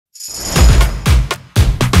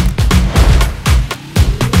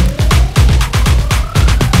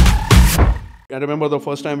I remember the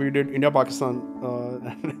first time we did India-Pakistan,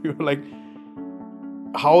 and we were like,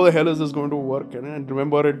 how the hell is this going to work? And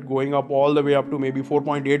remember it going up all the way up to maybe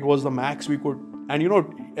 4.8 was the max we could. And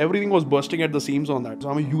everything was bursting at the seams on that. So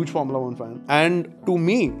I'm a huge Formula 1 fan. And to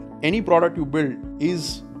me, any product you build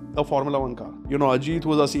is a Formula 1 car. Ajit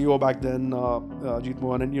was our CEO back then, Ajit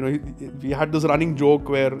Mohan. And, we had this running joke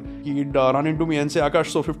where he'd run into me and say,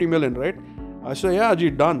 Akash, so 50 million, right? I said, yeah,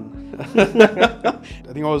 Ajit, done.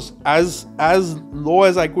 I think I was as low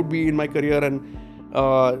as I could be in my career, and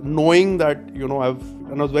knowing that,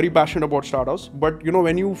 I was very passionate about startups. But,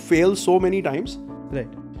 when you fail so many times, right,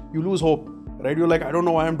 you lose hope, right? You're like, I don't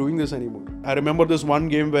know why I'm doing this anymore. I remember this one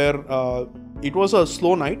game where it was a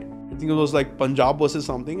slow night. I think it was like Punjab versus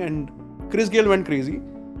something, and Chris Gayle went crazy.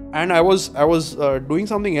 And I was doing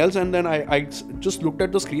something else, and then I just looked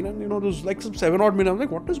at the screen, and, there was like some 7 odd minutes. I'm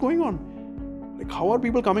like, what is going on? Like, how are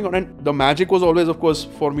people coming on? And the magic was always, of course,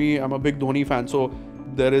 for me, I'm a big Dhoni fan. So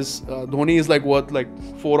there is, Dhoni is like worth like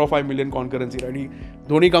 4 or 5 million concurrency, right?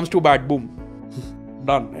 Dhoni comes to bat, boom,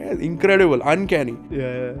 done. Incredible, uncanny.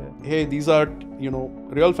 Yeah. Hey, these are,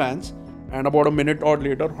 real fans. And about a minute or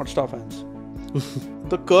later, Hotstar fans.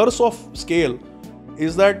 The curse of scale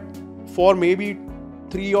is that for maybe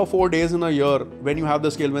 3 or 4 days in a year, when you have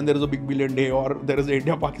the scale, when there is a big billion day or there is an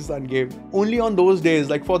India-Pakistan game, only on those days,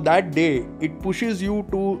 like for that day, it pushes you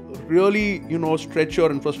to really, stretch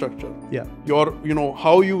your infrastructure. Yeah. Your,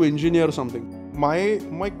 how you engineer something.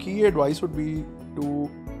 My key advice would be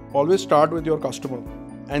to always start with your customer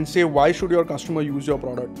and say, why should your customer use your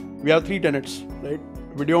product? We have 3 tenets, right?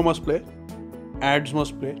 Video must play, ads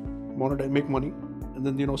must play, monetize, make money, and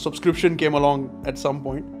then, subscription came along at some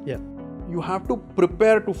point. Yeah. You have to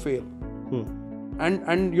prepare to fail.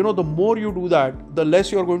 And the more you do that, the less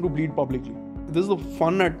you're going to bleed publicly. This is the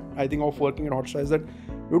fun of working at Hotstar, is that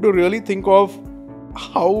you have to really think of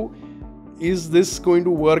how is this going to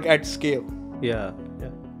work at scale. Yeah.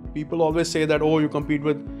 People always say that, you compete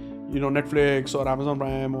with, Netflix or Amazon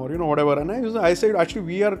Prime or, whatever. And I said, actually,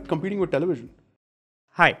 we are competing with television.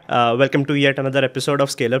 Hi, welcome to yet another episode of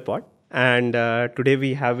ScalerPod. And today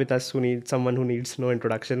we have with us someone who needs no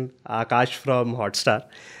introduction, Akash from Hotstar.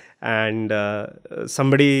 And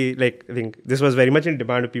somebody, I think this was very much in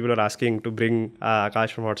demand. People are asking to bring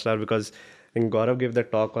Akash from Hotstar because I think Gaurav gave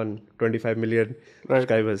that talk on 25 million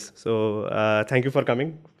subscribers. So thank you for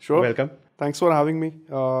coming. Sure. Welcome. Thanks for having me.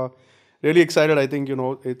 Really excited. I think,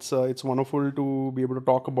 it's wonderful to be able to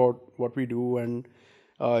talk about what we do, and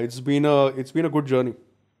it's been a good journey.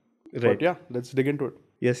 Right. But yeah, let's dig into it.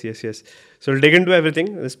 Yes. So we'll dig into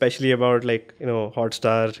everything, especially about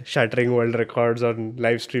Hotstar shattering world records on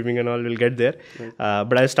live streaming and all. We'll get there. Right.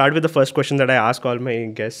 But I'll start with the first question that I ask all my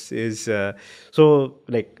guests is, and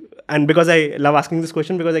because I love asking this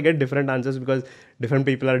question because I get different answers because different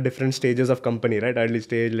people are at different stages of company, right? Early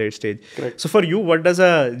stage, late stage. Correct. So for you, what does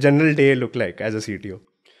a general day look like as a CTO?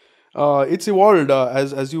 It's evolved,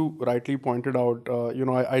 as you rightly pointed out.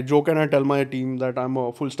 I joke and I tell my team that I'm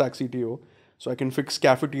a full stack CTO. So I can fix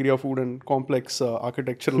cafeteria food and complex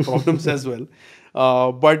architectural problems as well.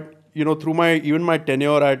 But through my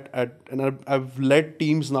tenure and I've led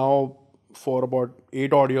teams now for about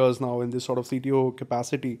 8 odd years now in this sort of CTO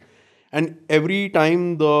capacity, and every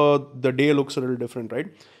time the day looks a little different, right?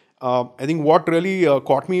 I think what really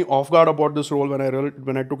caught me off guard about this role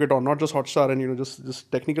when I took it on, not just Hotstar and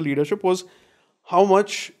just technical leadership, was how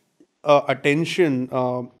much attention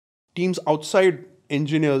teams outside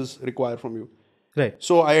engineers require from you. Right.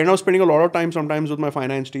 So I end up spending a lot of time sometimes with my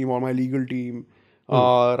finance team or my legal team,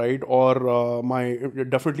 right? Or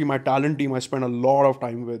definitely my talent team I spend a lot of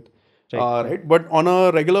time with, right? But on a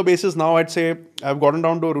regular basis now, I'd say I've gotten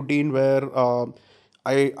down to a routine where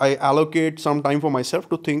I allocate some time for myself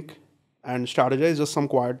to think and strategize, just some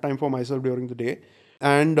quiet time for myself during the day.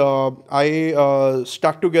 And I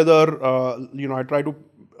stack together, I try to,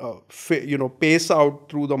 pace out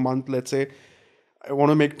through the month, let's say. I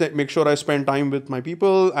want to make sure I spend time with my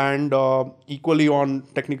people and equally on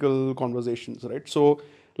technical conversations, right? So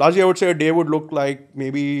largely I would say a day would look like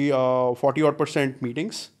maybe 40%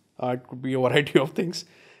 meetings. It could be a variety of things,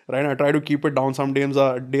 right? I try to keep it down. Some days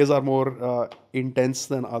are more intense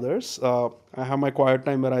than others. I have my quiet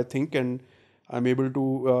time where I think and I'm able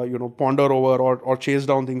to, ponder over or chase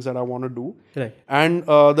down things that I want to do. Right. And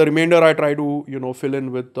the remainder I try to, fill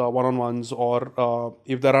in with one-on-ones or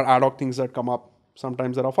if there are ad hoc things that come up.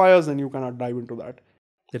 Sometimes there are fires and you cannot dive into that.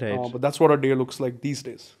 Right. But that's what a day looks like these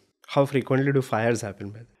days. How frequently do fires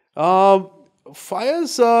happen?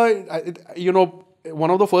 Fires, one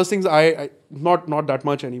of the first things not that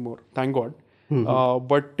much anymore, thank God.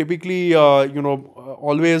 But typically,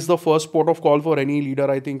 always the first port of call for any leader,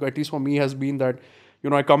 I think, at least for me, has been that,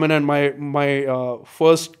 I come in and my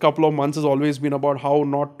first couple of months has always been about how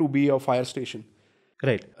not to be a fire station.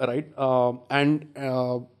 Right. Right. And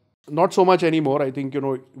not so much anymore. I think,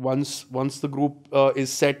 once the group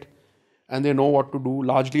is set and they know what to do,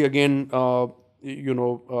 largely again,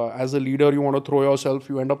 as a leader, you want to throw yourself,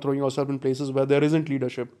 you end up throwing yourself in places where there isn't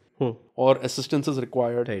leadership or assistance is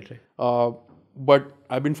required. Right. But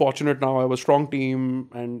I've been fortunate now. I have a strong team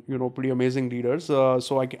and, pretty amazing leaders.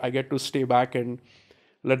 So I get to stay back and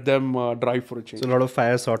let them drive for a change. So a lot of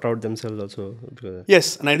fires sort out themselves also.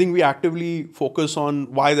 Yes, and I think we actively focus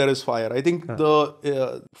on why there is fire. I think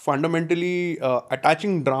the fundamentally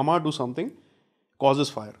attaching drama to something causes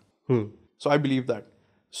fire. So I believe that.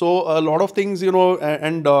 So a lot of things,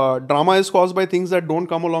 and drama is caused by things that don't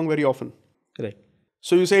come along very often. Right.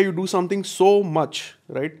 So you say you do something so much,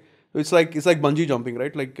 right? It's like bungee jumping,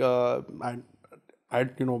 right? Like we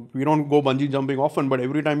don't go bungee jumping often, but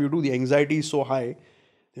every time you do, the anxiety is so high.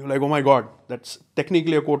 You're like, oh my God, that's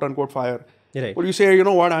technically a quote unquote fire. Right. But you say, you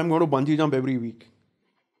know what, I'm going to bungee jump every week.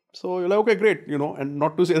 So you're like, okay, great, and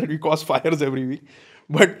not to say that we cause fires every week,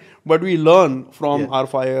 but we learn from our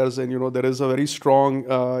fires, and there is a very strong,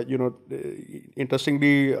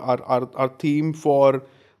 interestingly, our theme for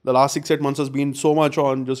the last 6-8 months has been so much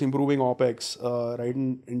on just improving OpEx, right,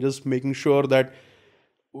 and just making sure that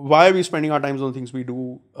why are we spending our times on things we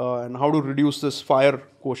do, and how to reduce this fire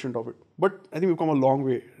quotient of it. But I think we've come a long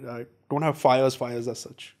way. I don't have fires as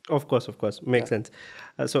such. Of course. Makes sense.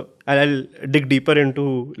 So I'll dig deeper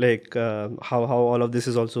into like how all of this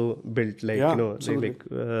is also built. Like, absolutely.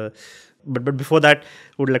 But before that,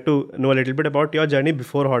 would like to know a little bit about your journey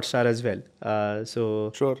before Hotstar as well.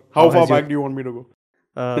 So sure. How far back do you want me to go?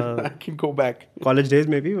 I can go back. College days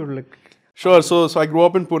maybe, or like. Sure. So I grew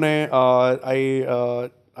up in Pune.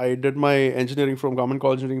 I did my engineering from Government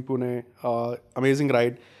College Engineering Pune. Amazing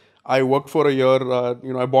ride. I worked for a year.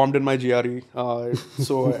 I bombed in my GRE.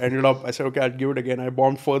 So I ended up, I said, okay, I'll give it again. I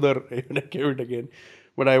bombed further and I gave it again.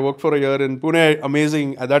 But I worked for a year in Pune.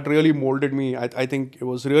 Amazing. That really molded me. I think it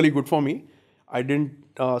was really good for me. I didn't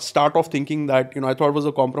start off thinking that, I thought it was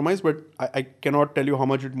a compromise, but I cannot tell you how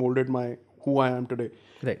much it molded who I am today.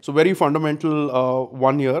 Right. So very fundamental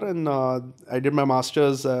 1 year. And I did my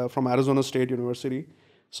master's from Arizona State University.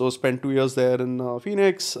 So spent 2 years there in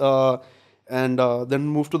Phoenix. And then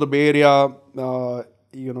moved to the Bay Area, and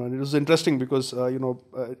it was interesting because,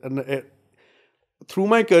 through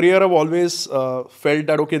my career, I've always felt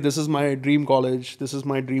that, okay, this is my dream college, this is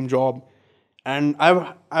my dream job. And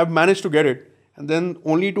I've managed to get it. And then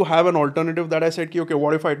only to have an alternative that I said, okay,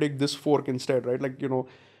 what if I take this fork instead, right? Like,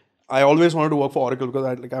 I always wanted to work for Oracle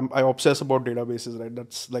because I obsess about databases, right?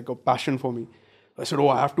 That's like a passion for me. I said,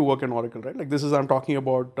 I have to work in Oracle, right? Like this is, I'm talking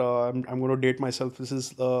about, I'm going to date myself. This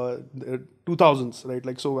is 2000s, right?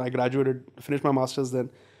 Like, so I graduated, finished my master's then.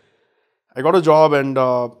 I got a job and,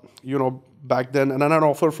 back then, and then an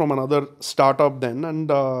offer from another startup then.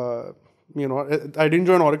 And, I didn't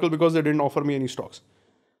join Oracle because they didn't offer me any stocks.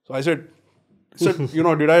 So I said,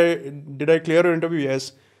 did I clear your interview?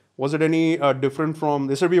 Yes. Was it any different from,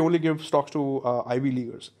 they said, we only give stocks to Ivy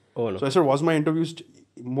Leaguers. Oh, no. So I said, was my interviews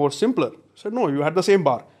more simpler? I said, no, you had the same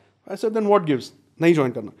bar. I said, then what gives? Nahi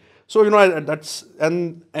join karna. So, that's,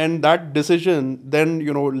 and that decision then,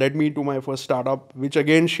 led me to my first startup, which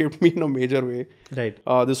again shaped me in a major way. Right.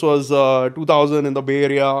 This was 2000 in the Bay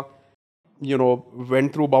Area,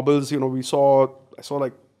 went through bubbles, I saw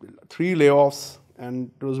like 3 layoffs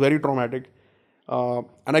and it was very traumatic.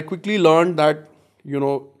 And I quickly learned that,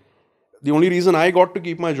 the only reason I got to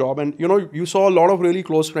keep my job, and you saw a lot of really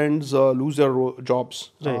close friends lose their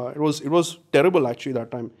jobs. Right. It was terrible actually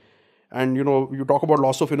that time, and you talk about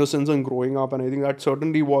loss of innocence and growing up, and I think that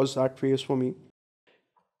certainly was that phase for me.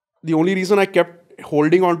 The only reason I kept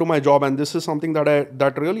holding on to my job, and this is something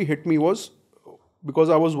that really hit me, was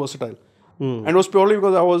because I was versatile, and it was purely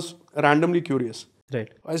because I was randomly curious.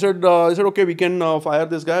 Right. I said, okay, we can fire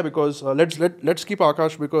this guy because let's keep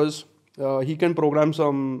Akash because he can program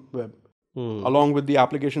some web. Along with the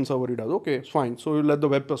application server he does. Okay, it's fine. So you let the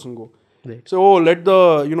web person go. Right. So let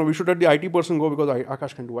the, we should let the IT person go because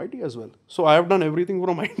Akash can do IT as well. So I have done everything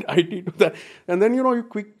from IT to that. And then, you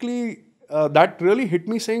quickly, that really hit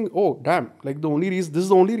me saying, oh, damn, like this is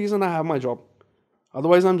the only reason I have my job.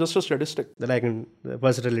 Otherwise, I'm just a statistic. That I can,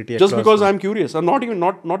 versatility. Just because I'm curious. And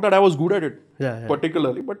not that I was good at it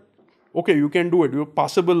particularly, but okay, you can do it. You're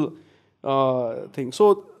passable thing.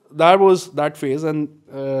 So that was that phase, and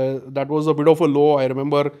that was a bit of a low. I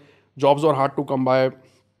remember jobs were hard to come by.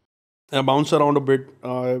 I bounced around a bit,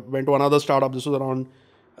 went to another startup. This was around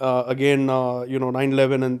again,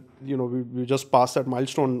 9/11, and we just passed that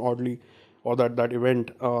milestone oddly, or that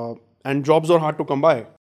event, and jobs are hard to come by.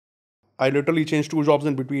 I literally changed 2 jobs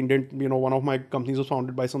in between. One of my companies was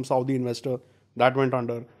founded by some Saudi investor that went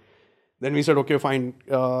under. Then we said, okay, fine.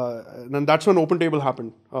 And that's when OpenTable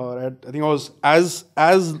happened. I think I was as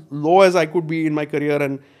low as I could be in my career,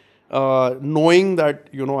 and knowing that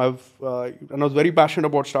and I was very passionate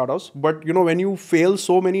about startups. But when you fail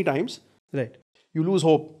so many times, right, you lose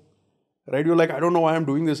hope. Right? You're like, I don't know why I'm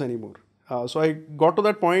doing this anymore. So I got to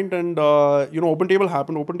that point, and OpenTable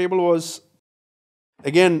happened. OpenTable was,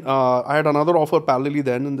 again, I had another offer parallelly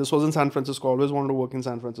then, and this was in San Francisco. I always wanted to work in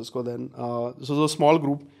San Francisco then. This was a small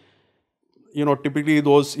group. Typically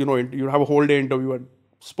those, you have a whole day interview and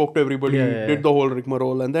spoke to everybody, did the whole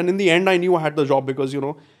rigmarole. And then in the end, I knew I had the job because,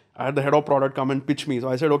 I had the head of product come and pitch me. So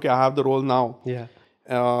I said, okay, I have the role now. Yeah.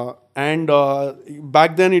 And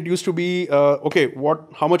back then it used to be, okay,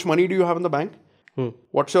 how much money do you have in the bank?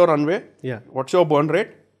 What's your runway? Yeah. What's your burn rate?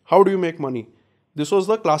 How do you make money? This was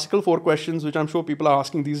the classical 4 questions, which I'm sure people are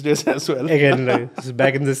asking these days as well. Again, right. It's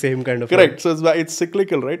back in the same kind of... Correct. So it's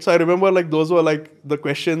cyclical, right? So I remember those were the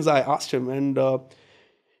questions I asked him. And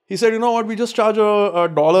he said, you know what, we just charge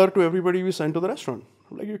 $1 to everybody we send to the restaurant.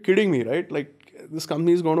 I'm like, you're kidding me, right? This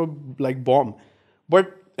company is going to bomb.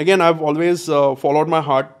 But again, I've always followed my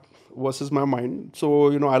heart versus my mind.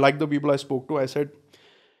 So, I like the people I spoke to. I said,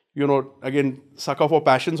 again, sucker for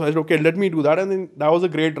passion. So I said, okay, let me do that. And then that was a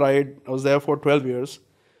great ride. I was there for 12 years.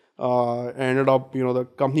 I ended up, the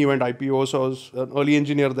company went IPO. So I was an early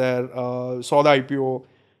engineer there, saw the IPO.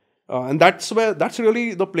 And that's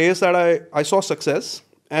really the place that I saw success.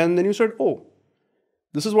 And then you said, oh,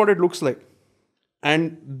 this is what it looks like.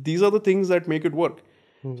 And these are the things that make it work.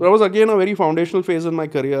 So that was, again, a very foundational phase in my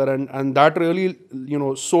career. And that really,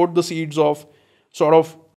 sowed the seeds of sort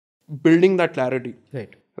of building that clarity.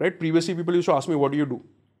 Right? Previously, people used to ask me, what do you do?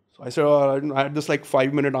 So I said, I had this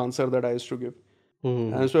 5-minute answer that I used to give.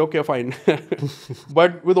 And I said, okay, fine.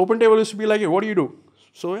 But with OpenTable, it used to be like, hey, what do you do?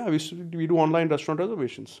 So yeah, we do online restaurant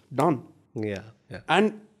reservations. Done. Yeah.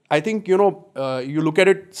 And I think, you look at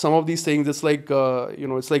it, some of these things, it's like,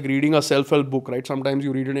 it's like reading a self-help book, right? Sometimes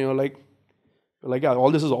you read it and you're like, yeah, all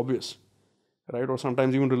this is obvious. Right? Or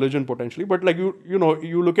sometimes even religion potentially. But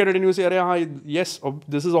you look at it and you say, yes,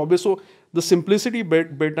 this is obvious. So the simplicity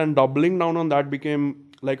bit and doubling down on that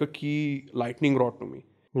became like a key lightning rod to me.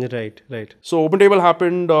 Right. So OpenTable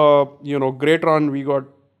happened, great run. We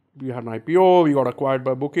had an IPO, we got acquired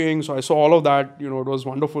by Booking. So I saw all of that, it was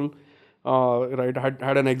wonderful. Right,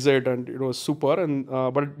 had an exit and it was super. And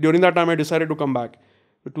but during that time, I decided to come back.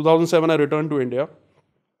 In 2007, I returned to India.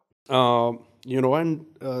 And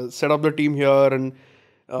set up the team here. And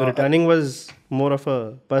the returning was more of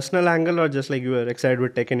a personal angle, or just like you were excited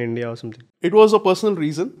with tech in India or something? It was a personal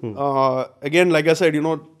reason. Again, like I said,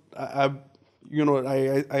 I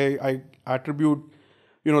attribute,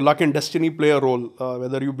 luck and destiny play a role,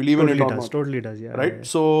 whether you believe in it or not. Totally does, yeah. Right.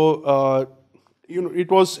 So,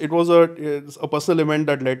 it was a personal event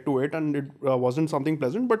that led to it, and it wasn't something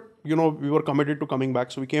pleasant. But we were committed to coming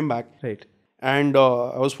back, so we came back. Right. And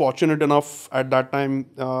I was fortunate enough at that time,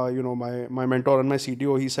 my mentor and my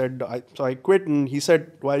CTO, he said, so I quit, and he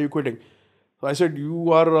said, why are you quitting? So I said,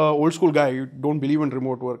 you are an old school guy, you don't believe in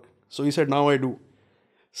remote work. So he said, now I do.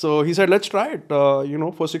 So he said, let's try it,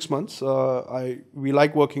 for 6 months. We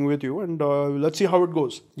like working with you, and let's see how it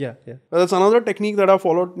goes. Yeah. That's another technique that I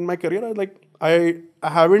followed in my career. I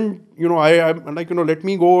haven't, I'm like, let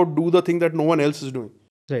me go do the thing that no one else is doing.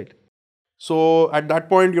 Right. So at that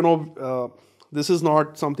point, this is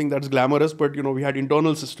not something that's glamorous, but we had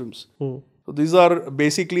internal systems. So these are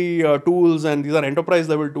basically tools, and these are enterprise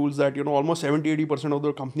level tools that almost 70-80% of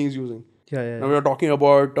the company is using. Yeah. Now we are talking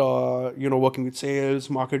about working with sales,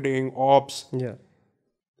 marketing, ops. Yeah.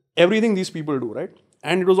 Everything these people do, right?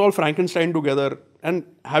 And it was all Frankenstein together. And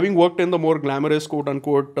having worked in the more glamorous, quote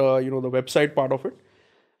unquote, the website part of it,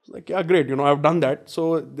 it's like, yeah, great. I've done that.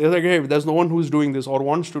 So they're like, hey, there's no one who's doing this or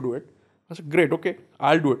wants to do it. I said, great, okay,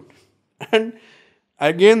 I'll do it. And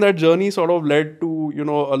again, that journey sort of led to,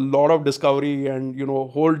 a lot of discovery and,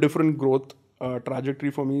 whole different growth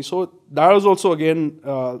trajectory for me. So that was also, again,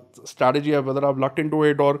 strategy of whether I've lucked into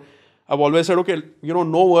it or I've always said, okay,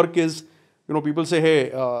 no work is, people say,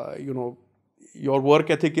 hey, your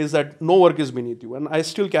work ethic is that no work is beneath you. And I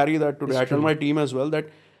still carry that today. I tell my team as well that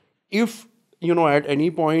if, at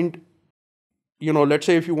any point, let's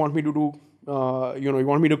say if you want me to do, you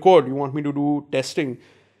want me to code, you want me to do testing,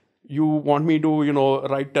 you want me to,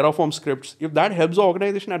 write Terraform scripts. If that helps the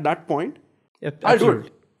organization at that point, I'll do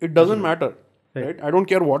it. It doesn't matter, right? I don't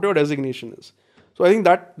care what your designation is. So I think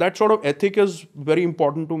that sort of ethic is very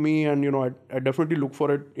important to me, and I definitely look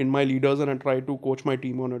for it in my leaders, and I try to coach my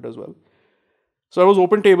team on it as well. So I was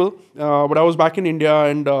OpenTable, but I was back in India,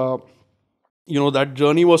 and that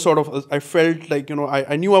journey was sort of, I felt like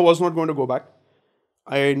I knew I was not going to go back.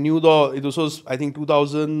 I knew this was, I think,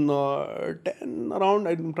 2010 around.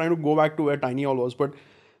 I'm trying to go back to where Tiny Owl was, but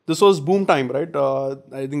this was boom time, right?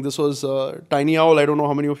 I think this was Tiny Owl. I don't know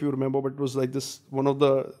how many of you remember, but it was like this, one of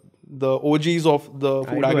the OGs of the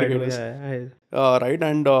food aggregators. Right,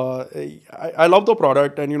 and I love the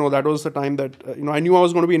product, and that was the time that I knew I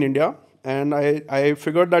was going to be in India, and I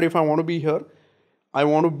figured that if I want to be here, I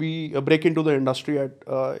want to be break into the industry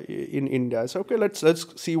in India. I said, okay, let's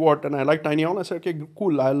see what. And I like Tiny Owl. I said, okay,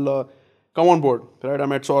 cool. I'll come on board. Right. I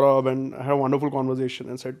met Saurabh and I had a wonderful conversation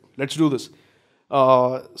and said, let's do this.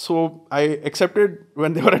 So I accepted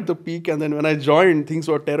when they were at the peak, and then when I joined, things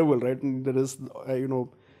were terrible. Right. And there is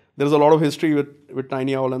a lot of history with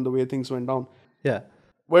Tiny Owl and the way things went down. Yeah.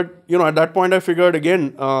 But at that point, I figured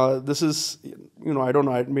again, this is I don't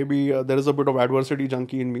know. Maybe there is a bit of adversity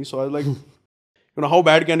junkie in me. So I was like. How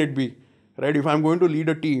bad can it be, right? If I'm going to lead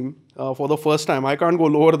a team for the first time, I can't go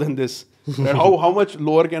lower than this. Right? How much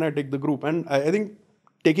lower can I take the group? And I think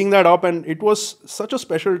taking that up, and it was such a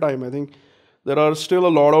special time. I think there are still a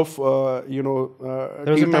lot of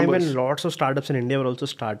there was a time when lots of startups in India were also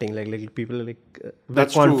starting. Like people were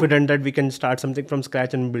confident that we can start something from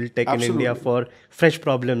scratch and build tech in India for fresh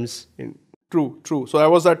problems. True. So I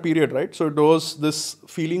was that period, right? So there was this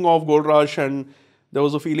feeling of gold rush, and there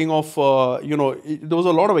was a feeling of, there was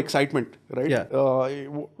a lot of excitement, right? Yeah.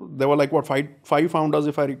 There were like, five founders,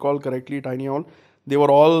 if I recall correctly, Tiny Owl. They were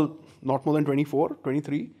all not more than 24,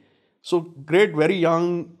 23. So great, very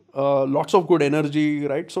young, lots of good energy,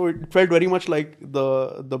 right? So it felt very much like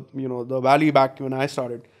the valley back when I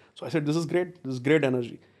started. So I said, this is great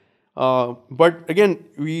energy. But again,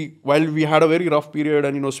 while we had a very rough period,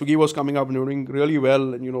 and Swiggy was coming up and doing really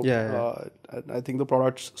well, and I think the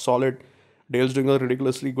product's solid. Dale's doing a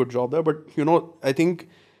ridiculously good job there, but I think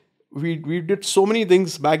we did so many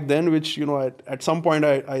things back then, which at some point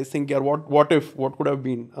I think, yeah, what could have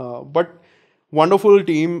been, but wonderful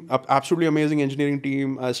team, absolutely amazing engineering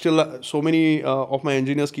team. Still, so many of my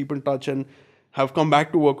engineers keep in touch and have come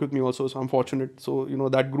back to work with me also. So I'm fortunate. So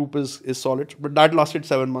that group is solid. But that lasted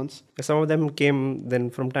 7 months. Some of them came then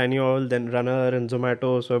from Tiny Owl, then Runner and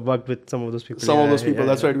Zomato. So I worked with some of those people.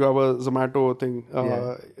 That's right. You have a Zomato thing.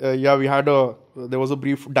 We had there was a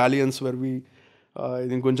brief dalliance where I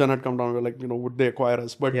think Gunjan had come down. We were like, would they acquire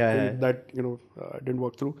us? But that didn't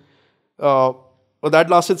work through. But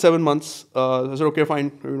that lasted 7 months. I said, okay,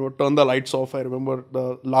 fine. Turn the lights off. I remember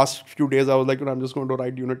the last few days, I was like, I'm just going to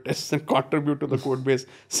write unit tests and contribute to the code base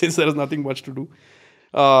since there is nothing much to do.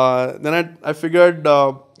 Then I figured,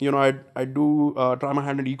 I'd try my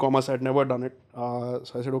hand in e-commerce. I'd never done it.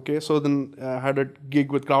 So I said, okay. So then I had a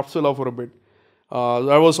gig with Craftsvilla for a bit.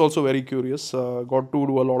 I was also very curious. Got to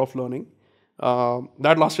do a lot of learning.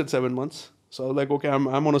 That lasted 7 months. So I was like, okay, I'm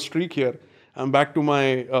on a streak here. I'm back to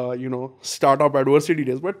my, startup adversity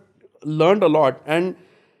days, but learned a lot. And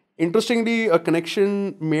interestingly, a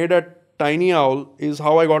connection made at Tiny Owl is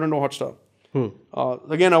how I got into Hotstar.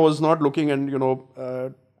 Again, I was not looking, and,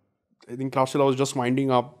 I think Craftsvilla was just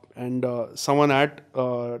winding up, and someone at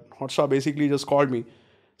Hotstar basically just called me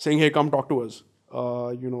saying, hey, come talk to us,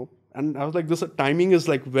 and I was like, this timing is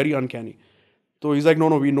like very uncanny. So he's like, no,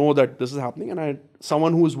 we know that this is happening, and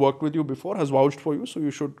someone who's worked with you before has vouched for you, so you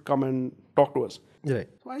should come and talk to us. Right.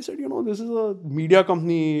 So I said, this is a media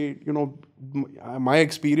company, my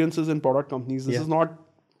experiences in product companies, this is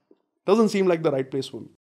doesn't seem like the right place for me.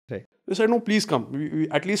 Right. They said, no, please come. We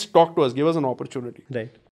at least talk to us, give us an opportunity.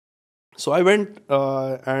 Right. So I went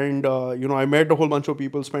and I met a whole bunch of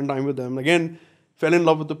people, spent time with them. Again, fell in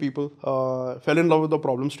love with the people, fell in love with the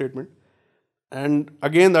problem statement. And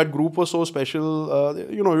again, that group was so special.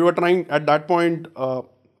 We were trying at that point,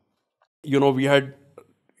 we had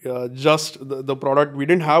just the product. We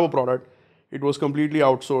didn't have a product. It was completely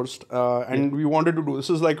outsourced. And we wanted to do, this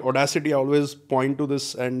is like Audacity. I always point to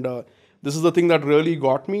this. And this is the thing that really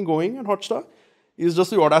got me going at Hotstar, is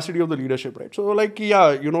just the audacity of the leadership, right? So like, we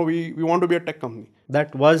want to be a tech company.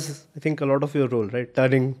 That was, I think, a lot of your role, right?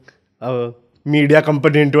 Turning a media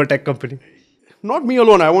company into a tech company. Not me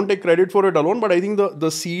alone. I won't take credit for it alone, but I think the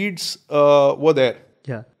seeds were there.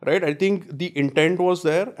 Yeah. Right. I think the intent was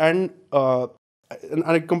there, and I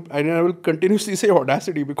will continuously say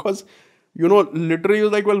audacity, because literally you're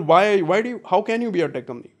like, well, how can you be a tech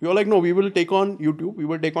company? You're like, no, we will take on YouTube, we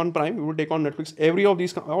will take on Prime, we will take on Netflix.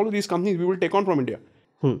 All of these companies we will take on from India.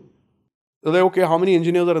 So they're like, okay, how many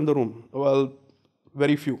engineers are in the room? Well,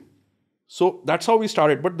 very few. So that's how we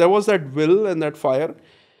started. But there was that will and that fire.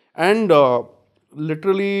 And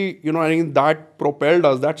literally, I think that propelled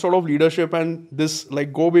us, that sort of leadership and this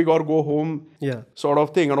like go big or go home sort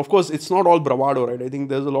of thing. And of course, it's not all bravado, right? I think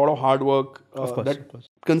there's a lot of hard work that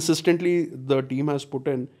consistently the team has put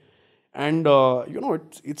in. And,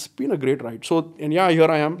 it's been a great ride. So, and yeah, here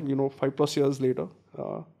I am, 5+ years later,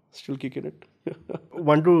 still kicking it.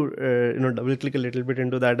 Want to, double click a little bit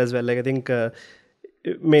into that as well. Like, I think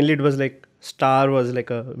mainly it was like Star was like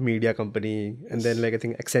a media company. And then like, I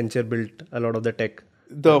think Accenture built a lot of the tech.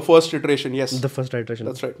 The first iteration, yes. The first iteration.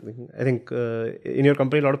 That's right. I think in your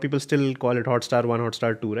company, a lot of people still call it Hotstar 1,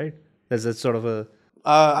 Hotstar 2, right? That's sort of a...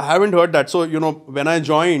 I haven't heard that. So, when I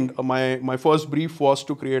joined, my first brief was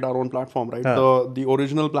to create our own platform, right? The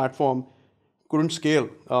original platform couldn't scale.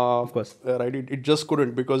 Of course. Right? It just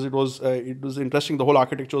couldn't because it was interesting. The whole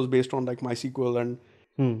architecture was based on like MySQL and,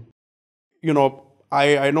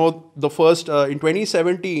 I know the first, in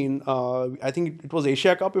 2017, I think it was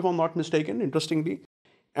Asia Cup, if I'm not mistaken, interestingly.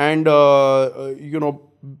 And,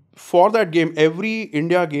 for that game, every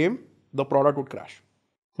India game, the product would crash.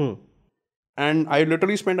 And I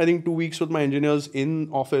literally spent, I think, 2 weeks with my engineers in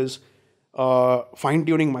office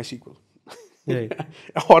fine-tuning MySQL. Right.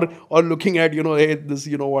 or looking at, hey, this,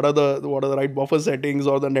 what are the right buffer settings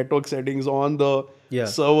or the network settings on the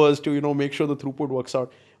servers to, make sure the throughput works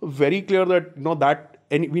out. Very clear that,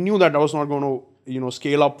 and we knew that was not going to,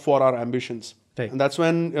 scale up for our ambitions. Right. And that's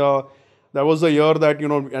when, that was the year that,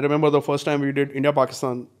 I remember the first time we did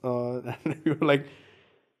India-Pakistan, and we were like,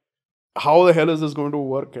 how the hell is this going to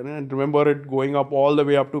work? And I remember it going up all the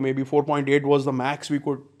way up to maybe 4.8 was the max we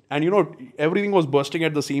could. And, everything was bursting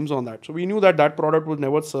at the seams on that. So we knew that product would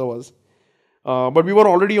never serve us. But we were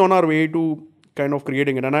already on our way to kind of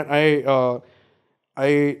creating it. And I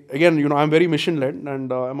again, I'm very mission-led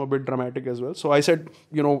and I'm a bit dramatic as well. So I said,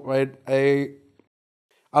 I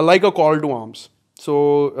like a call to arms.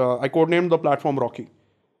 So I codenamed the platform Rocky.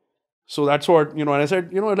 So that's what, and I said,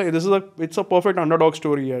 it's a perfect underdog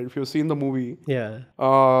story. If you've seen the movie,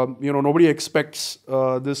 nobody expects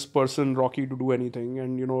this person, Rocky, to do anything.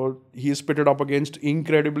 And, he's pitted up against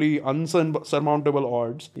incredibly unsurmountable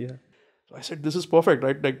odds. Yeah. So I said, this is perfect,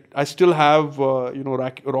 right? Like, I still have,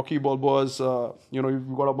 Rocky Balboa's,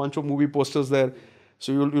 you've got a bunch of movie posters there.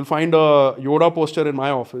 So you'll find a Yoda poster in my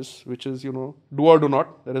office, which is, do or do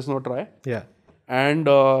not. There is no try. Yeah. And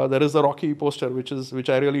there is the Rocky poster, which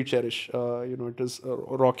I really cherish. It is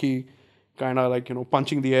Rocky kind of like,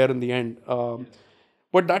 punching the air in the end.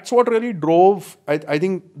 But that's what really drove, I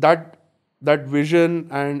think, that vision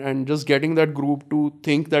and just getting that group to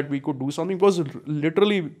think that we could do something. Because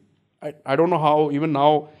literally, I don't know how, even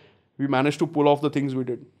now, we managed to pull off the things we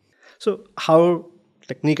did. So how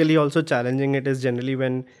technically also challenging it is generally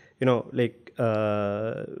when, like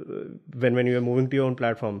when you are moving to your own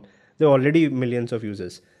platform, there are already millions of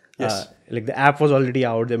users. Yes. Like the app was already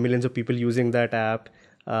out. There are millions of people using that app,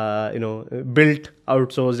 built,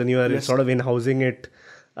 outsourced, and you are sort of in-housing it.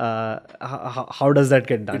 How does that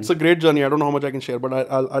get done? It's a great journey. I don't know how much I can share, but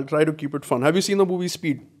I'll try to keep it fun. Have you seen the movie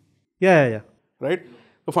Speed? Yeah. Right?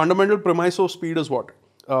 The fundamental premise of Speed is what?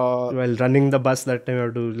 Well, running the bus that time you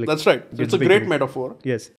have to... That's right. It's a great metaphor.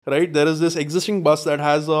 Yes. Right? There is this existing bus that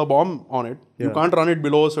has a bomb on it. Yeah. You can't run it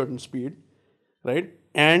below a certain speed. Right?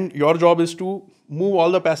 And your job is to move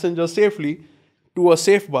all the passengers safely to a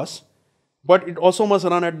safe bus, but it also must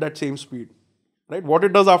run at that same speed. Right? What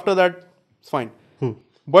it does after that, it's fine.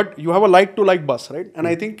 But you have a like-to-like bus, right? And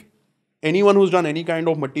I think anyone who's done any kind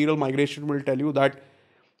of material migration will tell you that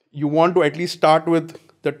you want to at least start with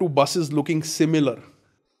the two buses looking similar.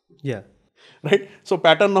 Yeah. Right? So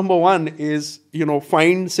pattern number one is,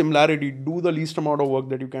 find similarity, do the least amount of work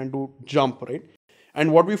that you can to jump, right?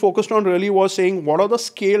 And what we focused on really was saying, what are the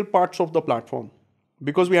scale parts of the platform?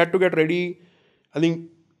 Because we had to get ready. I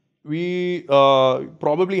think we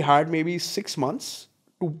probably had maybe 6 months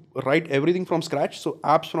to write everything from scratch. So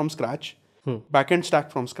apps from scratch, backend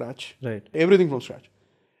stack from scratch, right? Everything from scratch.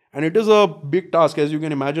 And it is a big task. As you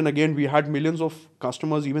can imagine, again, we had millions of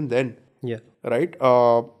customers even then. Yeah. Right?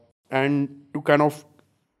 And to kind of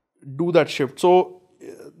do that shift. So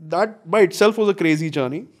that by itself was a crazy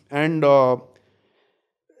journey. And, I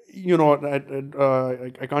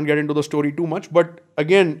can't get into the story too much. But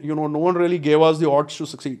again, no one really gave us the odds to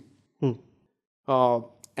succeed.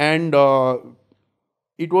 And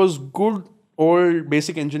it was good old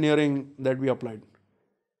basic engineering that we applied.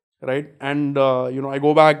 Right? And, I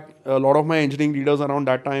go back, a lot of my engineering leaders around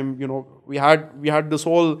that time, we had this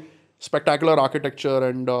whole spectacular architecture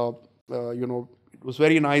and, it was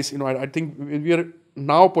very nice. I think we are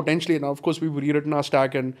now potentially, of course, we've rewritten our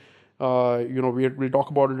stack and we'll talk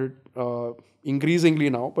about it increasingly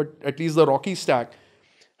now, but at least the Rocky stack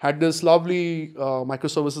had this lovely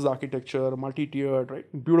microservices architecture, multi-tiered,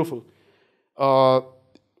 right? Beautiful.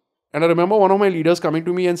 And I remember one of my leaders coming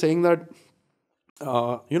to me and saying that,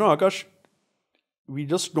 Akash, we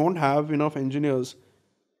just don't have enough engineers.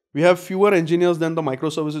 We have fewer engineers than the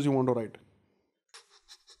microservices you want to write.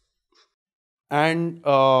 And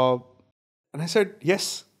I said,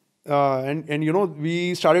 yes.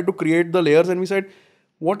 We started to create the layers and we said,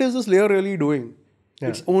 what is this layer really doing? Yeah.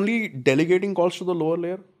 It's only delegating calls to the lower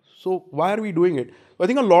layer. So why are we doing it? So I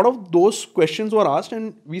think a lot of those questions were asked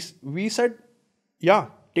and we said, yeah,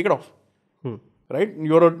 take it off. Right? We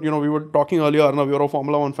were talking earlier, Arnav, you're a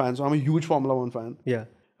Formula 1 fan. So I'm a huge Formula 1 fan. Yeah.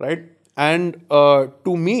 Right? And to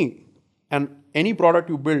me, and any product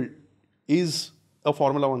you build is a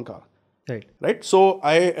Formula 1 car. Right. So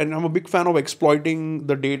I'm a big fan of exploiting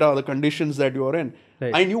the data, the conditions that you are in.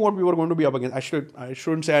 Right. I knew what we were going to be up against. I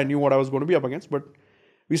shouldn't say I knew what I was going to be up against, but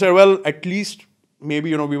we said, well, at least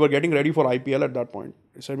maybe, we were getting ready for IPL at that point.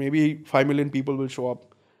 We said maybe 5 million people will show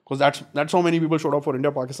up. Because that's how many people showed up for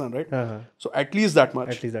India, Pakistan, right? So at least that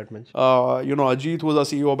much. Ajit was our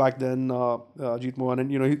CEO back then, Ajit Mohan,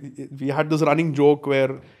 and we had this running joke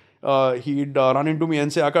where he'd run into me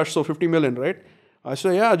and say, Akash, so 50 million, right? I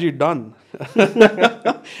said, yeah, Ajit, done.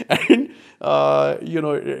 And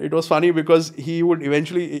it was funny because he would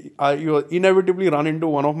eventually, inevitably run into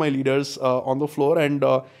one of my leaders on the floor and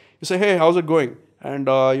you say, hey, how's it going? And,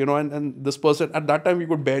 and this person, at that time, we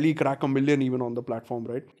could barely crack 1 million even on the platform,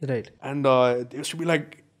 right? Right. And they used to be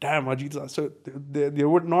like, damn, Ajit, so they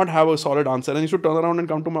would not have a solid answer. And he should turn around and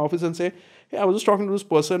come to my office and say, hey, I was just talking to this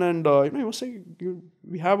person and, he was saying,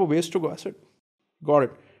 we have a ways to go. I said, got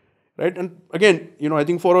it. Right. And again, I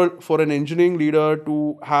think for an engineering leader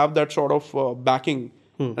to have that sort of backing,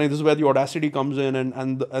 I think this is where the audacity comes in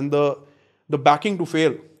and the backing to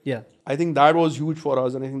fail. Yeah. I think that was huge for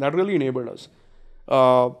us. And I think that really enabled us.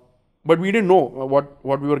 But we didn't know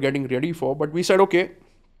what we were getting ready for. But we said, okay,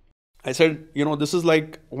 I said, this is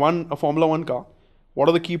like a Formula 1 car. What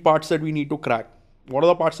are the key parts that we need to crack? What are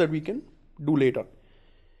the parts that we can do later?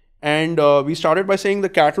 And we started by saying the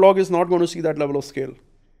catalog is not going to see that level of scale.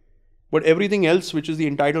 But everything else, which is the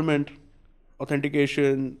entitlement,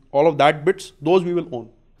 authentication, all of that bits, those we will own.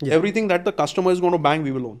 Yeah. Everything that the customer is going to bang,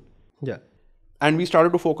 we will own. Yeah. And we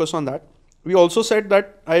started to focus on that. We also said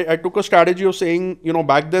that I took a strategy of saying,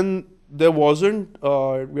 back then there wasn't,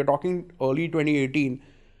 we are talking early 2018,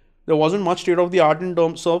 there wasn't much state of the art in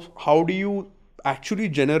terms of how do you actually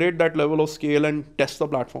generate that level of scale and test the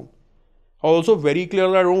platform. I was also very clear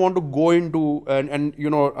that I don't want to go into, I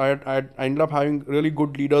ended up having really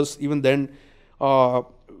good leaders even then.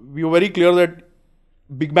 We were very clear that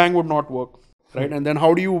Big Bang would not work, right? And then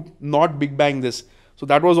how do you not Big Bang this? So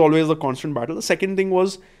that was always a constant battle. The second thing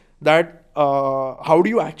was that how do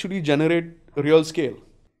you actually generate real scale?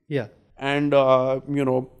 Yeah. And, I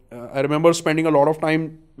remember spending a lot of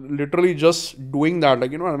time literally just doing that.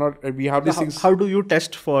 We have these things. How do you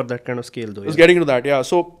test for that kind of scale though? Just getting to that, yeah.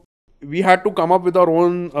 So we had to come up with our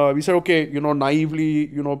own, we said, okay, naively,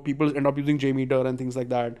 people end up using JMeter and things like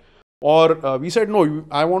that. Or we said, no,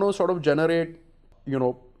 I want to sort of generate,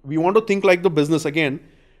 we want to think like the business again.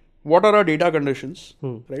 What are our data conditions,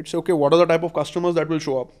 right? So, okay, what are the type of customers that will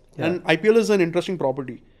show up? Yeah. And IPL is an interesting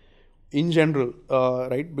property in general,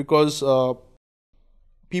 right? Because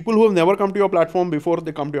people who have never come to your platform before,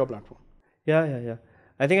 they come to your platform. Yeah.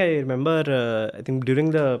 I think I remember,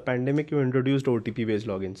 during the pandemic, you introduced OTP-based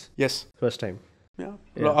logins. Yes. First time. Yeah.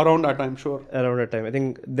 Around that time, sure. Around that time. I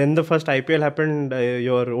think then the first IPL happened,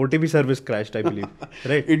 your OTP service crashed, I believe.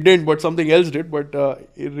 Right? It didn't, but something else did. But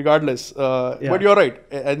regardless. But you're right.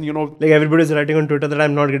 And, like everybody's writing on Twitter that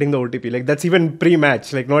I'm not getting the OTP. Like that's even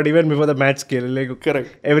pre-match. Like not even before the match scale. Like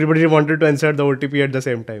correct. Everybody wanted to insert the OTP at the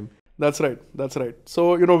same time. That's right.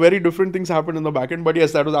 So, very different things happened in the backend. But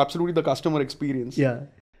yes, that was absolutely the customer experience. Yeah.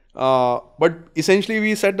 But essentially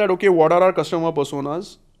we said that, okay, what are our customer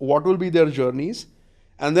personas? What will be their journeys?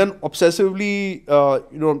 And then obsessively,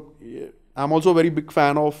 I'm also a very big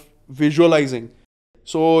fan of visualizing.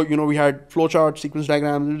 So, we had flowcharts, sequence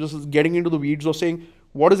diagrams, just getting into the weeds of saying,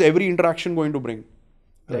 what is every interaction going to bring?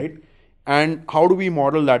 Right? And how do we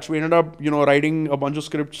model that? So we ended up, writing a bunch of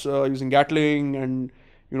scripts using Gatling and,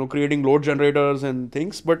 creating load generators and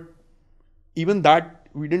things. But even that,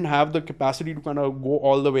 we didn't have the capacity to kind of go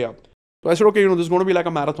all the way up. So I said, okay, this is going to be like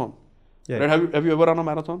a marathon. Yeah. Right? Have you ever run a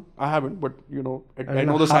marathon? I haven't, but I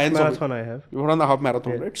know the science of it. Marathon I have. You run the half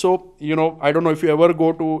marathon, right? So, I don't know if you ever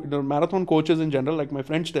go to marathon coaches in general, like my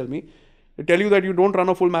friends tell me, they tell you that you don't run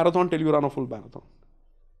a full marathon till you run a full marathon.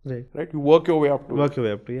 Right? You work your way up to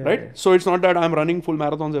yeah. Right? Yeah. So it's not that I'm running full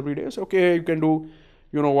marathons every day. So, okay, you can do,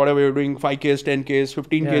 whatever you're doing, 5Ks, 10Ks,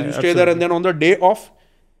 15Ks, you stay there, and then on the day off,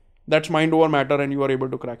 that's mind over matter, and you are able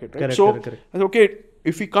to crack it, right? Correct. I said, okay,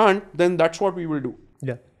 if we can't, then that's what we will do.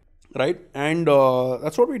 Yeah. Right? And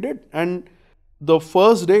that's what we did. And the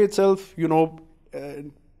first day itself, my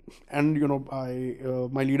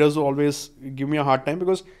leaders always give me a hard time,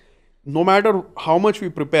 because no matter how much we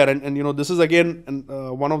prepare, and this is again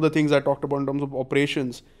one of the things I talked about in terms of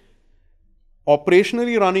operations.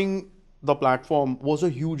 Operationally running the platform was a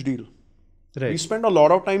huge deal. Right. We spent a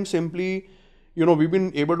lot of time simply, we've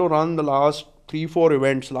been able to run the last 3-4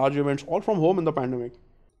 events, large events, all from home in the pandemic.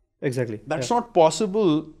 Exactly. That's not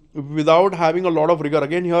possible without having a lot of rigor.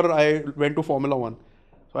 Again, here I went to Formula 1.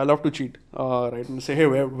 So I love to cheat, right? And say, hey,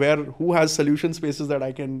 who has solution spaces that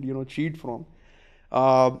I can, cheat from?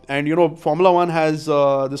 And Formula 1 has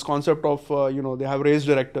this concept of, they have race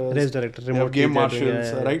directors, they have game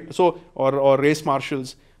marshals, right? So, or race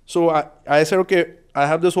marshals. So I said, okay, I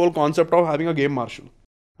have this whole concept of having a game marshal.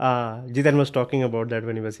 Jitan was talking about that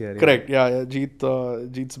when he was here. Correct. Yeah.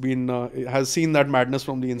 Jeet's been, has seen that madness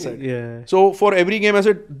from the inside. Yeah. So for every game, I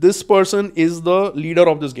said, this person is the leader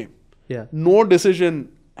of this game. Yeah. No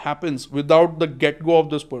decision happens without the get-go of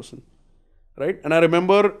this person. Right? And I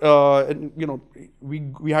remember,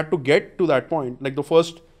 we had to get to that point. Like the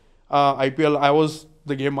first IPL, I was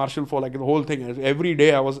the game marshal for like the whole thing. Every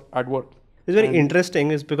day I was at work. It's very interesting,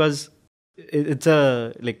 is because it's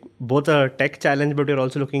both a tech challenge, but you're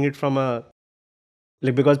also looking at it from a,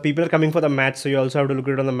 because people are coming for the match, so you also have to look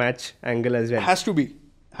at it on the match angle as well. Has to be,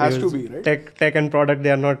 right? Tech and product, they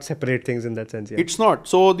are not separate things in that sense. Yeah. It's not.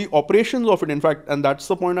 So the operations of it, in fact, and that's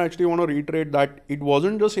the point I actually want to reiterate, that it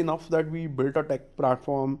wasn't just enough that we built a tech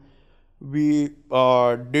platform. We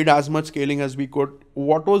did as much scaling as we could.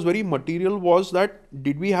 What was very material was that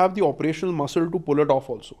did we have the operational muscle to pull it off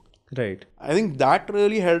also? Right. I think that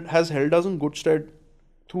really has held us in good stead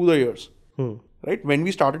through the years. Right? When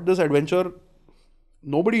we started this adventure,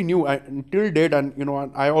 nobody knew until date. And,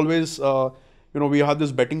 I always, we had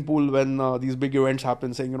this betting pool when these big events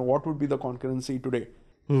happen, saying, what would be the concurrency today?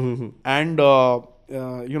 And,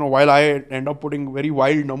 while I end up putting very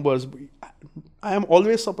wild numbers, I am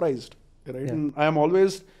always surprised. Right? Yeah. And I am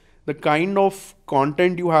always, the kind of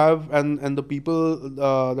content you have and the people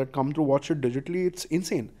that come to watch it digitally, it's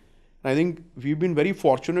insane. I think we've been very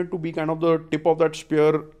fortunate to be kind of the tip of that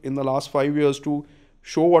spear in the last 5 years to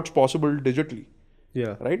show what's possible digitally.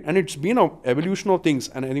 Yeah. Right. And it's been an evolution of things.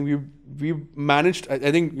 And I think we've managed,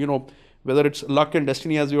 I think, whether it's luck and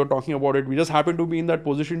destiny as we were talking about it, we just happen to be in that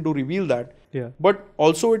position to reveal that. Yeah. But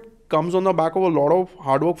also it comes on the back of a lot of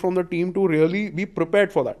hard work from the team to really be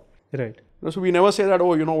prepared for that. Right. So we never say that,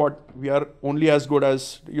 we are only as good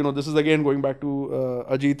as, this is again going back to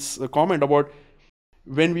Ajit's comment about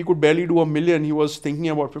when we could barely do 1 million, he was thinking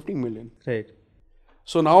about 15 million. Right.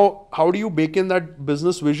 So now, how do you bake in that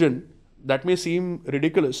business vision that may seem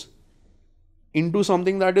ridiculous into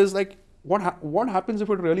something that is like, what happens if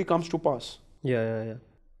it really comes to pass? Yeah.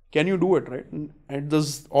 Can you do it, right? And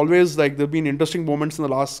there's always there have been interesting moments in the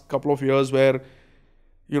last couple of years where,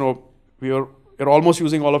 we're almost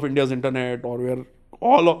using all of India's internet, or we're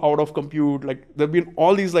all out of compute. Like there have been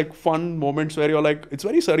all these fun moments where you're like, it's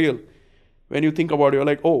very surreal. When you think about it, you're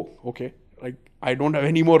like, oh, okay, I don't have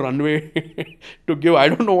any more runway to give. I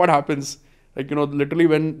don't know what happens. Literally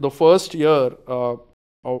when the first year,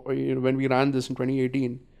 when we ran this in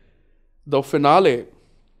 2018, the finale,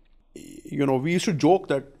 we used to joke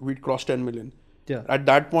that we'd cross 10 million. Yeah. At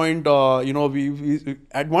that point, we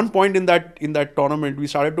at one point in that tournament, we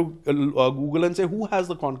started to Google and say, who has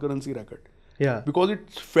the concurrency record? Yeah. Because it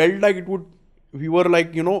felt like we were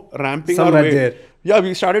ramping somewhere our way. There. Yeah,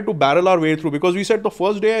 we started to barrel our way through, because we said the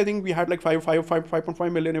first day, I think we had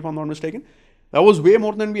 5.5 million, if I'm not mistaken. That was way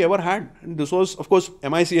more than we ever had. And this was, of course,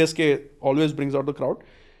 MICSK always brings out the crowd.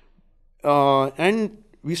 And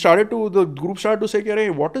the group started to say,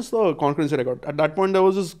 hey, what is the concurrency record? At that point, there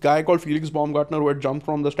was this guy called Felix Baumgartner who had jumped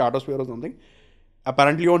from the stratosphere or something.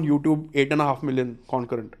 Apparently on YouTube, 8.5 million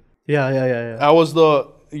concurrent. Yeah. That was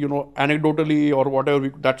the, anecdotally or whatever,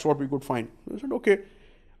 that's what we could find. We said, okay.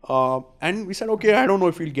 And we said, okay, I don't know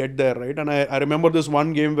if we'll get there, right? And I remember this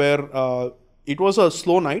one game where it was a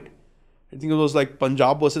slow night. I think it was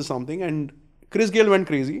Punjab versus something, and Chris Gayle went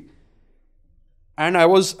crazy. And I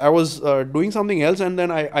was doing something else, and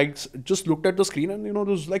then I just looked at the screen, and there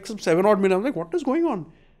was some 7 odd minutes. I'm like, what is going on?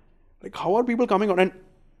 How are people coming on? And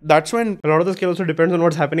that's when a lot of the scale also depends on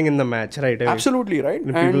what's happening in the match, right? Absolutely, right.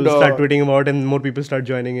 When people start tweeting about and more people start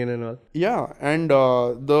joining in and all. Yeah, and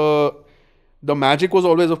the magic was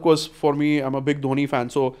always, of course, for me, I'm a big Dhoni fan.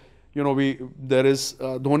 So,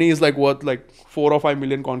 Dhoni is like worth like 4 or 5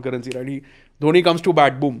 million concurrency, right? Dhoni comes to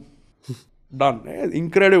bat, boom, done.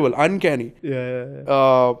 Incredible, uncanny.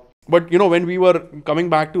 But, when we were coming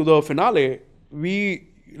back to the finale,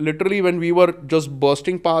 when we were just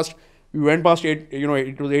bursting past, we went past 8, it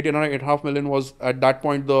was 8.5 million was at that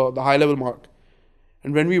point the high level mark.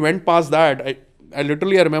 And when we went past that, I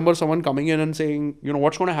remember someone coming in and saying,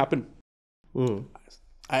 what's going to happen?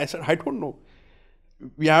 I said, I don't know.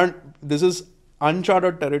 This is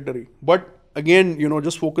uncharted territory. But again,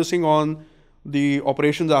 just focusing on the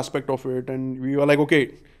operations aspect of it. And we were like,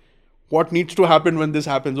 okay, what needs to happen when this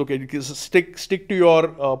happens? Okay, stick to your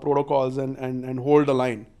protocols and hold the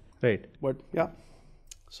line. Right. But yeah,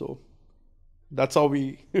 so that's how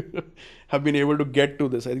we have been able to get to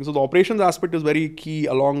this. I think so. The operations aspect is very key,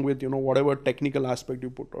 along with whatever technical aspect you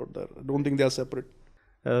put out there. I don't think they are separate.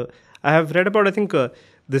 I have read about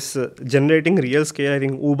this generating real scale. I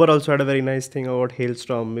think Uber also had a very nice thing about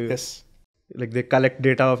Hailstorm. Yes. Like they collect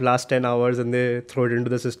data of last 10 hours and they throw it into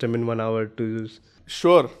the system in 1 hour to use.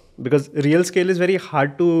 Sure. Because real scale is very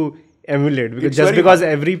hard to emulate. Because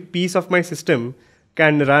every piece of my system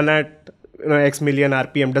can run at X million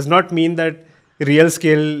RPM does not mean that real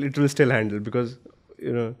scale it will still handle, because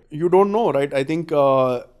you don't know, right? I think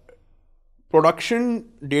production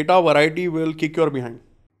data variety will kick your behind.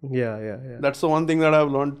 Yeah. That's the one thing that I've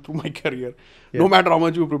learned through my career. No matter how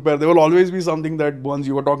much you prepare, there will always be something that burns.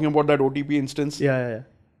 You were talking about that OTP instance. Yeah.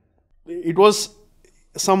 It was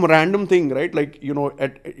some random thing, right? Like,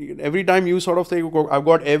 at every time you sort of say, I've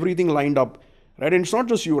got everything lined up, right? And it's not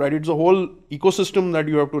just you, right? It's a whole ecosystem that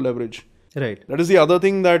you have to leverage. Right. That is the other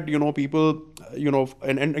thing that, people,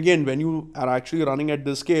 and again, when you are actually running at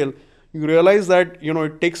this scale, you realize that,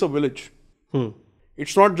 it takes a village.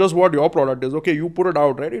 It's not just what your product is. Okay, you put it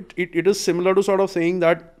out, right? It is similar to sort of saying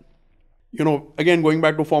that, again, going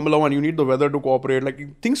back to Formula 1, you need the weather to cooperate.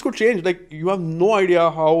 Like, things could change. Like, you have no idea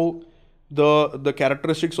how the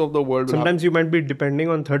characteristics of the world will Sometimes you might be depending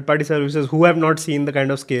on third-party services who have not seen the kind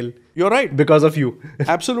of scale. You're right. Because of you.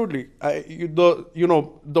 Absolutely.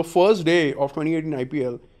 The first day of 2018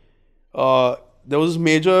 IPL, there was this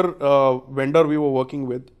major vendor we were working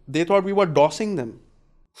with. They thought we were DOSing them.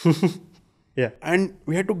 Yeah. And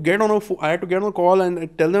we had to I had to get on a call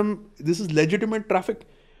and tell them this is legitimate traffic.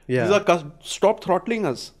 Yeah. Stop throttling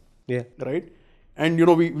us. Yeah. Right. And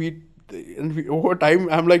we over time,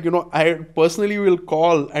 I'm like, I personally will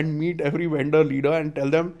call and meet every vendor leader and tell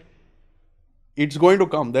them it's going to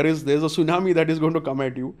come. There's a tsunami that is going to come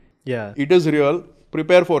at you. Yeah. It is real.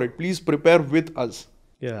 Prepare for it. Please prepare with us.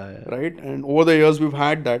 Yeah. Right. And over the years, we've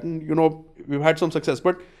had that, and we've had some success.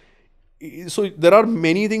 But so there are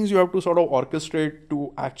many things you have to sort of orchestrate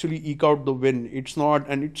to actually eke out the win. It's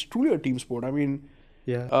truly a team sport. I mean,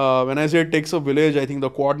 when I say it takes a village, I think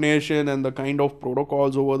the coordination and the kind of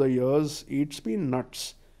protocols over the years, it's been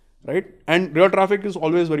nuts, right? And real traffic is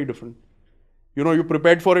always very different. You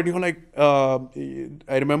prepared for it. You're like,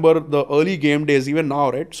 I remember the early game days, even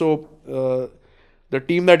now, right? So the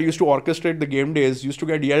team that used to orchestrate the game days used to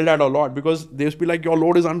get yelled at a lot because they used to be like, your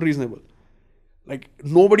load is unreasonable. Like,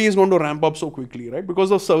 nobody is going to ramp up so quickly, right? Because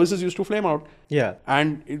the services used to flame out. Yeah.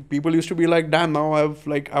 And people used to be like, damn, now I've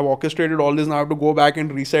orchestrated all this. Now I have to go back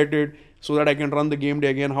and reset it so that I can run the game day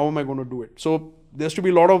again. How am I going to do it? So there used to be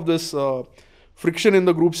a lot of this friction in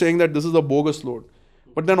the group saying that this is a bogus load.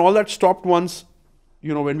 But then all that stopped once,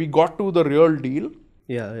 when we got to the real deal.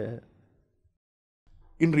 Yeah.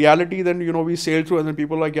 In reality, then, we sailed through and then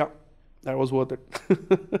people were like, yeah, that was worth it.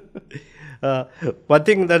 One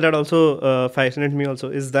thing that also fascinates me also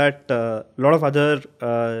is that a lot of other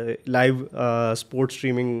live sports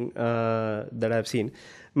streaming that I've seen,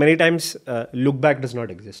 many times look back does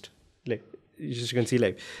not exist. Like, you just can see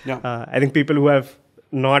live. Yeah. I think people who have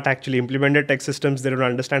not actually implemented tech systems, they don't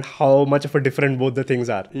understand how much of a different both the things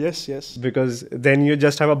are. Yes. Because then you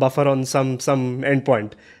just have a buffer on some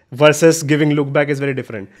endpoint versus giving look back is very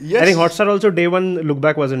different. Yes. I think Hotstar also day one look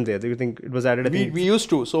back wasn't there. Do you think it was added? We used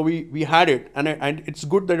to. So we had it. And it's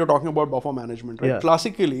good that you're talking about buffer management, right? Yeah.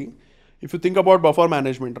 Classically, if you think about buffer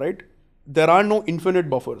management, right, there are no infinite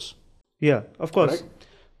buffers. Yeah, of course. Right?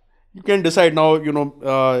 You can decide now,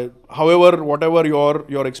 however, whatever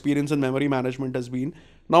your experience in memory management has been,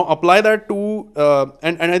 now apply that to,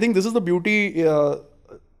 and I think this is the beauty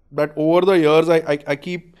that over the years I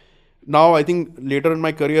keep, now I think later in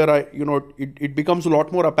my career, it becomes a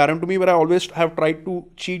lot more apparent to me, where I always have tried to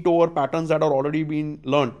cheat over patterns that are already been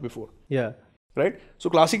learned before. Yeah. Right? So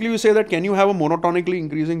classically you say that, can you have a monotonically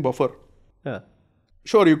increasing buffer? Yeah.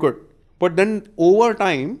 Sure, you could. But then over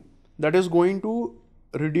time, that is going to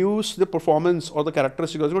reduce the performance or the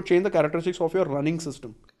characteristics, it's going to change the characteristics of your running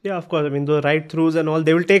system. Yeah, of course. I mean, the write-throughs and all,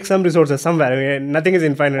 they will take some resources somewhere. I mean, nothing is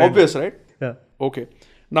infinite. Obvious, right? Yeah. Okay.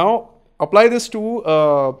 Now, apply this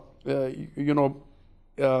to,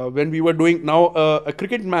 when we were doing, now a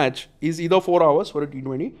cricket match is either 4 hours for a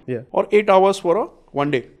T20 or 8 hours for a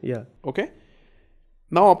one day. Yeah. Okay.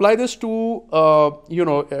 Now, apply this to,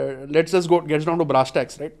 let's just get down to brass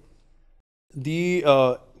tacks, right? The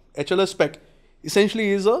HLS spec essentially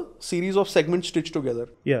is a series of segments stitched together.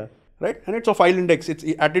 Yeah. Right? And it's a file index. It's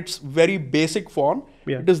at its very basic form.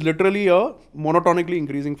 Yeah. It is literally a monotonically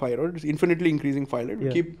increasing file, or it's infinitely increasing file. You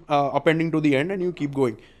keep appending to the end and you keep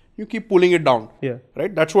going. You keep pulling it down. Yeah.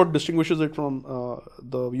 Right? That's what distinguishes it from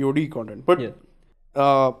the VOD content. But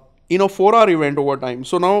in a 4-hour event over time,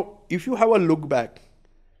 so now if you have a look back,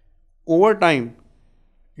 over time,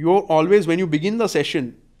 you're always, when you begin the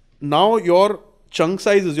session, now your chunk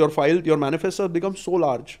sizes, your file, your manifests have become so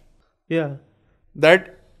large. Yeah.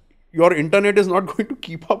 That your internet is not going to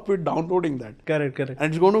keep up with downloading that. Correct. And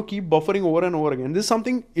it's going to keep buffering over and over again. This is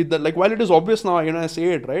something, like while it is obvious now, I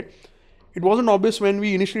say it, right? It wasn't obvious when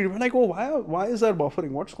we initially were like, oh, why is there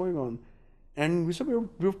buffering? What's going on? And we said,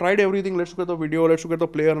 we've tried everything. Let's look at the video. Let's look at the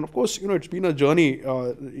player. And of course, it's been a journey.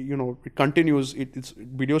 It continues. It's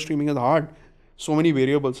video streaming is hard. So many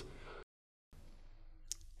variables.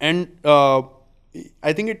 And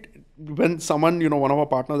I think when someone, one of our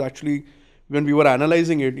partners actually, when we were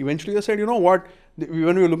analyzing it, eventually they said, you know what,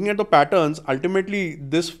 when we were looking at the patterns, ultimately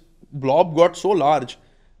this blob got so large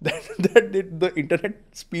that the internet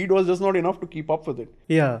speed was just not enough to keep up with it.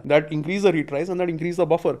 Yeah. That increased the retries and that increased the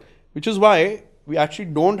buffer, which is why we actually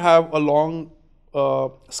don't have a long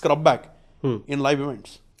scrub back in live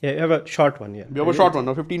events. Yeah, you have a short one. Yeah. We have a short one.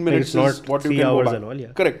 Now 15 minutes is what you can go back. And all,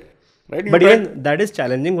 yeah. Correct. Right? But even that is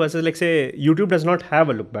challenging versus, like, say, YouTube does not have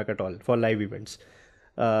a look back at all for live events.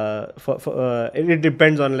 It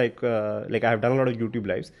depends on like I have done a lot of YouTube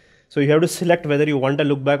lives. So you have to select whether you want a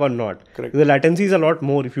look back or not. Correct. The latency is a lot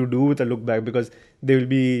more if you do with a look back, because they will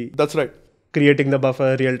be that's right creating the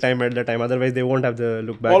buffer real time at the time. Otherwise, they won't have the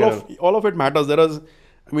look back. All of it matters.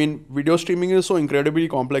 Video streaming is so incredibly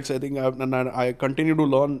complex. I think I continue to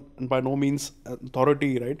learn, and by no means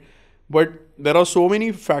authority, right? But there are so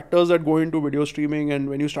many factors that go into video streaming, and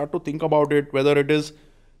when you start to think about it, whether it is,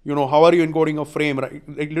 how are you encoding a frame, right?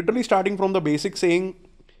 Like literally starting from the basic saying,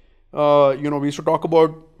 we used to talk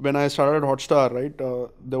about when I started Hotstar, right?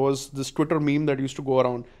 There was this Twitter meme that used to go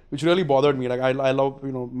around, which really bothered me. Like I love,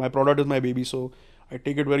 my product is my baby, so I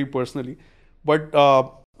take it very personally. But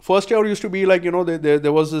first year used to be like,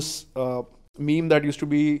 there was this meme that used to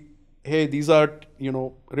be, hey, these are,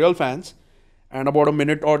 real fans. And about a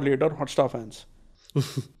minute or later, Hotstar fans.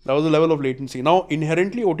 That was the level of latency. Now,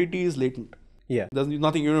 inherently, OTT is latent. Yeah. There's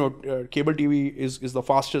nothing, cable TV is the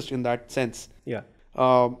fastest in that sense. Yeah.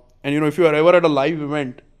 And, if you are ever at a live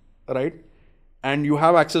event, right, and you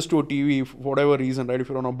have access to a TV for whatever reason, right, if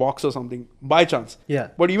you're on a box or something, by chance.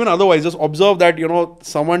 Yeah. But even otherwise, just observe that,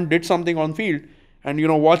 someone did something on field, and,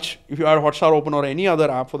 watch, if you had Hotstar open or any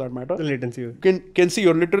other app for that matter, the latency. You can see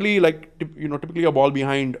you're literally like, typically a ball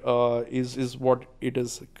behind is what it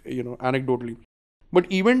is, anecdotally. But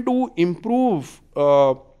even to improve,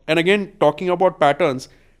 and again, talking about patterns,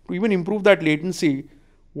 to even improve that latency,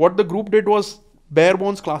 what the group did was bare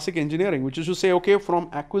bones classic engineering, which is to say, okay,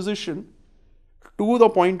 from acquisition to the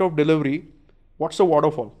point of delivery, what's the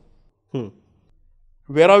waterfall?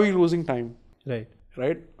 Where are we losing time?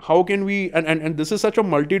 Right? How can we, and this is such a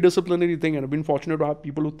multidisciplinary thing, and I've been fortunate to have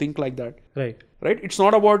people who think like that. Right? It's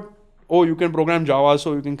not about, oh, you can program Java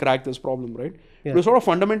so you can crack this problem, right? Yeah. We're sort of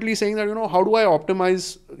fundamentally saying that, how do I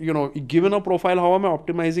optimize, given a profile, how am I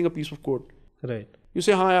optimizing a piece of code? Right. You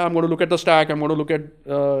say, hi, I'm going to look at the stack, I'm going to look at,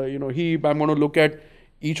 heap, I'm going to look at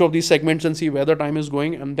each of these segments and see where the time is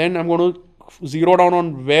going, and then I'm going to zero down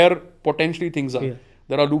on where potentially things are. Yeah.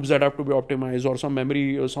 There are loops that have to be optimized, or some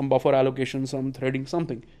memory, or some buffer allocation, some threading,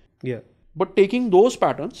 something. Yeah. But taking those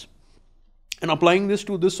patterns and applying this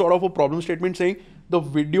to this sort of a problem statement, saying the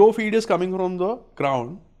video feed is coming from the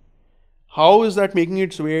ground, how is that making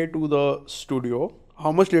its way to the studio?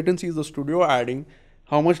 How much latency is the studio adding?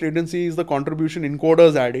 How much latency is the contribution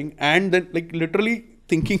encoders adding? And then like literally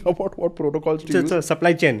thinking about what protocols to use. It's a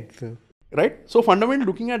supply chain. Right? So fundamentally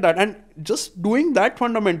looking at that and just doing that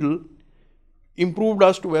fundamental improved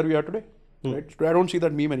us to where we are today. Right? So I don't see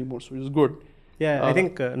that meme anymore, so it's good. Yeah, I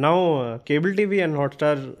think now cable TV and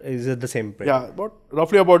Hotstar is at the same price. Yeah,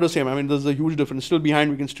 roughly about the same. I mean, there's a huge difference. Still behind,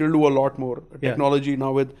 we can still do a lot more. Technology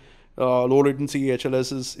now with low latency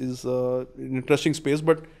HLS is an interesting space.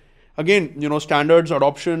 But again, standards,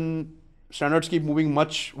 adoption, standards keep moving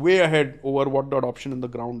way ahead over what the adoption in the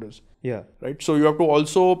ground is. Yeah. Right. So you have to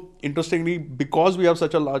also, interestingly, because we have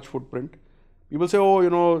such a large footprint, people say,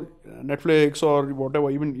 oh, Netflix or whatever,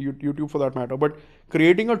 even YouTube for that matter. But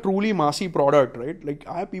creating a truly massy product, right? Like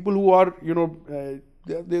I have people who are,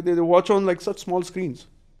 they watch on like such small screens.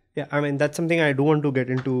 Yeah, I mean, that's something I do want to get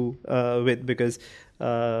into with, because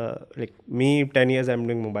like me, 10 years I'm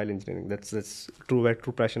doing mobile engineering. That's true where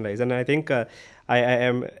true passion lies. And I think I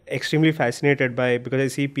am extremely fascinated by, because I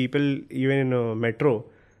see people even in a metro,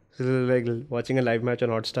 so like watching a live match on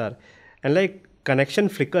Hotstar, and like connection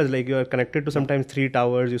flickers, like you're connected to sometimes 3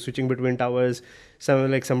 towers, you're switching between towers,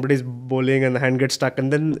 somebody's bowling and the hand gets stuck,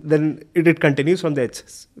 and then it continues from there.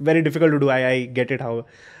 It's very difficult to do. I get it how.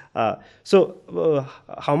 So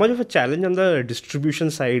how much of a challenge on the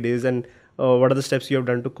distribution side is, and what are the steps you have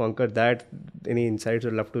done to conquer that? Any insights?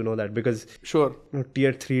 I'd love to know that, because sure,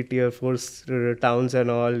 tier 3, tier 4 towns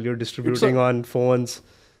and all, you're distributing on phones.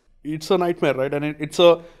 It's a nightmare, right? And it's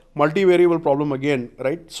a multi-variable problem again,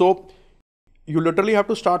 right? So you literally have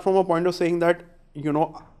to start from a point of saying that,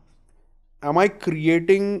 am I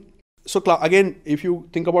creating... So again, if you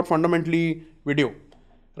think about fundamentally video,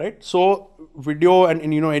 right? So video and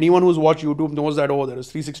anyone who's watched YouTube knows that, there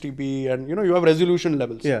is 360p and, you have resolution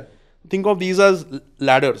levels. Yeah. Think of these as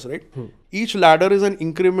ladders, right? Each ladder is an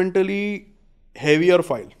incrementally heavier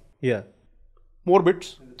file. Yeah. More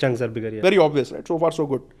bits. Chunks are bigger, yeah. Very obvious, right? So far, so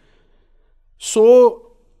good. So,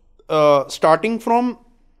 starting from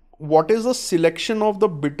what is the selection of the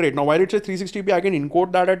bitrate? Now, while it's a 360p, I can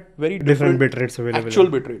encode that at very different bitrates available. Actual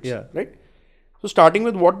bitrates, yeah. Right? So, starting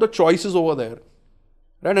with what the choice is over there,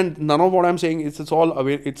 right? And none of what I'm saying is it's all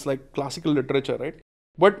away. It's like classical literature, right?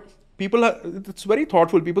 But it's very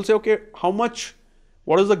thoughtful. People say, okay,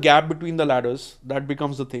 what is the gap between the ladders? That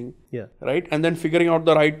becomes the thing, yeah. Right? And then figuring out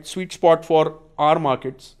the right sweet spot for our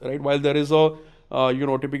markets, right? While there is a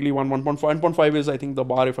typically 1.5 is, I think, the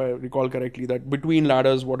bar, if I recall correctly, that between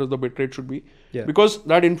ladders, what is the bitrate should be. Yeah. Because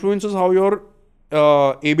that influences how your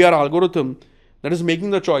ABR algorithm that is making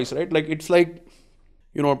the choice, right? Like, it's like,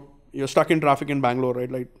 you're stuck in traffic in Bangalore,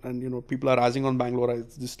 right? Like, and, people are razzing on Bangalore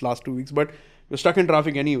this last 2 weeks, but you're stuck in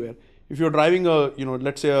traffic anywhere. If you're driving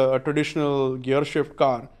let's say a traditional gear shift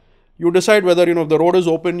car, you decide whether, if the road is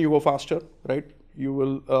open, you go faster, right? You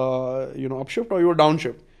will, upshift or you will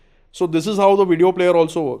downshift. So this is how the video player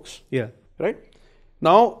also works. Yeah. Right?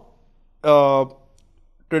 Now,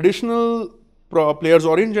 traditional players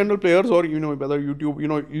or in general players or, whether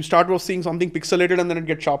YouTube, you start with seeing something pixelated and then it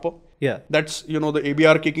gets sharper. Yeah. That's, the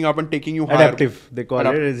ABR kicking up and taking you higher. Adaptive, they call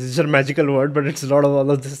it. It's a magical word, but it's a lot of all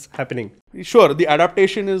of this happening. Sure. The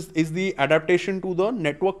adaptation is the adaptation to the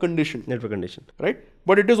network condition. Right?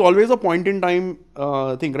 But it is always a point in time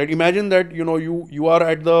thing, right? Imagine that, you are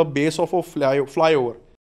at the base of a flyover.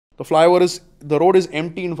 The road is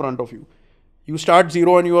empty in front of you. You start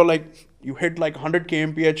 0 and you hit like 100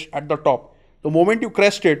 kmph at the top. The moment you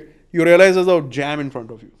crest it, you realize there's a jam in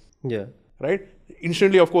front of you. Yeah. Right?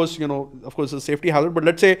 Instantly, of course, it's a safety hazard, but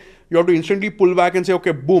let's say you have to instantly pull back and say,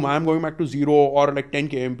 okay, boom, I'm going back to 0 or like 10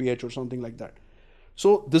 kmph or something like that.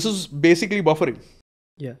 So this is basically buffering.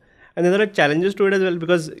 Yeah. And then there are challenges to it as well,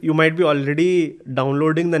 because you might be already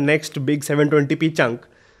downloading the next big 720p chunk,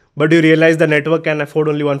 but you realize the network can afford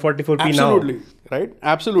only 144p now. Absolutely, right?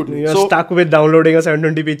 Absolutely. You're stuck with downloading a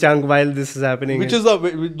 720p chunk while this is happening. Those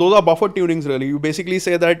are buffer tunings really. You basically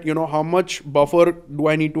say that, how much buffer do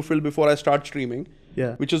I need to fill before I start streaming?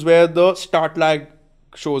 Yeah. Which is where the start lag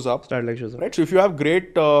shows up. Right? So if you have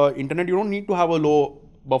great internet, you don't need to have a low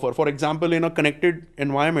buffer. For example, in a connected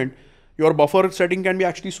environment, your buffer setting can be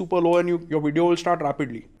actually super low and your video will start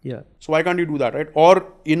rapidly. Yeah. So why can't you do that, right? Or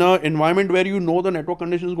in an environment where the network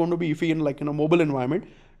condition is going to be iffy, in a mobile environment,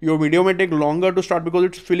 your video may take longer to start because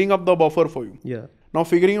it's filling up the buffer for you. Yeah. Now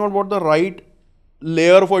figuring out what the right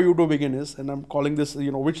layer for you to begin is, and I'm calling this,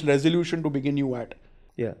 which resolution to begin you at.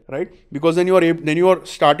 Yeah. Right? Because then you are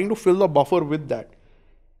starting to fill the buffer with that.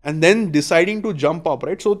 And then deciding to jump up,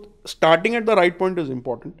 right? So starting at the right point is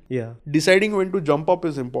important. Yeah. Deciding when to jump up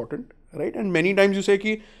is important, right? And many times you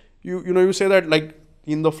say you say that, like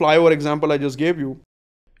in the flyover example I just gave you,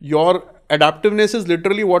 your adaptiveness is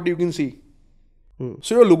literally what you can see.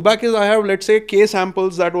 So your look back is, I have, let's say, K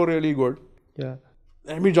samples that were really good. Yeah.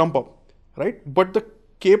 Let me jump up, right? But the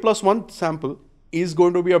K+1 sample is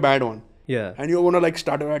going to be a bad one. Yeah. And you're going to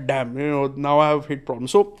start at, damn, now I have hit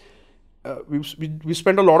problems. So we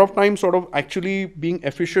spend a lot of time sort of actually being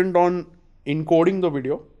efficient on encoding the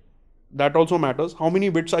video. That also matters. How many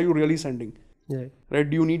bits are you really sending? Yeah. Right?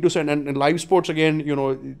 Do you need to send? And live sports, again,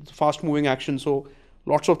 it's fast moving action. So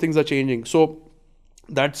lots of things are changing. So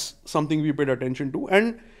that's something we paid attention to.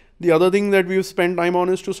 And The other thing that we've spent time on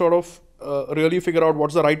is to sort of really figure out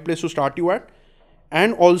what's the right place to start you at,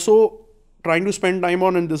 and also trying to spend time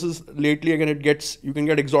on, and this is lately again you can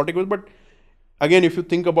get exotic with, but again, if you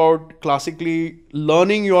think about classically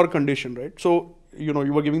learning your condition, right? So, you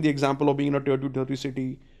were giving the example of being in a tier 2, tier 3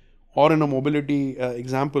 city or in a mobility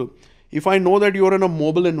example. If I know that you're in a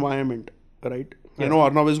mobile environment, right? I know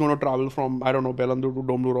Arnav is going to travel from, I don't know, Bellandur to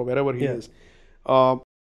Domlur or wherever he is.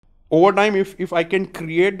 Over time, if I can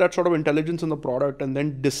create that sort of intelligence in the product and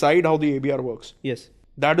then decide how the ABR works,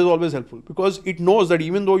 that is always helpful, because it knows that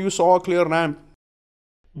even though you saw a clear ramp,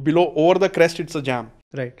 below over the crest, it's a jam.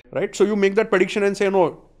 Right. So you make that prediction and say,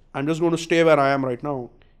 no, I'm just going to stay where I am right now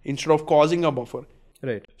instead of causing a buffer.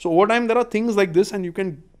 Right. So over time, there are things like this,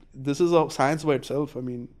 and this is a science by itself. I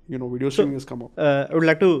mean, video streaming has come up. I would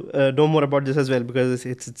like to know more about this as well, because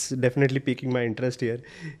it's definitely piquing my interest here.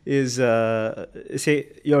 Is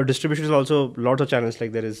say your distribution is also lots of channels,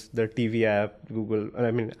 like there is the TV app, Google.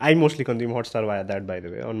 I mean, I mostly consume Hotstar via that, by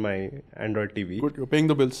the way, on my Android TV. Good, you're paying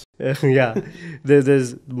the bills. Yeah.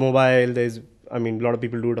 There's mobile, a lot of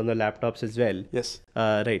people do it on the laptops as well. Yes.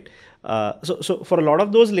 Right. So for a lot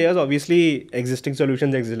of those layers, obviously existing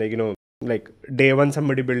solutions exist, like day one,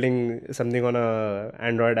 somebody building something on a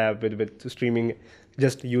Android app with streaming,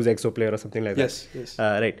 just use Exoplayer or something like that. Yes.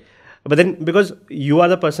 Right. But then, because you are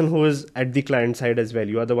the person who is at the client side as well,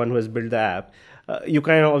 you are the one who has built the app, you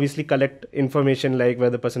can obviously collect information like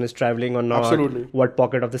where the person is traveling or not, Absolutely. what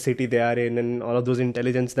pocket of the city they are in, and all of those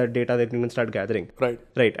intelligence, that data that you can start gathering.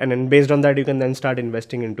 Right. And then based on that, you can then start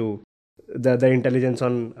investing into the intelligence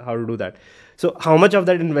on how to do that. So how much of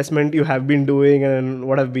that investment you have been doing, and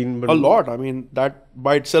what have been? A lot. I mean, that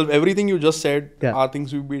by itself, everything you just said are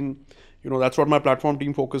things we've been, that's what my platform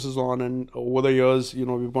team focuses on. And over the years,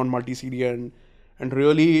 we've gone multi-CD and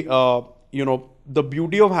really, the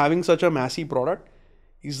beauty of having such a massive product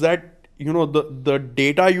is that, the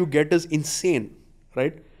data you get is insane,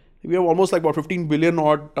 right? We have almost like about 15 billion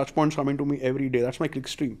odd touch points coming to me every day. That's my click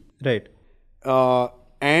stream. Right.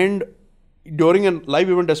 And during a live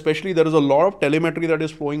event especially, there is a lot of telemetry that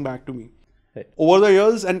is flowing back to me. Right. Over the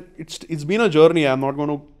years, and it's been a journey. I'm not going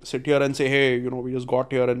to sit here and say, hey, we just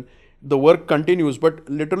got here, and the work continues. But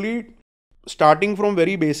literally starting from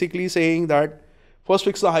very basically saying that first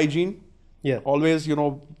fix the hygiene. Yeah. Always,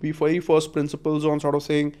 be very first principles on sort of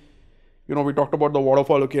saying, we talked about the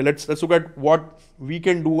waterfall. Okay, let's look at what we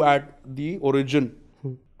can do at the origin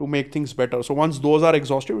to make things better. So once those are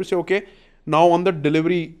exhausted, we say, okay, now on the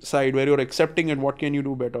delivery side where you're accepting and what can you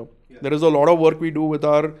do better? Yeah. There is a lot of work we do with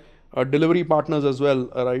our delivery partners as well,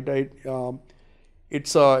 right?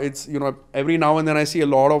 It's every now and then I see a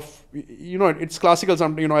lot of, it's classical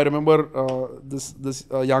something. I remember this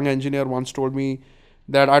young engineer once told me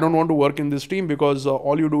that I don't want to work in this team because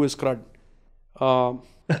all you do is CRUD.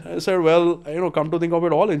 I said, well, come to think of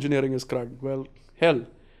it, all engineering is CRUD. Well, hell.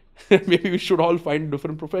 Maybe we should all find a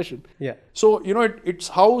different profession. Yeah. So, it's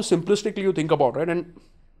how simplistically you think about, right? And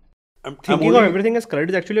thinking of everything as CRUD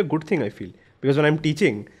is actually a good thing, I feel. Because when I'm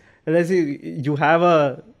teaching, and I see you have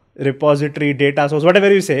a repository, data source,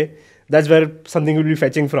 whatever you say, that's where something will be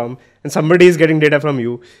fetching from. And somebody is getting data from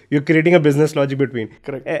you. You're creating a business logic between.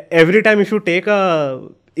 Correct. Every time if you take a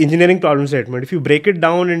engineering problem statement, if you break it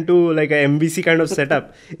down into like a MVC kind of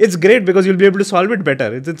setup, it's great because you'll be able to solve it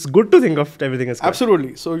better. It's good to think of everything as CRUD.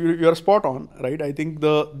 Absolutely. So you're spot on, right? I think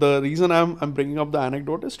the reason I'm bringing up the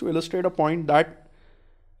anecdote is to illustrate a point that,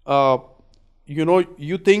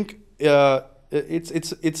 you think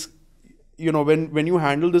it's when you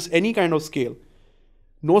handle this any kind of scale,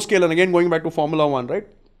 no scale, and again going back to Formula One, right?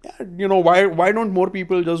 Yeah, why don't more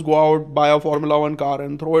people just go out, buy a Formula One car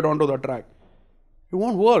and throw it onto the track? It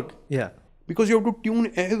won't work. Yeah. Because you have to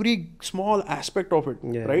tune every small aspect of it,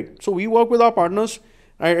 right? So we work with our partners.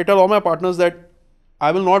 I tell all my partners that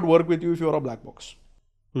I will not work with you if you're a black box.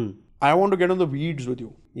 I want to get in the weeds with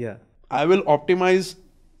you. Yeah. I will optimize,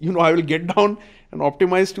 I will get down and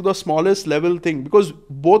optimize to the smallest level thing because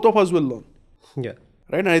both of us will learn. Yeah.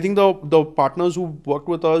 Right. And I think the partners who worked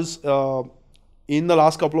with us in the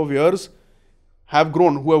last couple of years have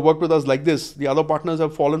grown, who have worked with us like this. The other partners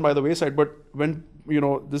have fallen by the wayside. But when,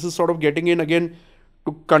 this is sort of getting in again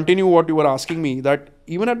to continue what you were asking me, that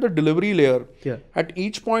even at the delivery layer, at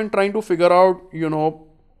each point trying to figure out,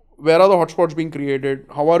 where are the hotspots being created?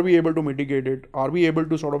 How are we able to mitigate it? Are we able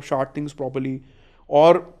to sort of shard things properly?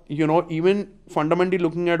 Or, even fundamentally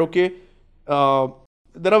looking at, okay,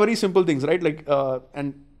 there are very simple things, right? Like,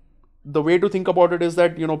 and the way to think about it is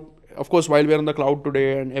that, of course, while we're in the cloud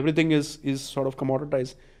today and everything is sort of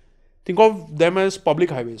commoditized, think of them as public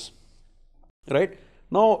highways, right?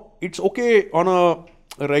 Now, it's okay on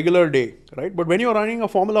a regular day, right? But when you're running a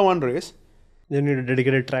Formula One race, you need a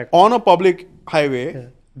dedicated track on a public highway,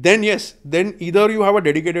 then yes, then either you have a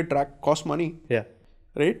dedicated track, cost money,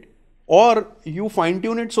 right? Or you fine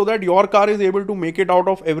tune it so that your car is able to make it out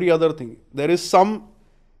of every other thing. There is some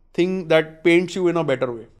thing that paints you in a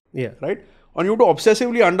better way, right? On you to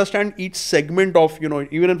obsessively understand each segment of,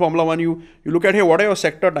 even in Formula One, you look at, hey, what are your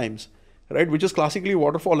sector times, right? Which is classically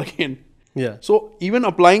waterfall again. So even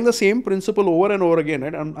applying the same principle over and over again,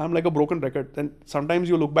 right? I'm like a broken record. Then sometimes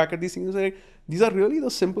you look back at these things and say, these are really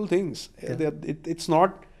the simple things. It's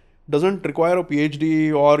not, doesn't require a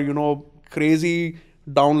PhD or, crazy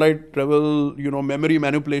downlight level, memory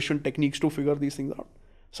manipulation techniques to figure these things out.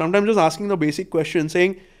 Sometimes just asking the basic question,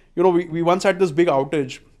 saying, we once had this big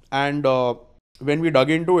outage, and when we dug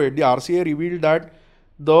into it, the RCA revealed that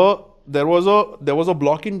there was a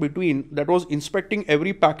block in between that was inspecting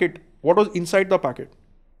every packet, what was inside the packet.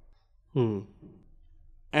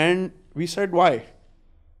 And we said, why?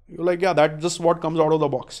 You're like, yeah, that's just what comes out of the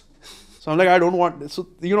box. So I'm like, I don't want, so,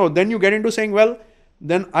 then you get into saying, well,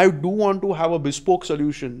 then I do want to have a bespoke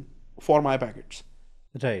solution for my packets.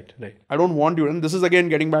 Right. I don't want you, and this is again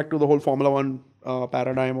getting back to the whole Formula One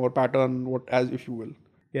paradigm or pattern, as if you will.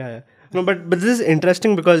 No, but this is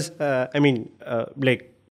interesting because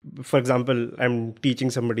like, for example, I'm teaching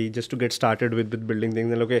somebody just to get started with building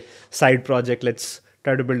things. And okay, side project, let's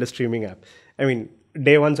try to build a streaming app. I mean,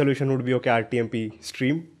 day one solution would be okay, RTMP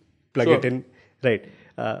stream, plug it in, right?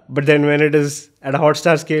 But then when it is at a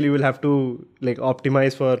Hotstar scale, you will have to like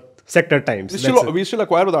optimize for sector times. We still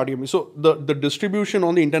acquire with RTMP. So the distribution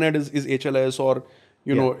on the internet is HLS or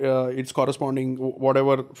it's corresponding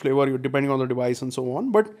whatever flavor depending on the device and so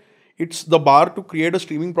on. But it's the bar to create a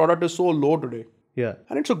streaming product is so low today.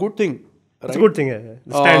 And it's a good thing. Right? It's a good thing.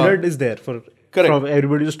 The standard is there for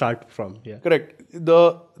everybody to start from. Correct.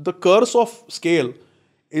 The curse of scale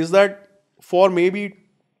is that for maybe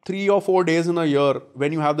 3 or 4 days in a year,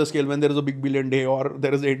 when you have the scale, when there is a big billion day or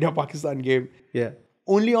there is an India-Pakistan game,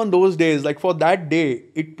 only on those days, like for that day,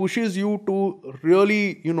 it pushes you to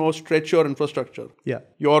really, stretch your infrastructure.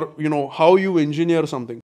 Your, how you engineer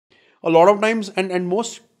something. A lot of times, and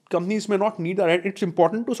most companies may not need that. Right? It's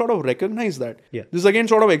important to sort of recognize that. This is again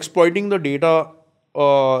sort of exploiting the data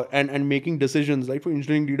and making decisions, like for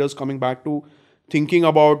engineering leaders coming back to thinking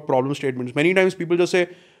about problem statements. Many times people just say,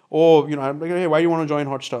 oh, I'm like, hey, why do you want to join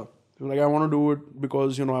Hotstar? Like, I want to do it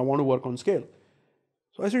because, I want to work on scale.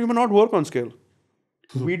 So I said, you may not work on scale.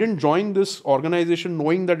 We didn't join this organization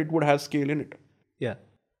knowing that it would have scale in it.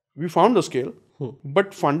 We found the scale,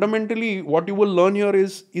 but fundamentally what you will learn here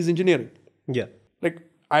is engineering. Like,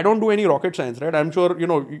 I don't do any rocket science, right? I'm sure,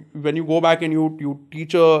 when you go back and you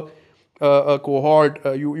teach a cohort,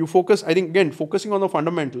 you focus, I think, again, focusing on the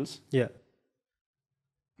fundamentals.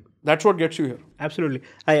 That's what gets you here. Absolutely.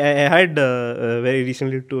 I had very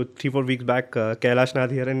recently, 3-4 weeks back, Kailash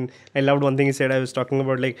Nath here, and I loved one thing he said. I was talking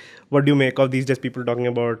about like, what do you make of these days people talking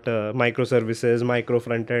about microservices, micro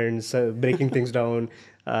front ends, breaking things down.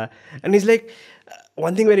 And he's like,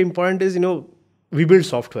 one thing very important is, we build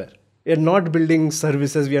software. We are not building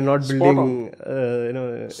services. We are not building,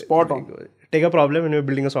 Spot on. Take a problem and we're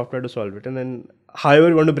building a software to solve it. And then however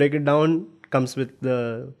you want to break it down comes with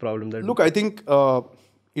the problem. Look, I think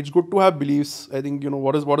it's good to have beliefs. I think,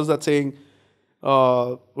 what is that saying?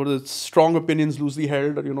 What is it? Strong opinions loosely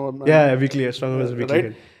held, weakly. Strong opinions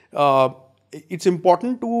weakly held. It's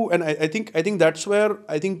important to, and I think that's where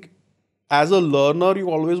I think as a learner, you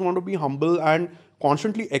always want to be humble and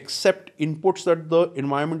constantly accept inputs that the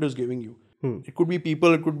environment is giving you. It could be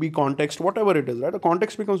people, it could be context, whatever it is, right? The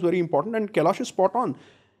context becomes very important, and Kailash is spot on.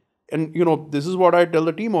 And, this is what I tell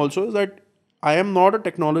the team also, is that I am not a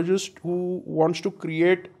technologist who wants to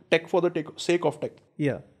create tech for the sake of tech.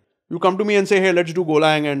 You come to me and say, hey, let's do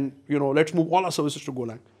Golang and, let's move all our services to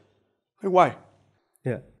Golang. Like, why?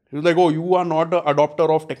 He's like, oh, you are not an adopter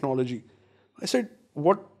of technology. I said,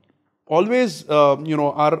 what? Always, our in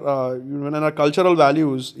our cultural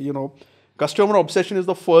values, customer obsession is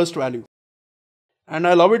the first value. And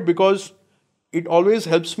I love it because it always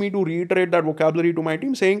helps me to reiterate that vocabulary to my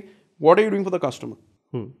team saying, what are you doing for the customer?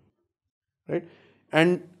 Right?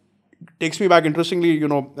 And it takes me back, interestingly,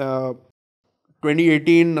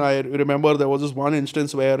 2018, I remember there was this one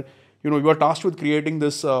instance where, you were tasked with creating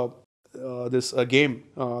this game.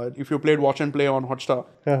 If you played Watch and Play on Hotstar,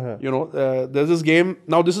 there's this game.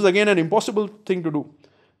 Now, this is again an impossible thing to do.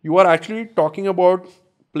 You are actually talking about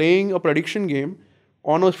playing a prediction game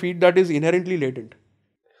on a feed that is inherently latent.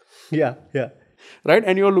 Right?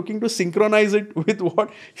 And you're looking to synchronize it with what,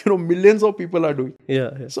 millions of people are doing.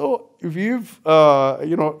 So we've,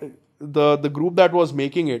 the group that was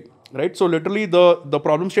making it, right? So literally the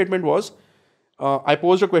problem statement was, I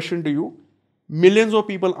posed a question to you, millions of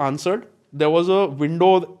people answered. There was a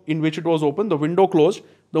window in which it was open. The window closed.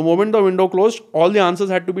 The moment the window closed, all the answers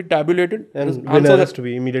had to be tabulated. And winner has to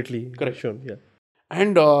be immediately shown. Yeah.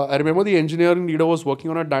 And I remember the engineering leader was working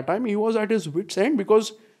on it that time. He was at his wit's end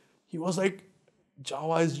because he was like,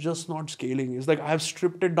 Java is just not scaling. It's like, I have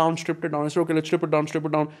stripped it down. I said, okay, let's strip it down. Strip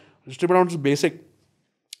it down to basic.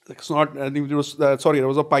 Like, it's not, I think it was, there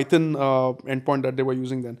was a Python endpoint that they were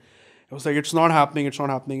using then. It was like, it's not happening.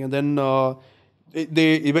 And then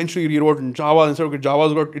they eventually rewrote in Java and said, okay,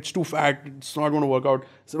 it's too fat. It's not going to work out. I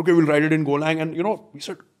said, okay, we'll write it in Golang. And, we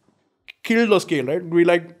said, kill the scale, right?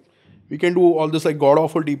 We can do all this like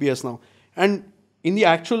god-awful TPS now. And in the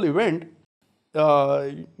actual event,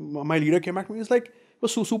 my leader came back to me. He's like, he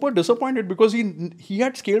was super disappointed because he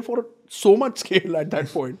had scaled for so much scale at that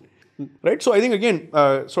point, right? So I think again,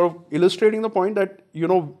 sort of illustrating the point that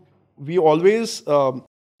we always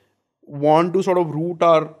want to sort of root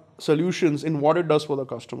our solutions in what it does for the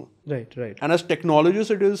customer. Right. And as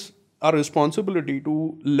technologists, it is our responsibility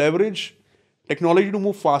to leverage technology to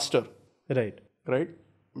move faster. Right.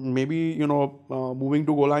 Maybe moving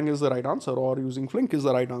to Golang is the right answer, or using Flink is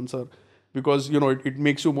the right answer, because it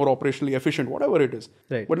makes you more operationally efficient, whatever it is.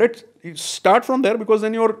 Right. But let's start from there, because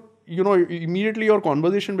then immediately your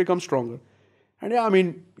conversation becomes stronger. And yeah, I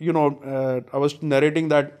mean, I was narrating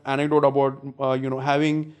that anecdote about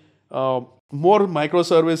having more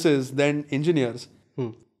microservices than engineers.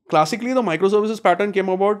 Classically, the microservices pattern came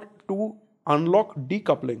about to unlock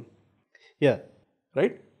decoupling. Yeah.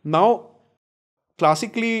 Right? Now,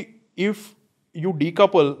 classically, if you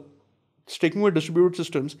decouple, sticking with distributed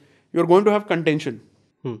systems, you're going to have contention,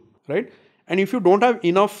 right? And if you don't have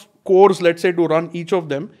enough cores, let's say, to run each of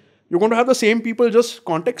them, you're going to have the same people just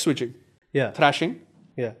context switching, thrashing,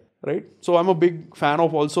 right? So I'm a big fan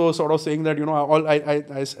of also sort of saying that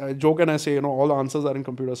I joke and I say all the answers are in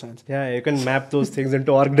computer science. Yeah, you can map those things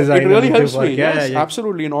into org design. It really helps me. Yes,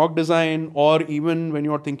 absolutely, in org design, or even when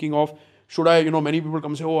you're thinking of, should I, many people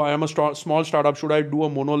come say, oh, I am a small startup. Should I do a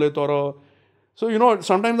monolith or a... So,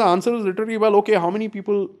 sometimes the answer is literally, well, okay, how many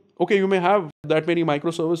people... Okay, you may have that many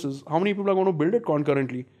microservices. How many people are going to build it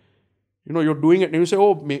concurrently? You're doing it and you say,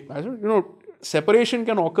 oh, separation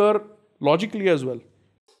can occur logically as well.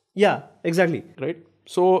 Yeah, exactly. Right?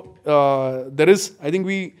 So, there is, I think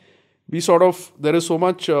there is so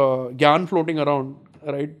much gyan floating around,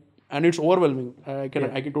 right? And it's overwhelming. I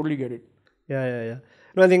can totally get it. Yeah.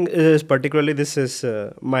 No, I think particularly this is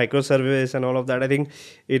microservice and all of that. I think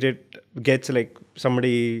it gets like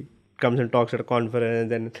somebody comes and talks at a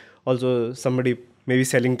conference, and also somebody maybe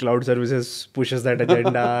selling cloud services pushes that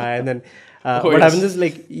agenda. And then what happens is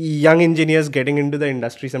like young engineers getting into the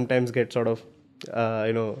industry sometimes get sort of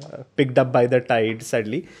picked up by the tide,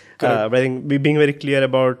 sadly. But I think being very clear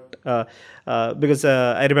about because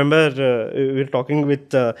I remember we were talking with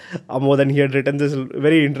Amod, and he had written this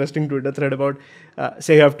very interesting Twitter thread about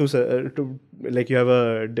say you have you have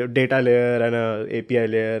a data layer and a API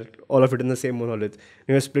layer, all of it in the same monolith.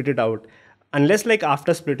 You split it out. Unless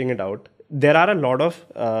after splitting it out, there are a lot of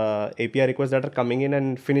API requests that are coming in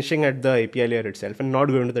and finishing at the API layer itself and not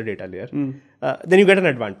going to the data layer. Then you get an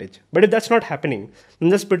advantage. But if that's not happening, in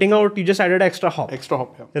the splitting out, you just added extra hop.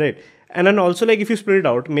 Yeah. Right. And then also if you split it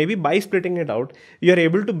out, maybe by splitting it out, you're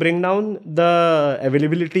able to bring down the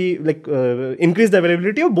availability, increase the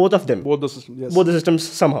availability of both of them. Both the systems, yes. Both the systems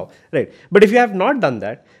somehow. Right. But if you have not done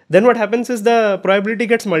that, then what happens is the probability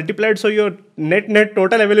gets multiplied, so your net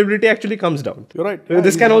total availability actually comes down. You're right.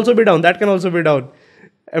 This can also be down. That can also be down.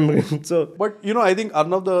 But I think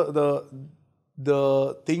Arnav,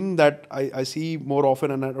 the thing that I see more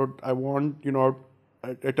often, and I want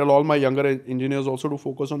I tell all my younger engineers also to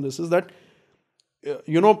focus on this, is that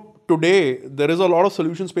today there is a lot of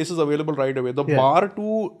solution spaces available right away. The bar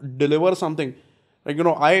to deliver something, I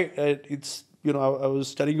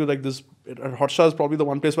was telling you this. Hotstar is probably the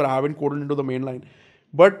one place where I haven't coded into the main line,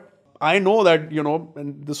 but I know that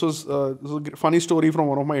and this was a funny story from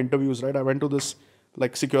one of my interviews. Right, I went to this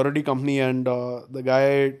security company, and the guy,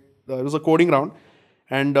 it was a coding round,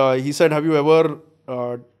 and he said, "Have you ever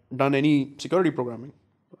done any security programming?"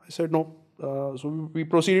 I said no. So we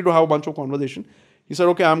proceeded to have a bunch of conversation. He said,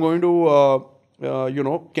 "Okay, I'm going to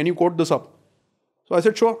can you code this up?" So I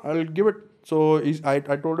said, "Sure, I'll give it." So I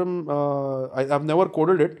told him I've never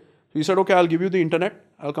coded it. So he said, "Okay, I'll give you the internet.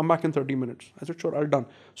 I'll come back in 30 minutes." I said, "Sure, I'll done."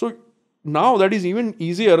 So now that is even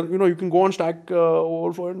easier. You can go on Stack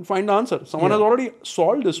Overflow and find the answer. Someone has already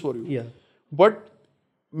solved this for you. Yeah. But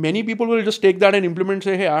many people will just take that and implement,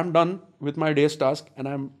 say, "Hey, I'm done with my day's task and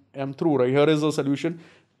I'm through. Right, here is the solution.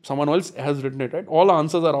 someone else has written it, right? All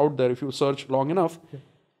answers are out there if you search long enough.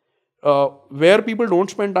 Where people don't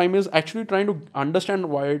spend time is actually trying to understand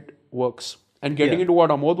why it works and getting into what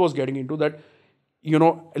Amod was getting into, that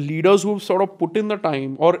leaders who sort of put in the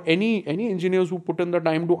time, or any engineers who put in the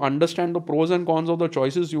time to understand the pros and cons of the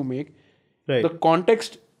choices you make, the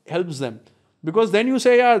context helps them. Because then you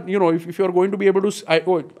say, if you're going to be able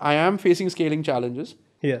to, I am facing scaling challenges.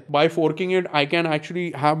 By forking it, I can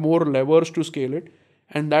actually have more levers to scale it,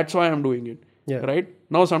 and that's why I'm doing it. Right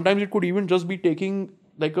now, sometimes it could even just be taking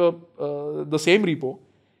like the same repo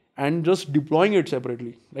and just deploying it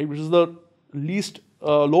separately, right? Which is the least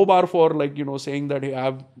low bar for saying that, hey,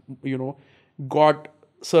 I've got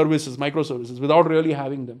services, microservices without really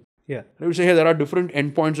having them. I would say, hey, there are different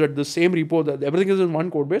endpoints at the same repo, that everything is in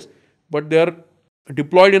one code base, but they're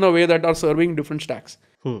deployed in a way that are serving different stacks.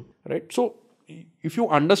 Right? So if you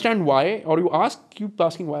understand why, or you keep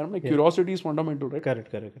asking why, I'm like, curiosity is fundamental, right?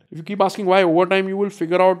 Correct. If you keep asking why, over time you will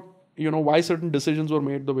figure out why certain decisions were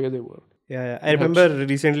made the way they were. I remember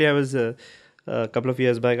recently, I was a couple of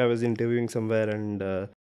years back, I was interviewing somewhere, and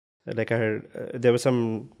I heard there was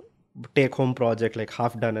some take-home project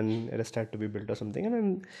half done, and it had to be built or something. And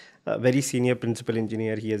then a very senior principal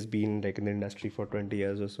engineer, he has been in the industry for 20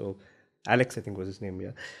 years or so. Alex, I think was his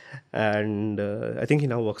name, and I think he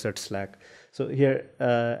now works at Slack. So here,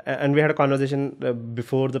 and we had a conversation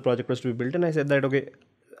before the project was to be built, and I said that, okay,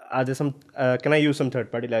 are there some, can I use some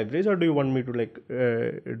third-party libraries, or do you want me to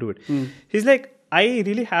do it? He's like, I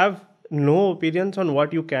really have no opinions on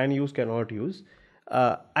what you can use, cannot use.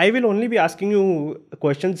 I will only be asking you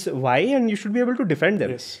questions why, and you should be able to defend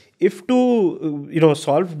them. If to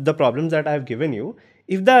solve the problems that I have given you,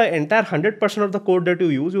 if the entire 100% of the code that you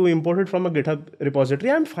use, you import it from a GitHub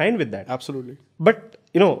repository, I'm fine with that. Absolutely. But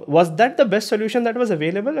was that the best solution that was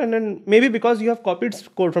available? And then maybe because you have copied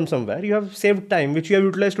code from somewhere, you have saved time, which you have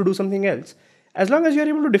utilized to do something else. As long as you are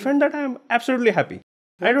able to defend that, I'm absolutely happy.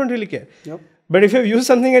 I don't really care. But if you have used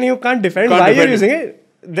something and you can't defend why you're using it,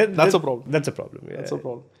 that's a problem. That's a problem. That's a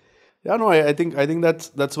problem. Yeah, no, I think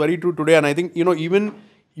that's very true today. And I think, even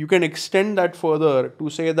you can extend that further to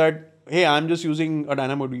say that, hey, I'm just using a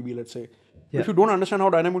DynamoDB, let's say. If you don't understand how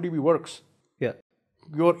DynamoDB works,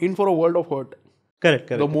 you're in for a world of hurt. Correct.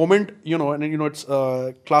 The moment, it's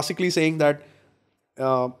classically saying that,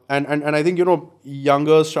 and I think,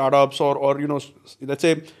 younger startups or let's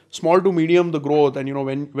say small to medium the growth,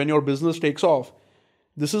 and, when your business takes off,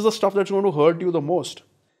 this is the stuff that's going to hurt you the most.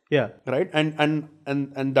 Right. And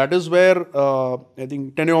that is where I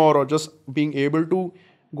think tenure or just being able to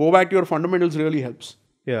go back to your fundamentals really helps.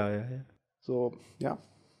 So, yeah.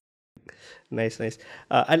 Nice.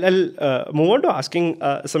 I'll move on to asking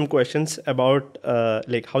some questions about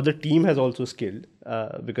how the team has also scaled,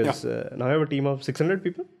 because now I have a team of 600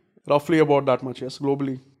 people. Roughly about that much, yes,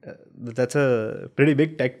 globally. That's a pretty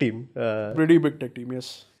big tech team. Pretty big tech team,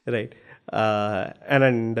 yes. Right.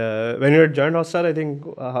 And when you had joined Hotstar, I think,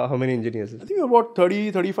 how many engineers? I think about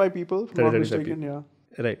 30-35 people, if I'm not mistaken, people.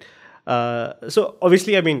 Right. So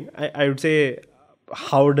obviously, I mean, I would say,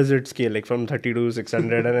 how does it scale? From 30 to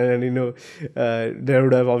 600, and there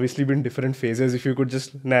would have obviously been different phases. If you could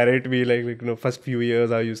just narrate me, first few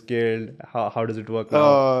years, how you scaled, how does it work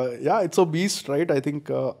now? It's a beast, right? I think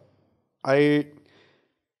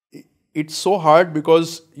it's so hard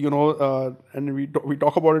because and we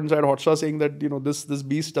talk about it inside Hotstar, saying that this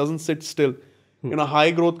beast doesn't sit still. In a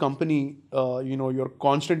high growth company, you're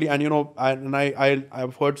constantly, and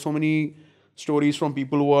I've heard so many stories from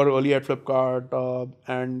people who are early at Flipkart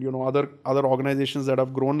and other organizations that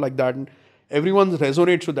have grown like that, and everyone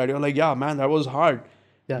resonates with that. You're like, yeah, man, that was hard.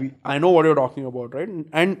 I know what you're talking about, right?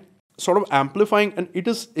 And sort of amplifying, and it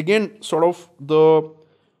is again sort of the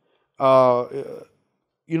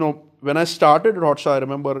when I started at Hotstar, I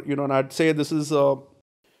remember and I'd say this is I'm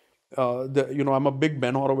a big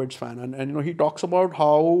Ben Horowitz fan, and he talks about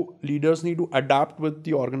how leaders need to adapt with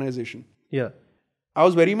the organization. I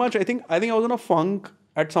was very much, I think I was in a funk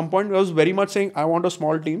at some point. I was very much saying, I want a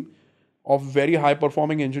small team of very high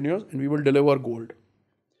performing engineers and we will deliver gold.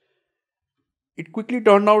 It quickly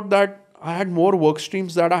turned out that I had more work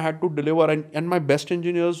streams that I had to deliver, and my best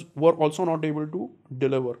engineers were also not able to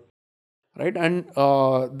deliver. Right. And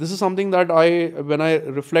this is something that when I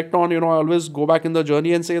reflect on, I always go back in the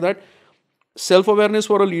journey and say that self-awareness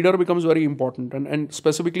for a leader becomes very important. And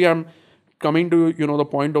specifically, I'm coming to, the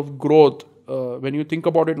point of growth. When you think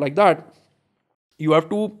about it like that, you have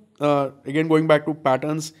to, again, going back to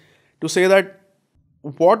patterns, to say that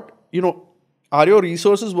are your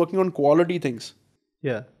resources working on quality things?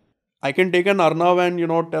 I can take an Arnav and,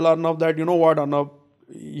 tell Arnav that, Arnav,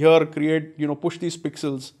 here, create, push these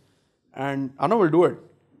pixels. And Arnav will do it.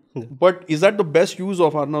 But is that the best use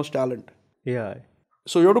of Arnav's talent? Yeah.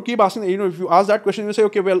 So you have to keep asking, if you ask that question, you say,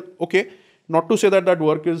 okay, not to say that that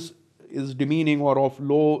work is demeaning or of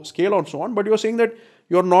low scale or so on, but you're saying that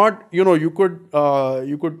you're not, you could,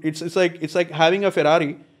 it's like having a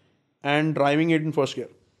Ferrari and driving it in first gear.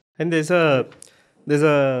 And there's a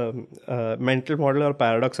mental model or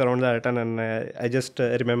paradox around that, and I just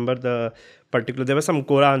remember there was some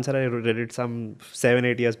Quora answer I read it some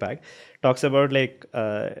 7-8 years back. Talks about like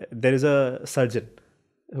there is a surgeon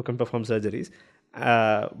who can perform surgeries,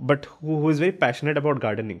 but who is very passionate about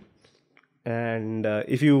gardening. And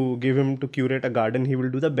if you give him to curate a garden, he will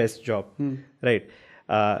do the best job, right?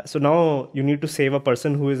 So now you need to save a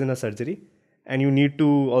person who is in a surgery, and you need to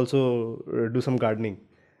also do some gardening.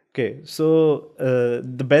 Okay, so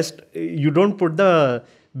you don't put the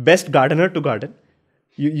best gardener to garden.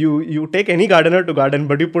 You take any gardener to garden,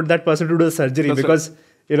 but you put that person to do the surgery. That's because right.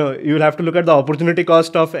 You'll have to look at the opportunity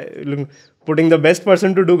cost of putting the best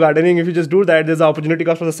person to do gardening. If you just do that, there's the opportunity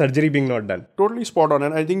cost for the surgery being not done. Totally spot on.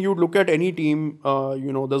 And I think you look at any team,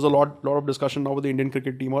 there's a lot of discussion now with the Indian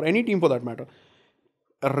cricket team or any team for that matter.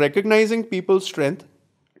 Recognizing people's strength,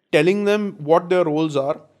 telling them what their roles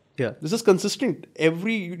are. Yeah. This is consistent.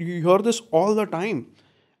 You hear this all the time.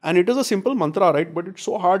 And it is a simple mantra, right? But it's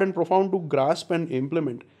so hard and profound to grasp and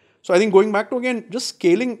implement. So I think going back to, again, just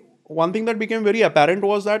scaling, one thing that became very apparent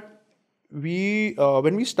was that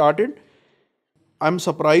when we started, I'm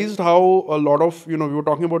surprised how a lot of, we were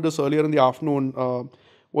talking about this earlier in the afternoon,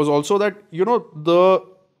 was also that, the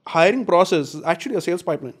hiring process is actually a sales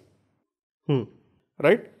pipeline.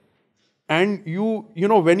 Right? And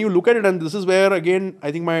when you look at it, and this is where, again,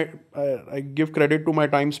 I think I give credit to my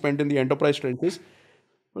time spent in the enterprise trenches.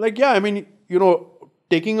 Like, yeah, I mean,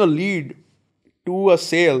 taking a lead to a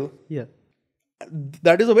sale,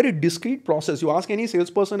 that is a very discrete process. You ask any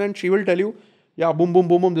salesperson and she will tell you, yeah, boom, boom,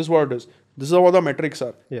 boom, boom, this is what it is. This is what the metrics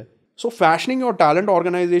are. Yeah. So fashioning your talent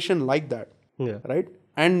organization like that, right?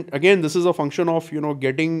 And again, this is a function of,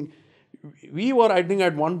 we were, I think,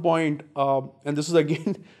 at one point, and this is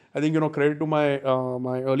again, I think, credit to my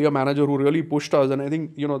my earlier manager who really pushed us. And I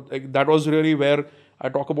think, that was really where I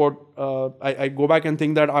talk about, I go back and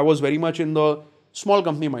think that I was very much in the small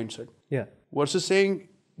company mindset. Yeah. Versus saying,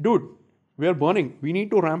 dude, we are burning. We need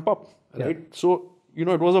to ramp up, right? Yeah. So, it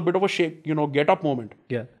was a bit of a shake, get up moment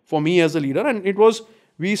for me as a leader. And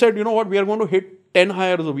we said, we are going to hit 10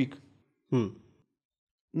 hires a week.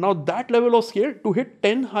 Now that level of scale, to hit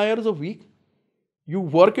 10 hires a week, you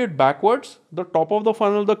work it backwards, the top of the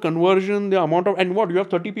funnel, the conversion, the amount of, and you have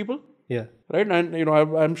 30 people? Yeah. Right? And,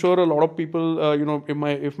 I'm sure a lot of people,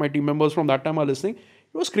 if my team members from that time are listening,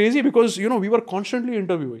 it was crazy because, we were constantly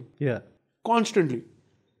interviewing. Yeah. Constantly.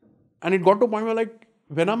 And it got to a point where like,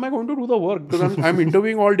 when am I going to do the work? Because I'm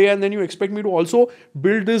interviewing all day and then you expect me to also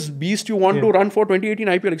build this beast you want to run for 2018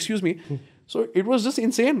 IPL, excuse me. So it was just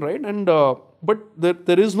insane, right? And, but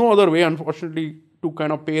there is no other way, unfortunately, to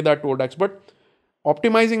kind of pay that toll tax. But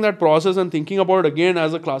optimizing that process and thinking about it again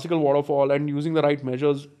as a classical waterfall and using the right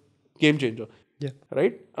measures, game changer. Yeah.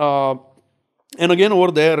 Right? And again,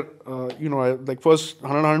 over there, like first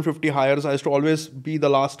 150 hires, I used to always be the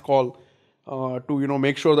last call to,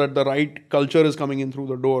 make sure that the right culture is coming in through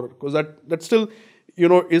the door. Because that still,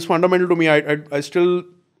 is fundamental to me. I still,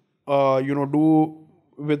 do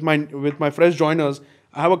with my fresh joiners,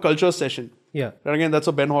 I have a culture session. Yeah. And again, that's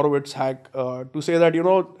a Ben Horowitz hack to say that,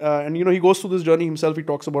 and, he goes through this journey himself. He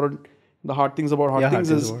talks about it, the hard things about hard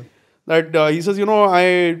things is that he says,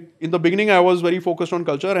 in the beginning, I was very focused on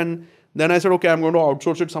culture. And then I said, okay, I'm going to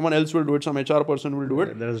outsource it. Someone else will do it. Some HR person will do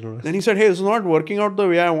it. Then he said, hey, it's not working out the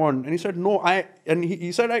way I want. And he said, no,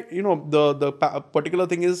 he said, the particular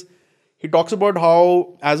thing is, he talks about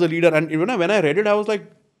how as a leader, and even when I read it, I was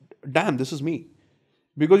like, damn, this is me.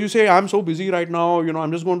 Because you say, I'm so busy right now,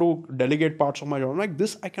 I'm just going to delegate parts of my job. I'm like,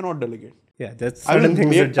 this I cannot delegate. Yeah, that's certain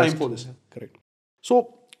things that time for this. Correct.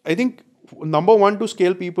 So I think number one to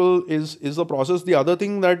scale people is the process. The other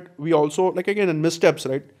thing that we also, like again, in missteps,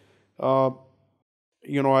 right? I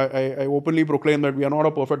openly proclaim that we are not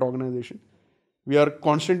a perfect organization. We are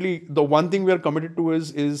constantly, the one thing we are committed to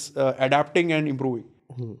is adapting and improving.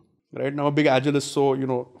 Right? Now, I'm a big agilist,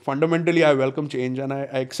 so, fundamentally, I welcome change and I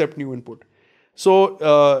accept new input. So,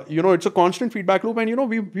 it's a constant feedback loop, and,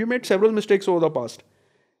 we made several mistakes over the past.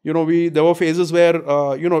 There were phases where,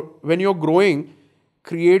 when you're growing,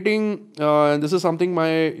 creating, and this is something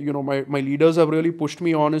my leaders have really pushed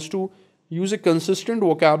me on, is to use a consistent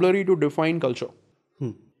vocabulary to define culture.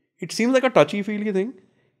 It seems like a touchy-feely thing,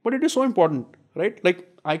 but it is so important, right? Like,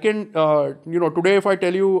 I can, today if I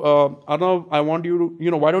tell you, Arnav, I want you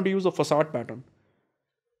to, why don't you use a facade pattern?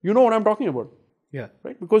 You know what I'm talking about. Yeah.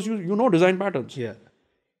 right? Because you know design patterns. Yeah.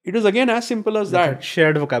 It is again as simple as that.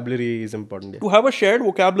 Shared vocabulary is important. Yeah. To have a shared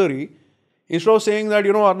vocabulary, instead of saying that,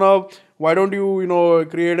 Arnav, why don't you,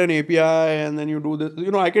 create an API and then you do this.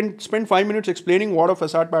 I can spend 5 minutes explaining what a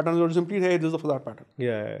facade pattern is, or simply, hey, this is a facade pattern.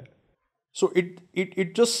 Yeah. So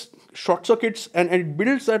it just short circuits and it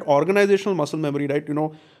builds that organizational muscle memory, right?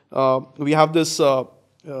 We have this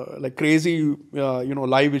like crazy,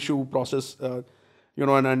 live issue process,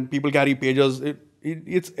 and people carry pages.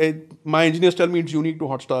 My engineers tell me it's unique to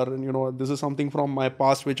Hotstar, and this is something from my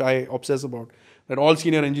past which I obsess about. That all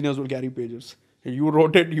senior engineers will carry pages. You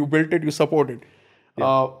wrote it, you built it, you support it.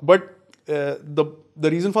 Yeah. But the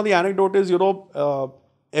reason for the anecdote is,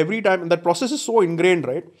 every time, and that process is so ingrained,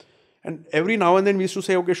 right? And every now and then we used to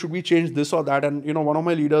say, okay, should we change this or that? And one of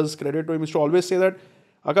my leaders, credit to him, used to always say that,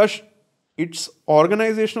 Akash, it's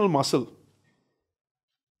organizational muscle.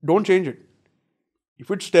 Don't change it. If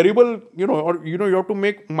it's terrible, or you have to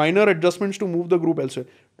make minor adjustments to move the group elsewhere.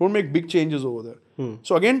 Don't make big changes over there.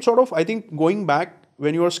 So again, sort of, I think going back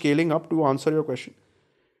when you are scaling up, to answer your question,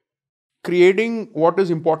 creating what is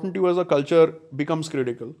important to you as a culture becomes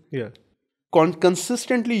critical. Yeah.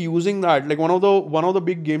 Consistently using that, like one of the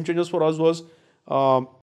big game changers for us was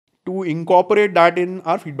to incorporate that in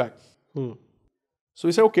our feedback. So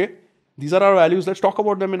we say, okay, these are our values, let's talk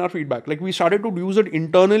about them in our feedback. Like we started to use it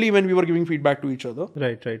internally when we were giving feedback to each other.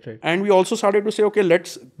 Right. And we also started to say, okay,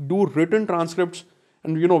 let's do written transcripts.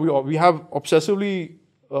 And we have obsessively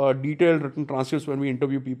detailed written transcripts when we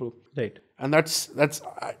interview people. Right. And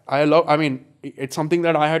I love, it's something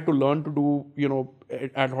that I had to learn to do,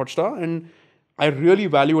 at Hotstar, and I really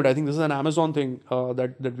value it. I think this is an Amazon thing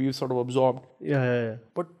that we've sort of absorbed. Yeah.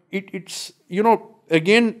 But it's,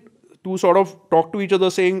 again, to sort of talk to each other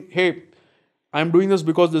saying, hey, I'm doing this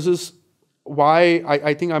because this is why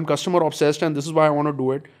I think I'm customer obsessed and this is why I want to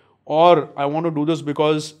do it. Or I want to do this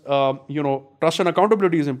because, trust and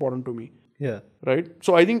accountability is important to me. Yeah. Right.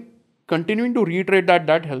 So I think continuing to reiterate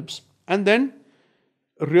that helps. And then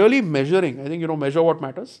really measuring, I think, measure what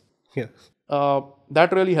matters. Yeah.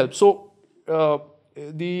 That really helps. So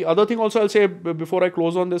the other thing also I'll say before I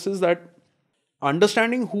close on this is that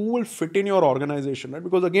understanding who will fit in your organization, right?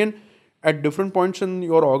 Because again, at different points in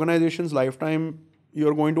your organization's lifetime,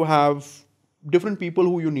 you're going to have different people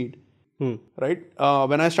who you need. Right?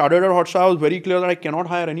 When I started at Hotstar, I was very clear that I cannot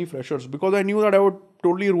hire any freshers because I knew that I would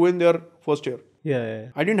totally ruin their first year. Yeah.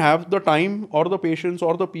 I didn't have the time or the patience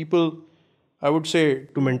or the people, I would say,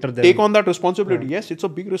 to mentor them. Take on that responsibility. Yes, it's a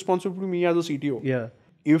big responsibility to me as a CTO. Yeah.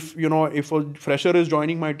 If a fresher is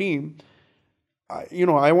joining my team,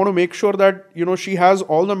 I want to make sure that, she has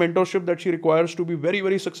all the mentorship that she requires to be very,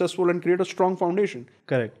 very successful and create a strong foundation.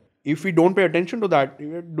 Correct. If we don't pay attention to that,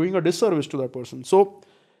 we're doing a disservice to that person. So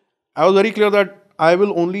I was very clear that I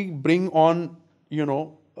will only bring on,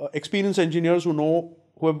 experienced engineers who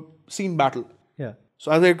have seen battle. Yeah.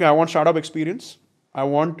 So I was like, I want startup experience. I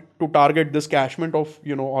want to target this catchment of,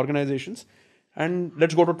 organizations, and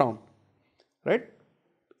let's go to town. Right?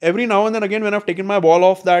 Every now and then again, when I've taken my eye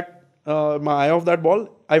off that ball,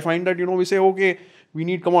 I find that, we say, okay,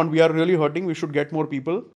 we are really hurting. We should get more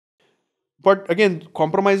people. But again,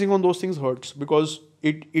 compromising on those things hurts because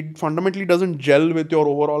it fundamentally doesn't gel with your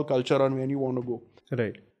overall culture and where you want to go.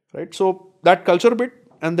 Right. So that culture bit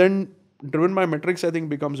and then driven by metrics, I think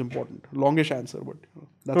becomes important. Longish answer, but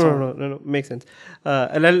that's no, makes sense.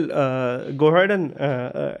 And I'll go ahead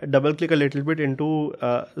and double click a little bit into.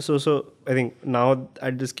 So I think now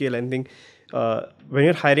at this scale, I think when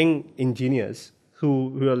you're hiring engineers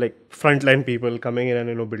who are like frontline people coming in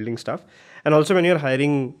and building stuff, and also when you're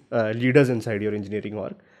hiring leaders inside your engineering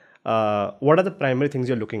org, what are the primary things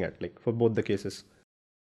you're looking at, like for both the cases?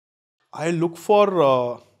 I look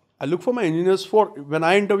for my engineers when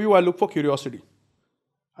I interview, I look for curiosity.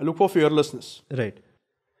 I look for fearlessness. Right.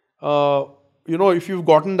 If you've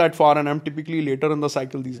gotten that far, and I'm typically later in the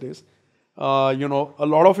cycle these days, a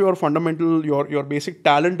lot of your fundamental, your basic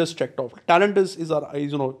talent is checked off. Talent is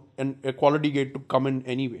a quality gate to come in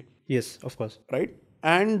anyway. Yes, of course. Right.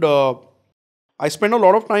 And I spend a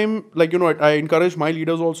lot of time, I encourage my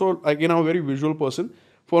leaders also. Again, I'm a very visual person.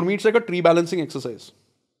 For me, it's like a tree balancing exercise.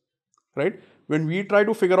 Right? When we try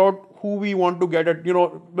to figure out who we want to get at,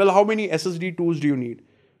 how many SSD tools do you need?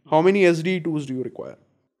 How many SD tools do you require?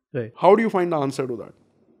 Right. How do you find the answer to that?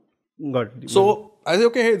 Got it. So I say,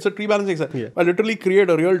 okay, hey, it's a tree balancing exercise. Yeah. I literally create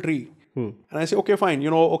a real tree. And I say, okay, fine.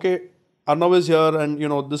 Arnav is here and,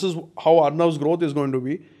 this is how Arnav's growth is going to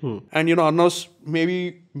be. And, Arnav's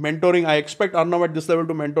maybe mentoring. I expect Arnav at this level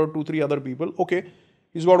to mentor 2-3 other people. Okay.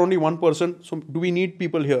 He's got only one person. So do we need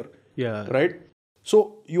people here? Yeah. Right.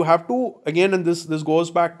 So you have to, again, and this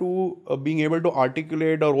goes back to being able to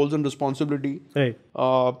articulate our roles and responsibility, Right.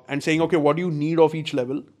 and saying, okay, what do you need of each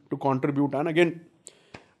level to contribute? And again,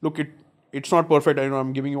 look, it's not perfect. I know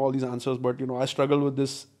I'm giving you all these answers, but I struggle with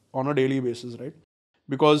this on a daily basis, right?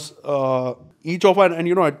 Because each of our,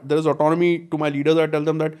 and there is autonomy to my leaders. I tell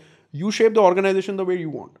them that you shape the organization the way you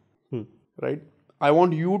want, right? I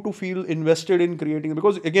want you to feel invested in creating,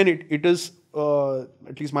 because again, it is,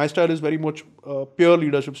 at least my style is very much pure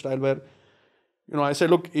leadership style, where, I say,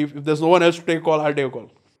 look, if there's no one else to take a call, I'll take a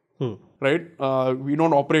call. Right? We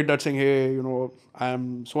don't operate that saying, hey,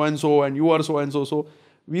 I'm so and so and you are so and so. So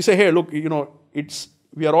we say, hey, look, we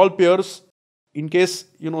are all peers. In case,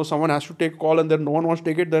 someone has to take a call and then no one wants to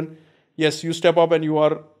take it, then yes, you step up and you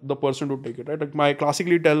are the person to take it, right? Like I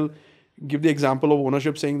classically give the example of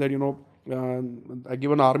ownership, saying that, I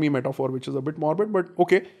give an army metaphor, which is a bit morbid, but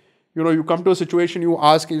okay, you come to a situation, you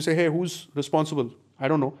ask, you say, hey, who's responsible? I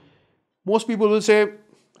don't know. Most people will say,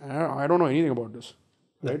 I don't know anything about this,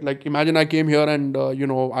 right? Like imagine I came here and,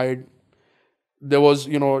 there was,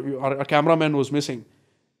 a cameraman was missing.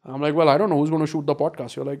 I'm like, well, I don't know who's going to shoot the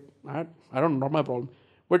podcast. You're like, I don't know, not my problem.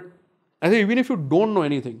 But I think even if you don't know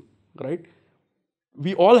anything, right,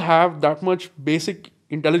 we all have that much basic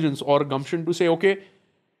intelligence or gumption to say, okay,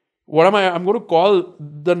 I'm going to call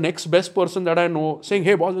the next best person that I know, saying,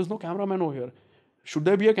 hey, boss, there's no cameraman over here. Should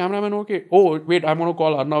there be a cameraman? Okay. Oh, wait, I'm going to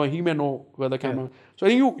call Arnav. He may know where the camera. So I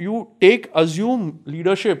think you assume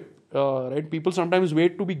leadership, right? People sometimes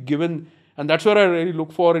wait to be given. And that's where I really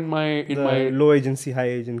look for in my low agency, high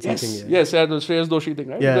agency thing. Yeah. Yes, the Shreyas Doshi thing,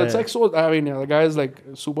 right? That's like so. I mean, the guy is like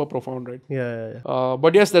super profound, right?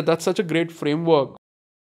 But yes, that's such a great framework,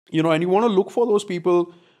 and you want to look for those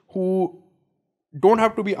people who don't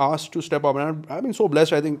have to be asked to step up. And I've been so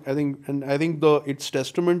blessed. I think it's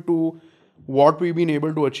testament to what we've been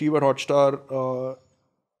able to achieve at Hotstar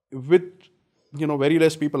with very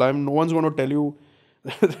less people. No one's going to tell you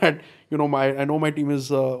that I know my team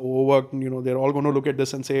is overworked. They're all going to look at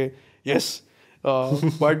this and say yes,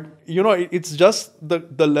 but it's just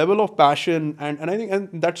the level of passion, and I think,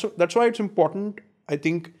 and that's why it's important, I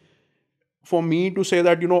think, for me to say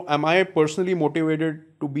that am I personally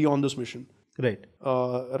motivated to be on this mission, right?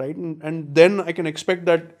 Right, and then I can expect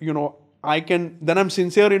that then I'm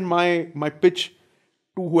sincere in my pitch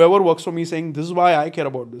to whoever works for me, saying this is why I care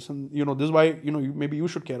about this, and this is why maybe you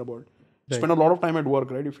should care about it. Right. Spend a lot of time at work,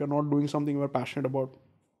 right? If you're not doing something you're passionate about,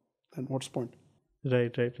 then what's the point?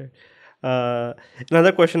 Right.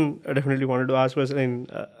 Another question I definitely wanted to ask was,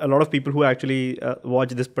 a lot of people who actually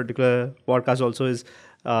watch this particular podcast also is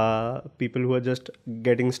people who are just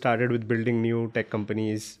getting started with building new tech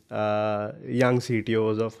companies, young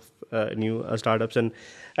CTOs of new startups. And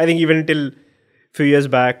I think even until few years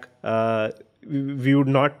back, we would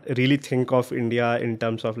not really think of India in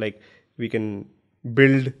terms of like we can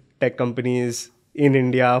build tech companies in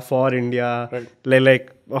India for India, right.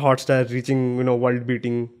 like Hotstar reaching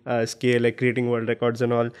world-beating scale, like creating world records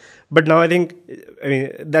and all. But now I think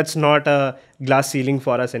that's not a glass ceiling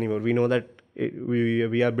for us anymore. We know that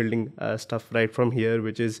we are building stuff right from here,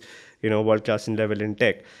 which is world-class in level in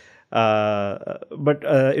tech. But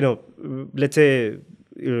let's say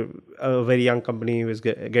a very young company who is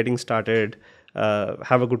getting started,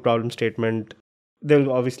 have a good problem statement.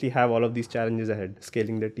 They'll obviously have all of these challenges ahead,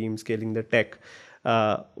 scaling the team, scaling the tech.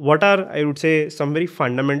 What are, I would say, some very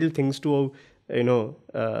fundamental things to,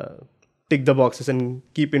 tick the boxes and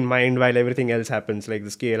keep in mind while everything else happens, like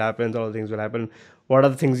the scale happens, all things will happen. What are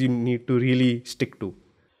the things you need to really stick to?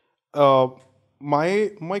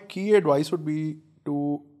 My key advice would be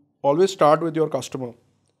to always start with your customer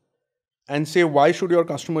and say, why should your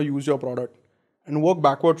customer use your product? And work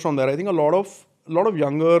backwards from there. I think a lot of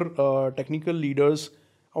younger technical leaders,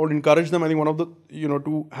 I would encourage them, I think one of the,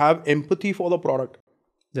 to have empathy for the product.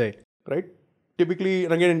 Right? Typically,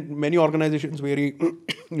 and again, in many organizations vary.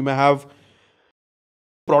 You may have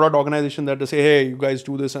product organization that they say, hey, you guys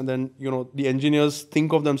do this. And then, the engineers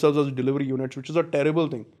think of themselves as delivery units, which is a terrible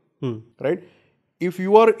thing. Right? If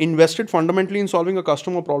you are invested fundamentally in solving a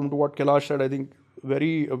customer problem, to what Kailash said, I think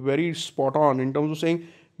very, very spot on in terms of saying,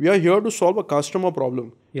 we are here to solve a customer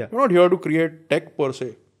problem. Yeah. We're not here to create tech per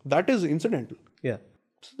se. That is incidental. Yeah.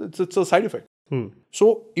 It's a side effect.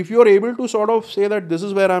 So if you're able to sort of say that this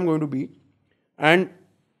is where I'm going to be and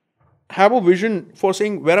have a vision for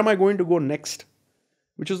saying, where am I going to go next?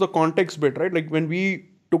 Which is the context bit, right? Like when we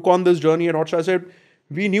took on this journey at Hotstar, I said,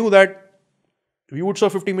 we knew that we would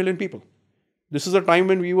serve 50 million people. This is a time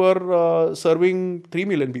when we were serving 3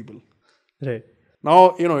 million people. Right.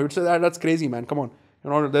 Now, you'd say that's crazy, man. Come on.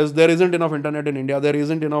 There isn't enough internet in India. There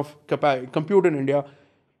isn't enough compute in India.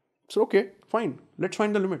 So, okay, fine, let's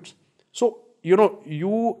find the limits. So,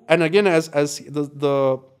 you, and again, as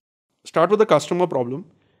the start with the customer problem,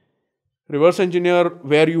 reverse engineer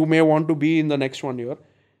where you may want to be in the next 1 year,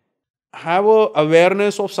 have a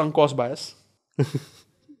awareness of sunk cost bias,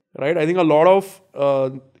 right? I think a lot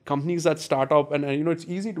of companies that start up, and it's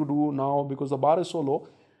easy to do now because the bar is so low,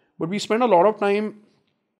 but we spend a lot of time,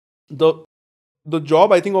 the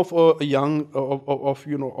job, I think, of a young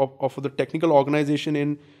of the technical organization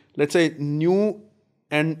in, let's say, new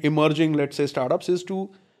and emerging, let's say, startups, is to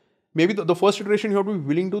maybe the first iteration you have to be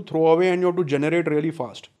willing to throw away and you have to generate really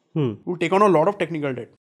fast. You take on a lot of technical debt.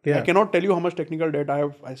 Yeah. I cannot tell you how much technical debt I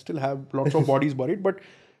have. I still have lots of bodies buried, but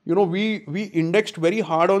we indexed very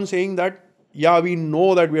hard on saying that, yeah, we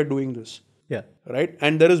know that we are doing this. Yeah. Right?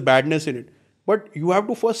 And there is badness in it. But you have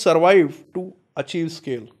to first survive to achieve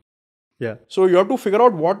scale. Yeah. So you have to figure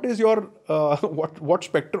out what is your what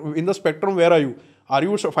spectrum, in the spectrum, where are you? Are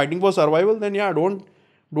you fighting for survival? Then yeah, don't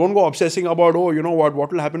go obsessing about,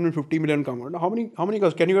 what will happen when 50 million come out. How many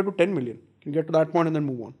can you get to 10 million? Can you get to that point and then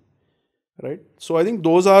move on? Right? So I think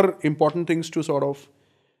those are important things to sort of,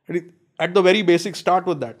 at the very basic, start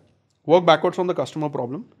with that. Work backwards from the customer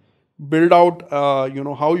problem. Build out,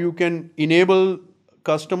 how you can enable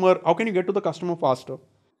customer, how can you get to the customer faster?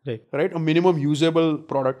 Right? A minimum usable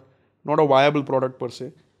product, not a viable product per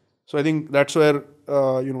se. So I think that's where,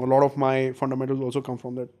 a lot of my fundamentals also come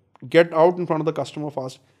from, that get out in front of the customer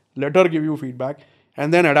fast, let her give you feedback,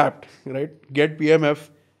 and then adapt, right? Get PMF,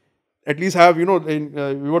 at least have, we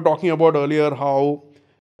were talking about earlier how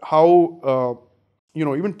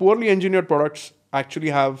even poorly engineered products actually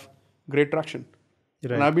have great traction.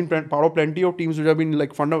 Right. And I've been part of plenty of teams which have been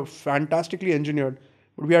like fantastically engineered,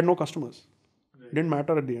 but we had no customers. Right. It didn't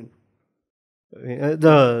matter at the end.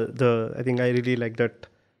 I think I really like that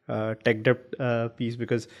tech debt piece,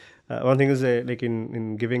 because one thing is like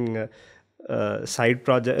in giving side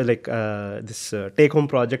project, like this take home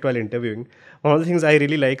project while interviewing, one of the things I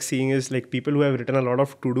really like seeing is like people who have written a lot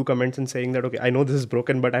of to-do comments and saying that, okay, I know this is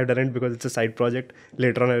broken, but I've done it because it's a side project,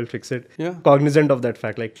 later on I will fix it. Yeah. Cognizant of that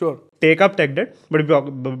fact, like sure, take up tech debt,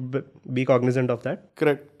 but be cognizant of that.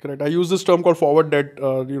 Correct. I use this term called forward debt.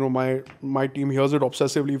 My team hears it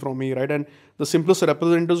obsessively from me, right? And the simplest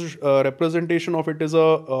representation of it is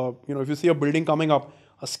if you see a building coming up,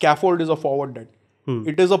 a scaffold is a forward debt.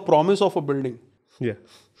 It is a promise of a building. Yeah.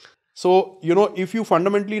 So, if you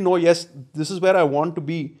fundamentally know, yes, this is where I want to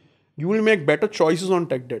be, you will make better choices on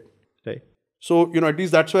tech debt. Right. So, at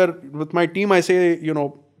least that's where with my team, I say, you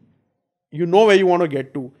know where you want to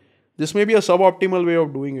get to. This may be a suboptimal way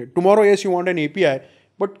of doing it. Tomorrow, yes, you want an API,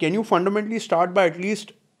 but can you fundamentally start by at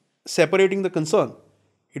least separating the concern?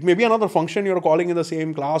 It may be another function you're calling in the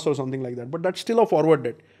same class or something like that, but that's still a forward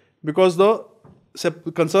debt because the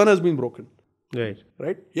concern has been broken.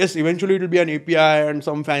 Right? Yes, eventually it will be an API and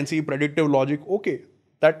some fancy predictive logic. Okay,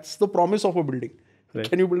 that's the promise of a building. Right.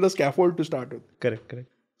 Can you build a scaffold to start with? Correct.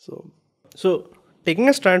 So taking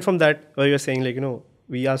a stand from that, where you're saying like,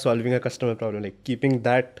 we are solving a customer problem, like keeping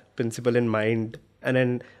that principle in mind, and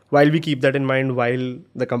then while we keep that in mind, while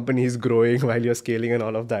the company is growing, while you're scaling and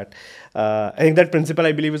all of that, I think that principle,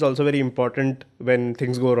 I believe, is also very important when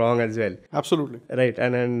things go wrong as well. Absolutely. Right.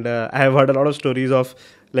 And I have heard a lot of stories of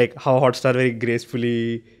like how Hotstar very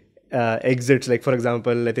gracefully exits. Like, for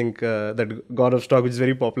example, I think that God of Stock, which is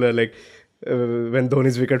very popular, like when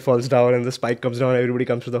Dhoni's wicket falls down and the spike comes down, everybody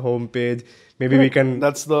comes to the home page. Maybe we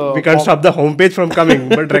can't stop the home page from coming,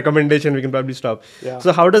 but recommendation we can probably stop. Yeah.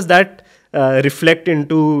 So how does that reflect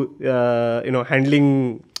into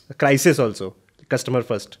handling crisis also, customer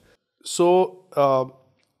first? So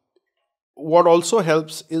what also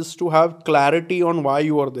helps is to have clarity on why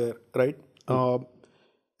you are there, right?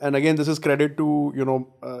 And again, this is credit to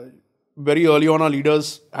very early on our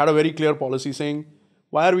leaders had a very clear policy saying,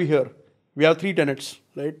 why are we here? We have 3 tenets,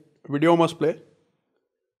 right? Video must play,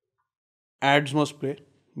 ads must play,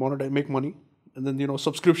 monetize, make money, and then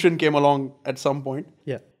subscription came along at some point.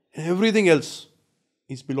 Yeah. Everything else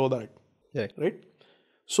is below that. Yeah. Right.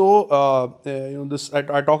 So this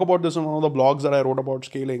I talk about this in one of the blogs that I wrote about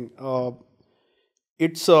scaling.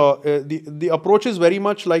 It's the approach is very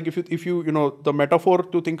much like if you the metaphor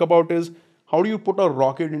to think about is how do you put a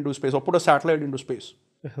rocket into space or put a satellite into space,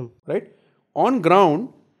 right? On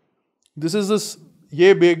ground, this is this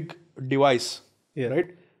big device,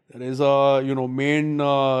 right? There is a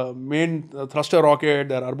main thruster rocket.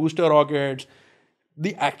 There are booster rockets.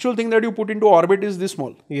 The actual thing that you put into orbit is this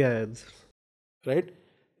small. Yeah. Right.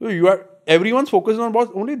 So everyone's focused on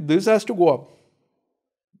only this has to go up.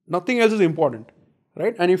 Nothing else is important,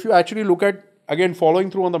 right? And if you actually look at, again,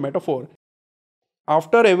 following through on the metaphor,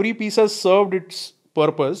 after every piece has served its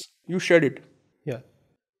purpose, you shed it. Yeah.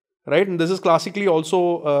 Right, and this is classically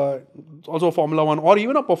also Formula One, or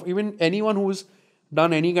even anyone who's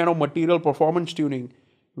done any kind of material performance tuning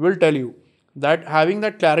will tell you that having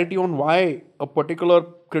that clarity on why a particular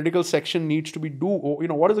critical section needs to be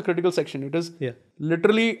what is a critical section? It is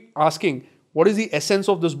literally asking what is the essence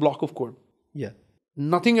of this block of code. Yeah.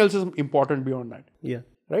 Nothing else is important beyond that. Yeah.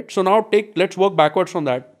 Right. So now let's work backwards from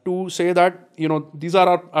that to say that these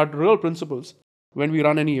are our real principles when we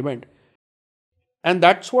run any event. And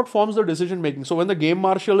that's what forms the decision making. So when the game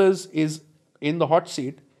marshal is in the hot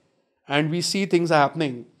seat and we see things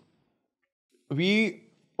happening, we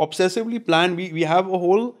obsessively plan. We have a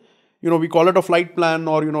whole, we call it a flight plan,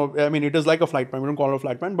 or it is like a flight plan. We don't call it a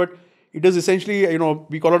flight plan, but it is essentially,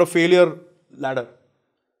 we call it a failure ladder.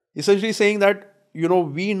 Essentially saying that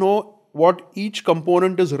we know what each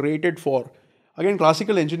component is rated for. Again,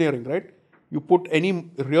 classical engineering, right? You put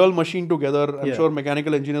any real machine together. I'm sure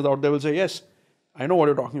mechanical engineers out there will say yes. I know what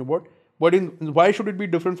you're talking about, but why should it be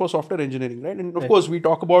different for software engineering, right? And of course, we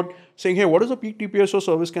talk about saying, hey, what is a peak TPS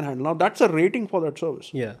service can handle? Now, that's a rating for that service.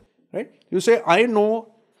 Yeah. Right? You say, I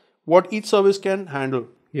know what each service can handle.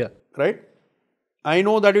 Yeah. Right? I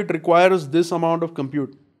know that it requires this amount of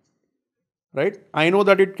compute. Right? I know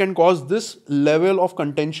that it can cause this level of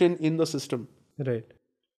contention in the system. Right.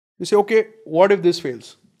 You say, okay, what if this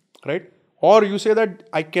fails? Right? Or you say that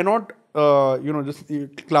I cannot... just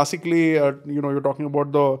classically, you're talking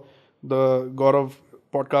about the Gaurav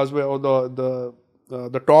podcast where, or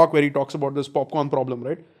the talk where he talks about this popcorn problem,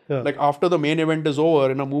 right? Yeah. Like after the main event is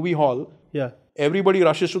over in a movie hall, everybody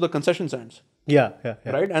rushes to the concession stands. Yeah.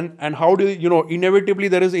 Right? And how do inevitably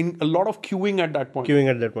there is a lot of queuing at that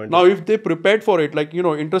point. Now, if they prepared for it, like,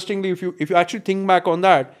 interestingly, if you actually think back on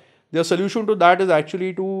that, their solution to that is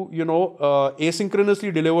actually to,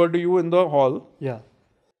 asynchronously deliver to you in the hall. Yeah.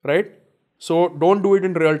 Right? So don't do it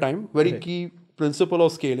in real time. Very key principle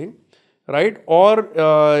of scaling, right? Or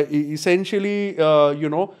essentially,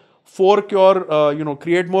 fork your,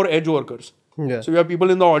 create more edge workers. Yeah. So you have people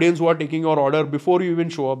in the audience who are taking your order before you even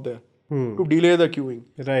show up there to delay the queuing.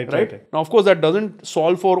 Right. Now, of course, that doesn't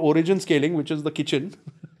solve for origin scaling, which is the kitchen.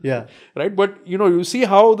 Yeah. Right? But, you see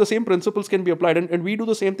how the same principles can be applied. And we do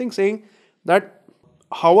the same thing, saying that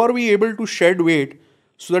how are we able to shed weight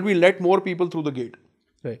so that we let more people through the gate?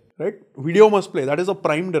 Right? Video must play. That is a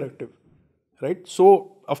prime directive. Right?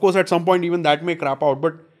 So, of course, at some point, even that may crap out.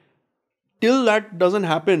 But till that doesn't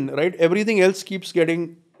happen, right, everything else keeps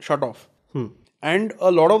getting shut off. And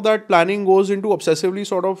a lot of that planning goes into obsessively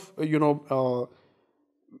sort of,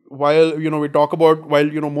 while, we talk about,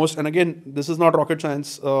 most, and again, this is not rocket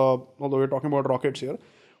science, although we're talking about rockets here.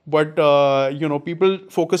 But, people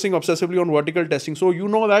focusing obsessively on vertical testing. So,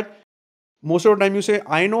 that most of the time you say,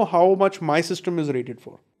 I know how much my system is rated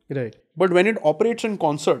for. Right. But when it operates in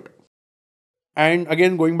concert, and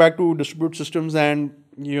again, going back to distributed systems and,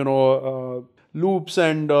 loops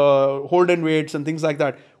and hold and waits and things like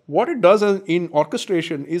that, what it does in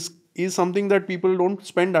orchestration is something that people don't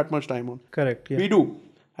spend that much time on. Correct. Yeah. We do.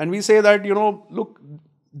 And we say that, look,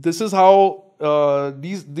 this is how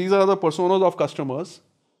these are the personas of customers.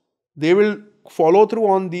 They will follow through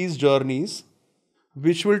on these journeys,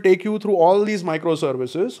 which will take you through all these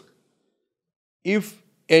microservices. If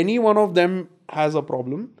any one of them has a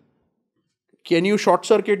problem, can you short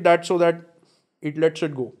circuit that so that it lets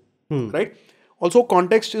it go? Right? Also,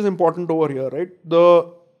 context is important over here, right?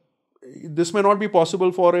 This may not be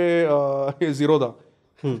possible for a Zerodha.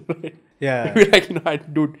 Right? Yeah.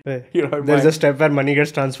 Like, dude, there's a step where money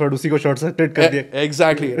gets transferred, usi ko short circuit kar diya.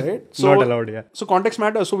 Exactly, right? So, not allowed, yeah. So context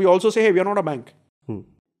matters. So we also say, hey, we are not a bank.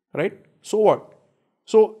 Right? So what?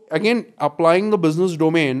 So again, applying the business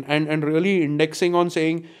domain and really indexing on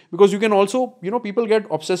saying, because you can also, people get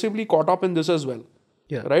obsessively caught up in this as well.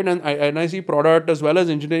 Yeah. Right? And I see product as well as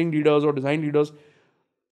engineering leaders or design leaders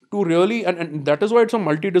to really, and that is why it's a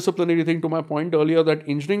multidisciplinary thing, to my point earlier, that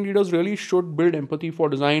engineering leaders really should build empathy for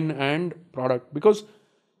design and product. Because,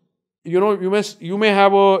 you may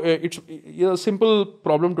have it's a simple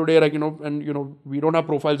problem today, like, and, we don't have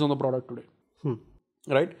profiles on the product today.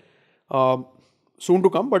 Right? Soon to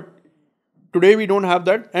come, but today we don't have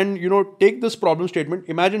that. And, take this problem statement.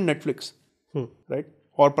 Imagine Netflix, right?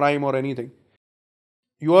 Or Prime or anything.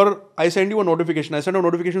 I send you a notification. I send a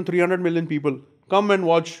notification to 300 million people. Come and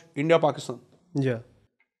watch India-Pakistan. Yeah.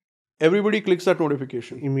 Everybody clicks that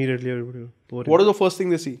notification. Immediately everybody. What is the first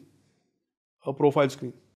thing they see? A profile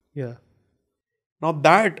screen. Yeah. Now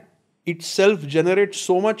that itself generates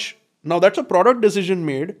so much. Now that's a product decision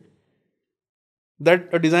made that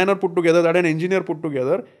a designer put together, that an engineer put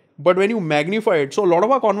together, But when you magnify it, so a lot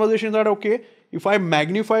of our conversations are, okay, if I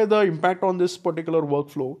magnify the impact on this particular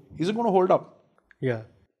workflow, is it going to hold up? Yeah.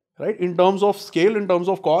 Right? In terms of scale, in terms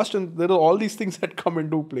of cost, and there are all these things that come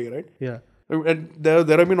into play, right? Yeah. And there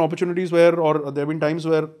have been opportunities where, or there have been times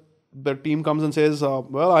where the team comes and says,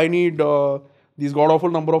 well, I need these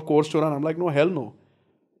god-awful number of cores to run. I'm like, no, hell no.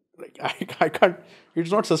 Like, I can't,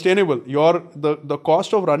 it's not sustainable. The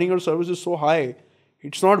cost of running your service is so high,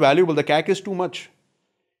 it's not valuable. The CAC is too much.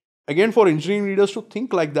 Again, for engineering leaders to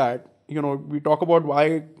think like that, we talk about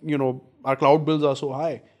why, our cloud bills are so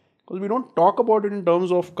high. Because we don't talk about it in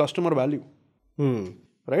terms of customer value.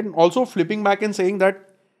 Right? And also flipping back and saying that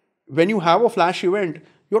when you have a flash event,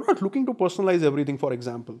 you're not looking to personalize everything, for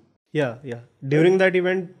example. Yeah. During that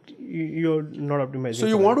event, you're not optimizing. So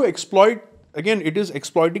you want to exploit, again, it is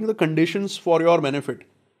exploiting the conditions for your benefit.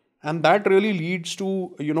 And that really leads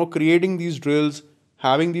to, creating these drills,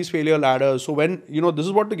 having these failure ladders. So when, this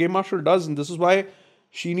is what the game master does, and this is why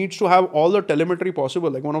she needs to have all the telemetry possible.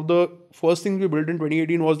 Like one of the first things we built in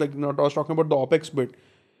 2018 was like, I was talking about the OpEx bit,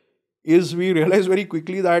 is we realized very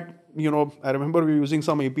quickly that, I remember we were using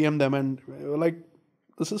some APM them and we were like,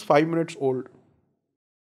 this is 5 minutes old.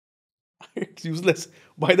 It's useless.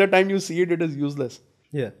 By the time you see it, it is useless.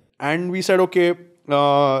 Yeah. And we said, okay,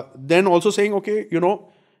 then also saying, okay,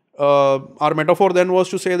 our metaphor then was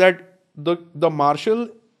to say that the Marshall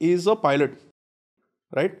is a pilot,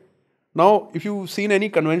 right? Now, if you've seen any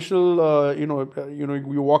conventional,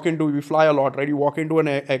 you walk into, we fly a lot, right? You walk into an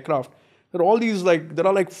aircraft. There are all these there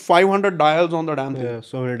are 500 dials on the damn thing. Yeah,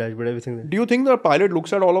 so many dashboard, everything there. Do you think the pilot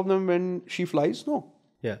looks at all of them when she flies? No.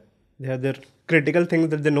 Yeah. They have their critical things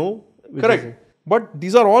that they know. Correct. But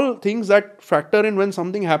these are all things that factor in when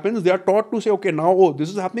something happens. They are taught to say, okay, now, this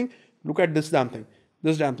is happening. Look at this damn thing.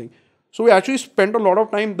 This damn thing. So we actually spent a lot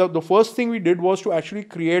of time. The first thing we did was to actually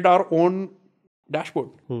create our own dashboard.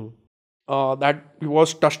 That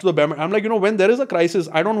was touched to the bare. I'm like, when there is a crisis,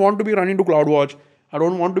 I don't want to be running to CloudWatch. I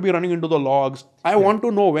don't want to be running into the logs. I want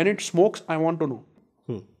to know when it smokes. I want to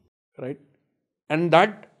know. Right? And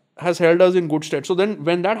that has held us in good stead. So then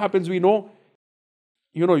when that happens, we know,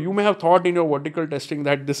 you may have thought in your vertical testing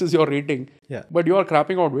that this is your rating, but you are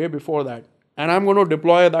crapping out way before that. And I'm going to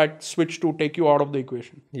deploy that switch to take you out of the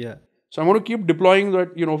equation. Yeah. So I'm going to keep deploying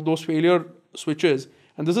that, those failure switches.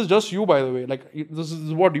 And this is just you, by the way. Like, this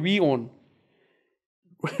is what we own.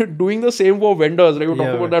 Doing the same for vendors. Like, you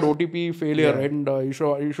talk about that OTP failure, and you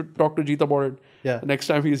should talk to Jeet about it. Yeah. Next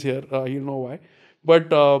time he's here, he'll know why.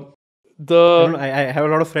 But I have a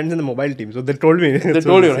lot of friends in the mobile team, so they told me. They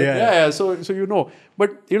told you, right? Yeah. So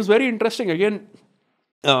But it was very interesting again,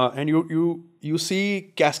 and you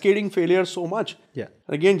see cascading failure so much. Yeah.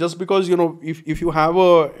 Again, just because if you have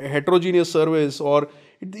a heterogeneous service, or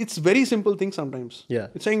it's very simple thing sometimes. Yeah.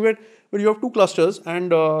 It's saying where you have two clusters,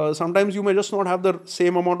 and sometimes you may just not have the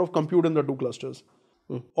same amount of compute in the two clusters,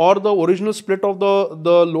 or the original split of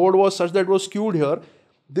the load was such that it was skewed here.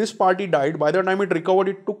 This party died. By the time it recovered,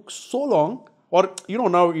 it took so long. Or,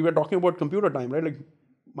 now we were talking about computer time, right? Like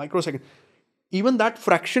microsecond. Even that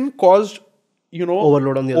fraction caused,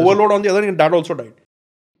 overload on the other, and that also died.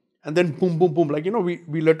 And then boom, boom, boom. Like,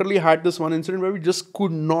 we literally had this one incident where we just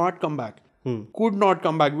could not come back. Could not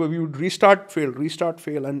come back. We would restart,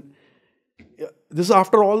 fail. And this is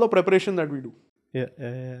after all the preparation that we do. Yeah.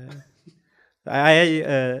 I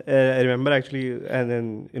remember actually, and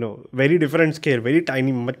then, very different scale, very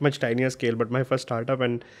tiny, much tinier scale, but my first startup,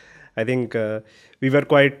 and I think we were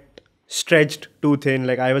quite stretched too thin.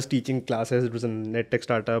 Like, I was teaching classes, it was a net tech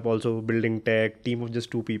startup, also building tech, team of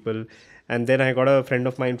just 2 people. And then I got a friend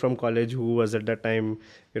of mine from college who was at that time,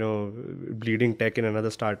 bleeding tech in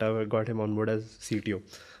another startup. I got him on board as CTO.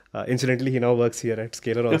 Incidentally, he now works here at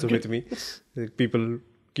Scaler also with me. People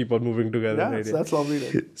keep on moving together. Yeah, right? That's lovely.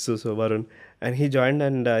 Right? So Varun. And he joined,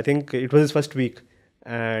 and I think it was his first week.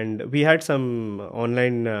 And we had some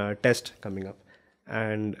online test coming up.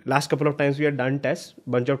 And last couple of times we had done tests,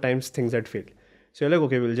 bunch of times things had failed. So you're like,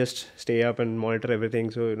 okay, we'll just stay up and monitor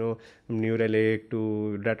everything. So, from New Relic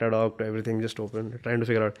to Datadog to everything, just open, trying to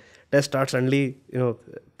figure out. Test starts, suddenly,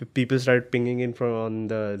 people start pinging in from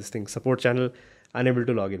this support channel, unable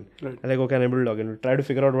to log in. Right. I'm like, okay, unable to log in. We try to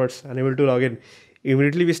figure out what's unable to log in.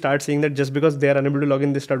 Immediately we start seeing that just because they are unable to log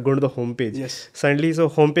in, they start going to the homepage. Yes. Suddenly, so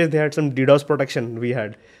homepage, they had some DDoS protection we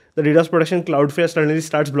had. The DDoS protection, Cloudflare suddenly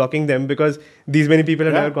starts blocking them because these many people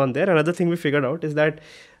have never gone there. Another thing we figured out is that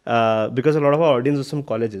because a lot of our audience was from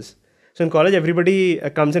colleges. So in college, everybody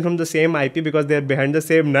comes in from the same IP because they're behind the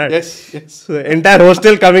same NAT. Yes. So the entire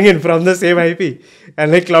hostel coming in from the same IP.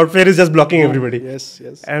 And like Cloudflare is just blocking everybody. Yes.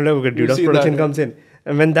 And like, okay, DDoS protection comes in.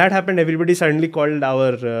 And when that happened, everybody suddenly called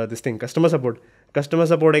our customer support. customer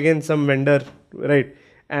support against some vendor, right?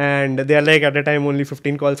 And they are like, at a time only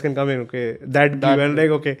 15 calls can come in. Okay, that queue, and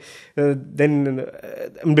like, okay,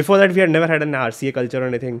 before that we had never had an RCA culture or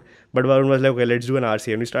anything. But Varun was like, okay, let's do an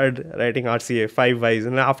RCA, and we started writing RCA 5 Ys,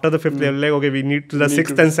 and after the fifth, they were like, okay, we need the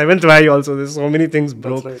sixth and seventh Y also. There's so many things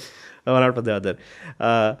broke. That's right. One after the other.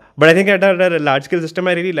 But I think at a large scale system,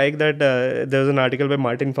 I really like that there was an article by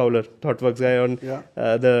Martin Fowler, ThoughtWorks guy, on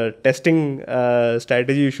the testing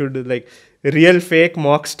strategy. You should like real, fake,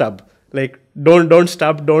 mock, stub. Like don't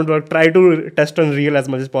stub, don't work. Try to test on real as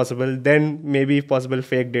much as possible. Then maybe if possible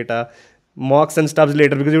fake data, mocks and stubs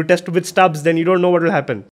later, because you test with stubs, then you don't know what will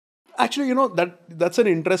happen. Actually, that's an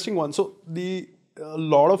interesting one. So a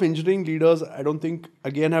lot of engineering leaders, I don't think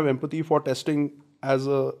again have empathy for testing as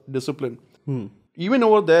a discipline. Even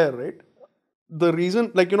over there, right? The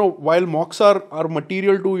reason, like, while mocks are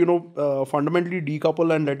material to, fundamentally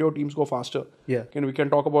decouple and let your teams go faster. Yeah. We can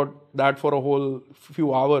talk about that for a whole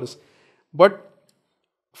few hours. But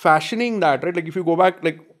fashioning that, right? Like if you go back,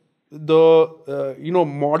 like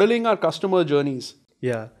modeling our customer journeys.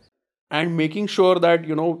 Yeah. And making sure that,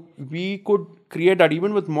 we could create that.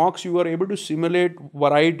 Even with mocks, you are able to simulate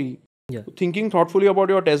variety. Yeah. Thinking thoughtfully about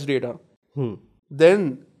your test data.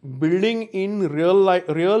 Then building in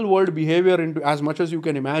real world behavior into as much as you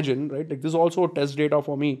can imagine, right? Like this is also test data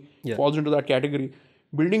for me, falls into that category.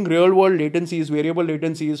 Building real world latencies, variable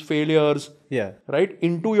latencies, failures, right,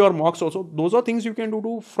 into your mocks also. Those are things you can do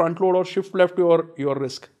to front load or shift left your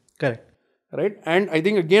risk. Correct. Right. And I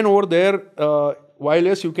think again over there, while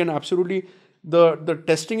yes, you can absolutely, the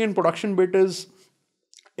testing and production bit is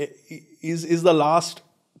the last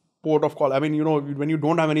port of call. I mean, when you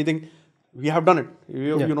don't have anything, we have done it.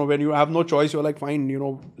 When you have no choice, you're like, fine,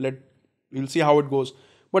 we'll see how it goes.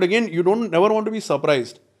 But again, you never want to be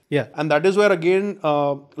surprised. Yeah. And that is where again,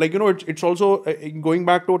 it's also going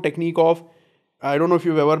back to a technique of, I don't know if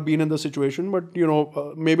you've ever been in this situation, but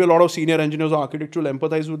maybe a lot of senior engineers or architects will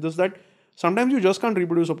empathize with this, that sometimes you just can't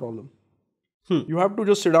reproduce a problem. You have to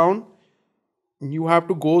just sit down, you have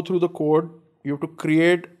to go through the code, you have to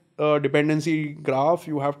create a dependency graph,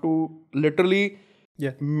 you have to literally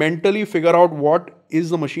mentally figure out what is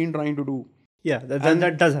the machine trying to do. Yeah,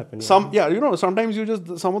 that does happen. Sometimes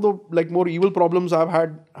some of the like more evil problems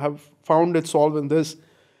have found its solve in this.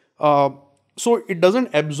 So it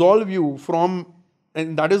doesn't absolve you from,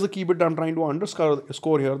 and that is the key bit I'm trying to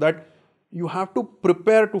underscore here, that you have to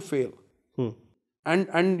prepare to fail. And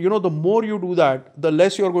the more you do that, the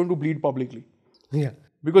less you're going to bleed publicly. Yeah.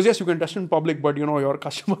 Because yes, you can test in public, but your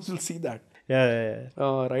customers will see that. Yeah.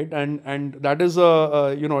 Right, and that is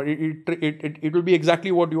it will be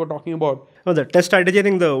exactly what you were talking about. No, the test strategy, I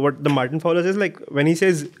think what the Martin Fowler says, like when he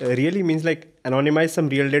says really means like anonymize some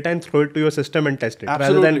real data and throw it to your system and test it.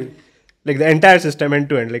 Absolutely. Rather than like the entire system end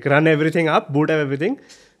to end, like run everything up, boot up everything.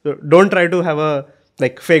 So don't try to have a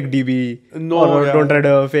like fake DB or don't try to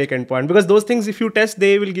have a fake endpoint, because those things, if you test,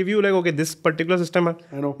 they will give you like, okay, this particular system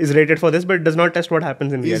is rated for this, but it does not test what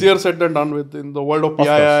happens in easier said than done with in the world of PII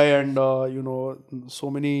and so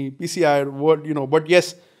many PCI but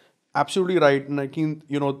yes, absolutely right. And I think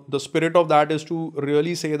the spirit of that is to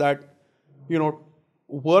really say that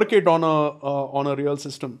work it on a real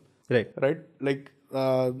system, right? Like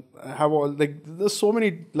have all, like there's so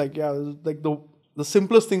many, like like the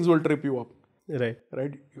simplest things will trip you up. Right.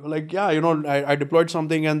 You're like, I deployed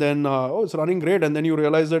something and then, it's running great. And then you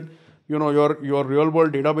realize that, your real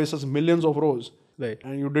world database has millions of rows. Right.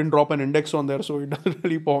 And you didn't drop an index on there. So it doesn't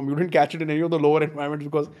really perform. You didn't catch it in any of the lower environments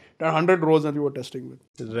because there are 100 rows that you were testing with.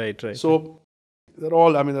 Right. So they're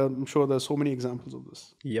all, I'm sure there's so many examples of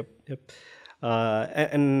this. Yep.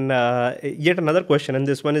 And yet another question, and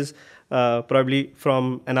this one is probably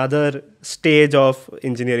from another stage of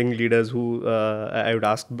engineering leaders who I would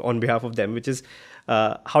ask on behalf of them, which is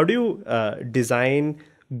how do you design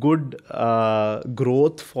good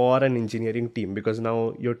growth for an engineering team? Because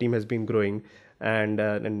now your team has been growing, and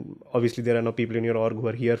obviously there are no people in your org who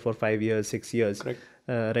are here for 5 years, 6 years. Correct.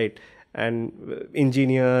 Right. And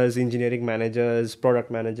engineers, engineering managers,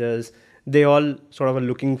 product managers, they all sort of are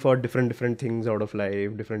looking for different things out of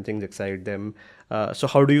life, different things excite them. So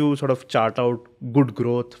how do you sort of chart out good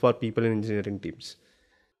growth for people in engineering teams?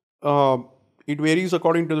 It varies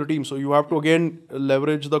according to the team. So you have to again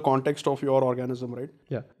leverage the context of your organism, right?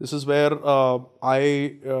 Yeah. This is where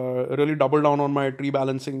I really double down on my tree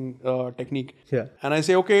balancing technique. Yeah. And I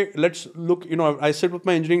say, okay, let's look, I sit with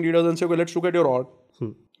my engineering leaders and say, okay, let's look at your org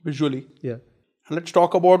visually. Yeah. And let's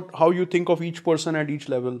talk about how you think of each person at each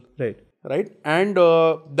level. Right. And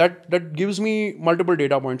that gives me multiple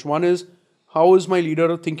data points. One is, how is my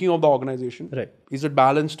leader thinking of the organization? Right. Is it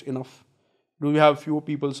balanced enough? Do we have few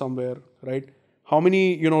people somewhere? Right. how many,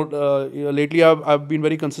 lately I've been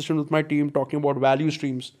very consistent with my team talking about value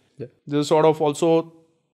streams. Yeah. This is sort of also,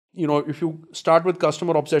 if you start with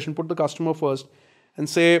customer obsession, put the customer first and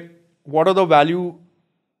say, what are the value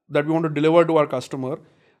that we want to deliver to our customer,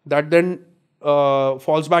 that then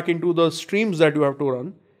falls back into the streams that you have to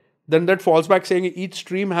run. Then that falls back saying each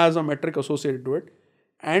stream has a metric associated to it.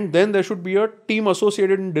 And then there should be a team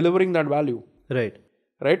associated in delivering that value.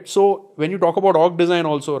 Right. So when you talk about org design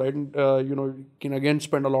also, right, you can again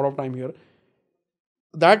spend a lot of time here.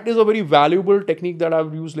 That is a very valuable technique that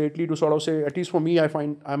I've used lately to sort of say, at least for me,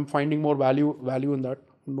 I'm finding more value in that,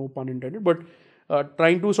 no pun intended, but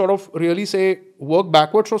trying to sort of really say, work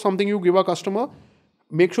backwards for something you give a customer,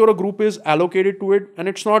 make sure a group is allocated to it, and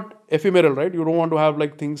it's not ephemeral, right? You don't want to have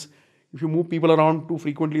like things, if you move people around too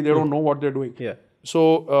frequently, they don't know what they're doing. Yeah.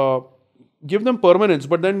 So give them permanence,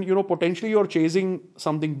 but then, potentially you're chasing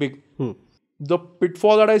something big. The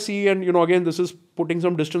pitfall that I see, and, again, this is putting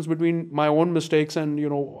some distance between my own mistakes and,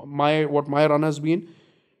 what my run has been,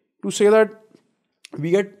 to say that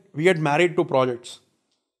we get married to projects.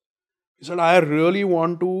 He said, I really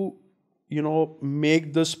want to,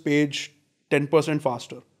 make this page 10%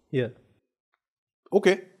 faster. Yeah.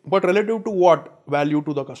 Okay. But relative to what value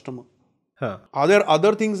to the customer? Are there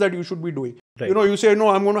other things that you should be doing? Right. You say, no,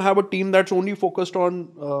 I'm going to have a team that's only focused on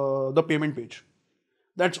the payment page.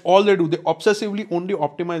 That's all they do. They obsessively only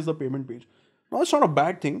optimize the payment page. Now, it's not a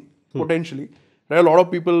bad thing, potentially. Right? A lot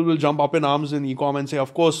of people will jump up in arms in e-com and say,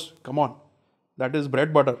 of course, come on. That is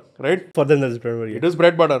bread butter, right? For them, that's bread butter. It is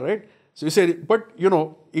bread butter, right? So you say, but,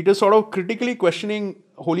 it is sort of critically questioning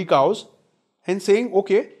holy cows and saying,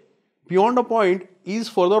 okay, beyond a point, is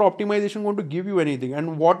further optimization going to give you anything?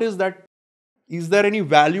 And what is that? Is there any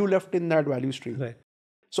value left in that value stream? Right.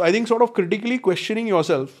 So I think sort of critically questioning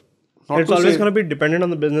yourself. It's always going to be dependent on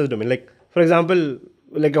the business domain. Like, for example,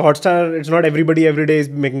 like a Hotstar, it's not everybody every day is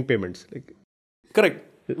making payments. Like, correct.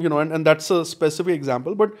 And that's a specific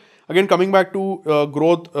example. But again, coming back to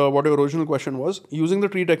growth, what your original question was, using the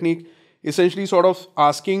tree technique, essentially sort of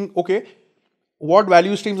asking, okay, what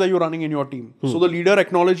value streams are you running in your team? So the leader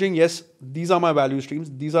acknowledging, yes, these are my value streams.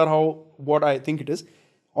 These are what I think it is.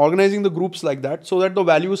 Organizing the groups like that so that the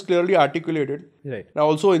value is clearly articulated. Right. I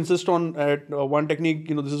also insist on one technique,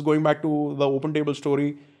 this is going back to the OpenTable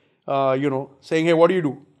story, saying, hey, what do you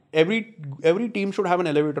do? Every team should have an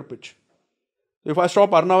elevator pitch. If I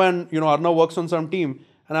stop Arnav and, Arnav works on some team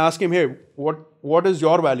and I ask him, hey, what is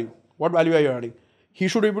your value? What value are you adding? He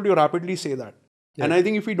should be able to rapidly say that. Yeah. And I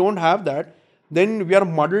think if we don't have that, then we are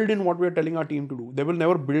muddled in what we are telling our team to do. They will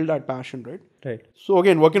never build that passion, right? Right. So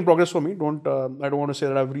again, work in progress for me. I don't want to say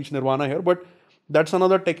that I've reached nirvana here, but that's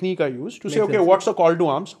another technique I use to say, okay, what's the call to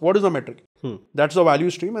arms? What is the metric? That's the value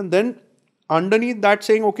stream. And then underneath that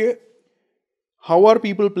saying, okay, how are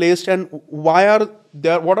people placed and what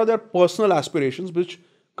are their personal aspirations, which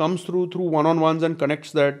comes through one-on-ones and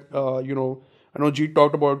connects that, I know Jeet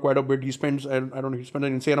talked about quite a bit. He spends, he spent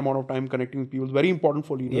an insane amount of time connecting with people. It's very important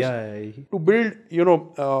for leaders. Yeah. To build,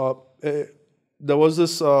 there was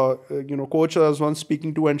this, coach I was once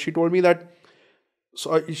speaking to, and she told me that,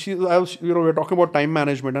 we were talking about time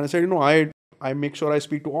management. And I said, I make sure I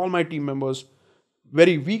speak to all my team members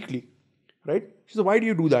very weekly, right? She said, why do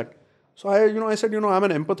you do that? So I said, I'm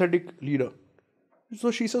an empathetic leader.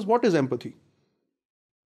 So she says, what is empathy?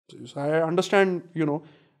 So I understand,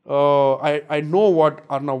 I know what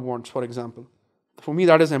Arnav wants, for example. For me,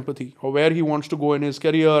 that is empathy, or where he wants to go in his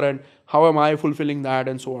career and how am I fulfilling that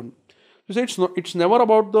and so on. You say it's never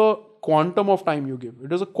about the quantum of time you give.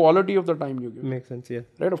 It is a quality of the time you give. Makes sense, yeah.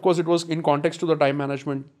 Right? Of course, it was in context to the time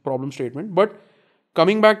management problem statement. But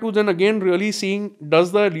coming back to then again really seeing,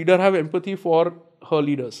 does the leader have empathy for her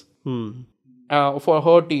leaders? For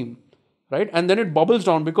her team? Right? And then it bubbles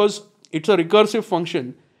down because it's a recursive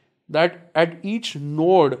function that at each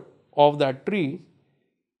node of that tree,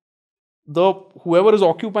 whoever is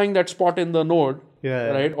occupying that spot in the node,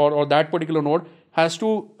 right, or that particular node, has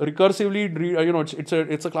to recursively,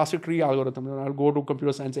 it's a classic tree algorithm. I'll go to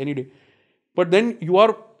computer science any day. But then you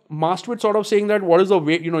are master with sort of saying that what is the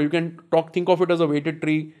weight, you can think of it as a weighted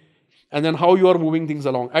tree, and then how you are moving things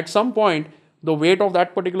along. At some point, the weight of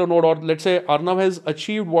that particular node, or let's say Arnav has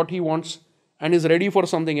achieved what he wants and is ready for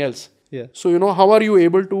something else. Yeah. So, how are you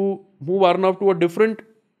able to move Arnav to a different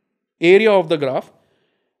area of the graph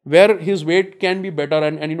where his weight can be better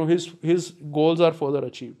and his goals are further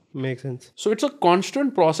achieved. Makes sense. So it's a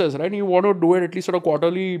constant process, right? You want to do it at least on a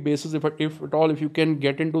quarterly basis, if at all, if you can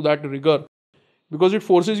get into that rigor. Because it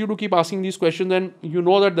forces you to keep asking these questions and you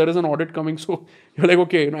know that there is an audit coming. So you're like,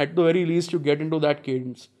 okay, at the very least, you get into that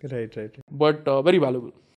cadence. Right. But very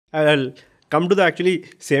valuable. I'll come to the actually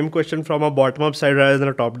same question from a bottom-up side rather than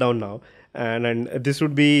a top-down now. And this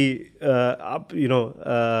would be, asking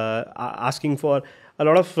for a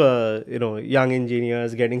lot of, young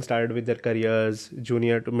engineers getting started with their careers,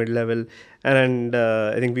 junior to mid-level. And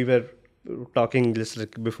I think we were talking just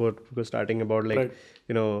like before starting about like, Right.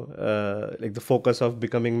 like the focus of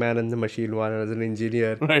becoming man in the machine one as an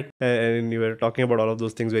engineer. Right. And you were talking about all of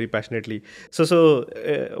those things very passionately. So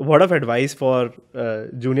what of advice for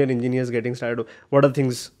junior engineers getting started? What are the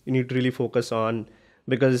things you need to really focus on?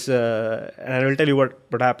 Because and I will tell you what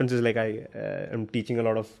happens is like I am teaching a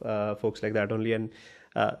lot of folks like that only, and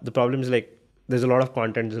the problem is like there's a lot of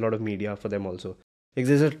content, there's a lot of media for them also. Like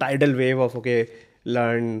there's a tidal wave of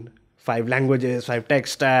learn 5 languages, 5 tech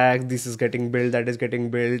stack, this is getting built, that is getting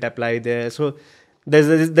built, apply there. So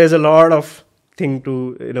there's a lot of thing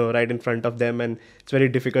to right in front of them, and it's very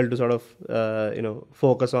difficult to sort of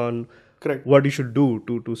focus on. Correct. What you should do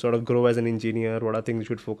to sort of grow as an engineer. What are things you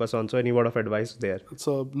should focus on? So any word of advice there? It's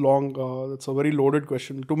a it's a very loaded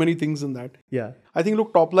question. Too many things in that. Yeah. I think,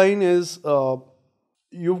 look, top line is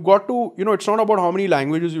you've got to, it's not about how many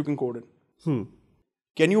languages you can code in.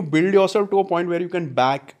 Can you build yourself to a point where you can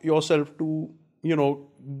back yourself to,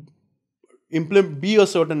 be a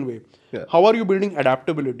certain way? Yeah. How are you building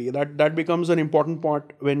adaptability? That becomes an important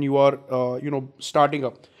part when you are, starting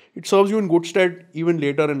up. It serves you in good stead even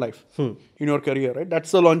later in life, in your career, right?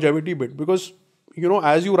 That's the longevity bit. Because,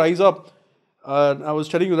 as you rise up, I was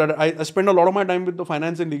telling you that I spend a lot of my time with the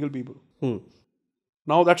finance and legal people.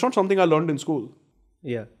 Now, that's not something I learned in school.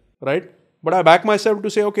 Yeah. Right? But I back myself to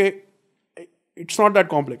say, okay, it's not that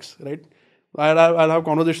complex, right? I'll have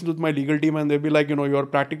conversations with my legal team and they'll be like, you're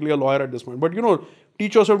practically a lawyer at this point. But,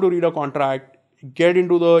 teach yourself to read a contract, get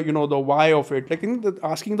into the, the why of it. Like, I think that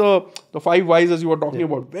asking the 5 whys as you were talking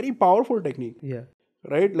about, very powerful technique. Yeah.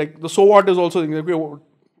 Right? Like the so what is also,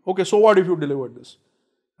 okay, so what if you delivered this?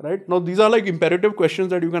 Right? Now, these are like imperative questions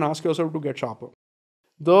that you can ask yourself to get sharper.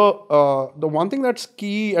 The one thing that's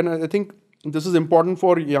key, and I think this is important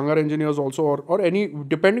for younger engineers also, or any,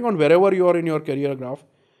 depending on wherever you are in your career graph,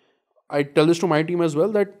 I tell this to my team as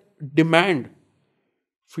well, that demand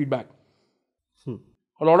feedback.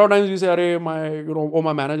 A lot of times we say,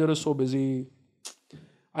 my manager is so busy.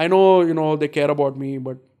 I know, they care about me,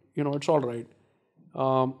 but, it's all right.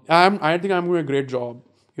 I think I'm doing a great job.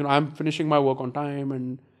 I'm finishing my work on time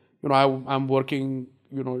and, I'm working,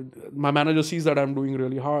 my manager sees that I'm doing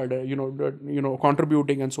really hard,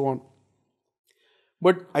 contributing and so on.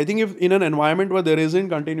 But I think if in an environment where there isn't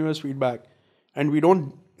continuous feedback and we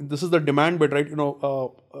don't, this is the demand bit, right? One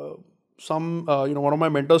of my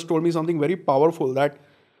mentors told me something very powerful that,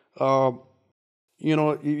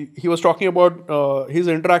 he was talking about his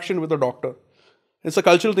interaction with a doctor. It's a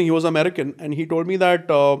cultural thing. He was American, and he told me that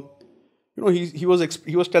he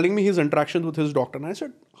was telling me his interactions with his doctor, and I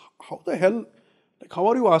said, "How the hell? Like, how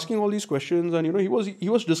are you asking all these questions?" And he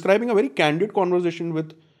was describing a very candid conversation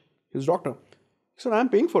with his doctor. He said, "I'm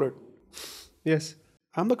paying for it. Yes.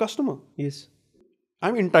 I'm the customer. Yes.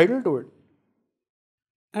 I'm entitled to it."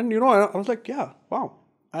 And I was like, "Yeah, wow.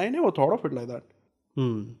 I never thought of it like that."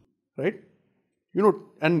 Right?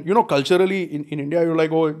 Culturally in India, you're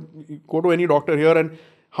like, oh, you go to any doctor here, and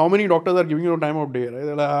how many doctors are giving you time of day, right?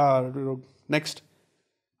 They're like, next.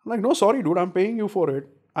 I'm like, no, sorry, dude, I'm paying you for it.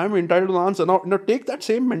 I'm entitled to the answer. Now, take that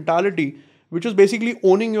same mentality, which is basically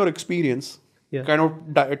owning your experience, kind of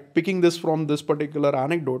picking this from this particular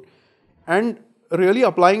anecdote, and really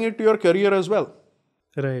applying it to your career as well.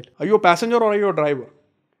 Right. Are you a passenger or are you a driver?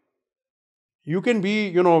 You can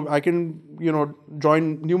be, I can,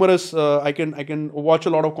 join numerous, I can watch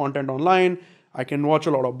a lot of content online. I can watch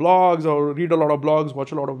a lot of blogs or read a lot of blogs,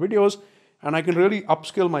 watch a lot of videos, and I can really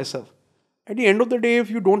upskill myself. At the end of the day,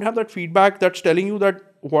 if you don't have that feedback that's telling you that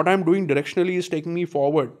what I'm doing directionally is taking me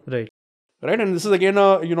forward. Right. Right. And this is again,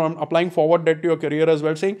 I'm applying forward that to your career as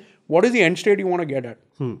well, saying, what is the end state you want to get at?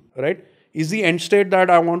 Right. Is the end state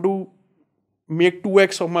that I want to make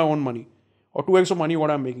 2x of my own money or 2x of money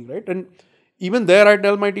what I'm making, right? And even there, I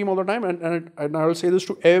tell my team all the time, and I will say this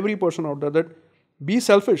to every person out there, that be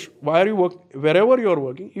selfish. Why are you wherever you are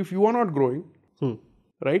working, if you are not growing,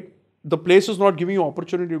 right, the place is not giving you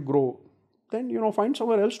opportunity to grow, then, find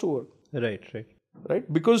somewhere else to work. Right?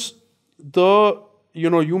 Because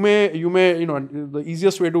you may, the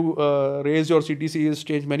easiest way to raise your CTC is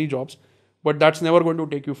change many jobs, but that's never going to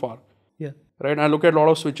take you far. Yeah. Right? I look at a lot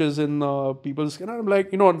of switches in people's, and I'm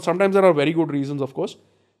like, sometimes there are very good reasons, of course.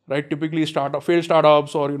 Right? Typically failed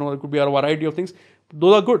startups, or, it could be a variety of things.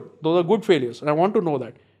 Those are good. Those are good failures. And I want to know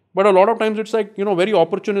that. But a lot of times it's like, very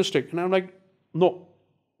opportunistic. And I'm like, no,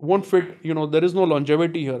 won't fit. There is no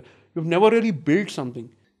longevity here. You've never really built something.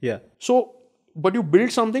 Yeah. So but you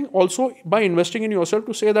build something also by investing in yourself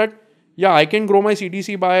to say that, yeah, I can grow my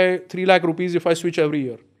CTC by 3 lakh rupees if I switch every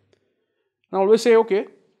year. And I always say, okay,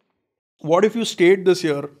 what if you stayed this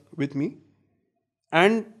year with me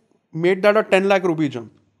and made that a 10 lakh rupee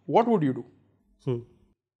jump? What would you do?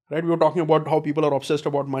 Right? We were talking about how people are obsessed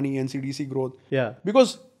about money and CTC growth. Yeah.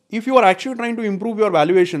 Because if you are actually trying to improve your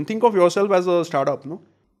valuation, think of yourself as a startup, no?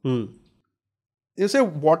 You say,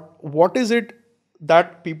 what is it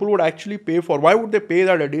that people would actually pay for? Why would they pay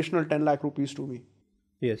that additional 10 lakh rupees to me?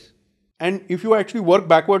 Yes. And if you actually work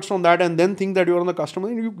backwards from that and then think that you're on the customer,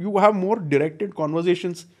 then you have more directed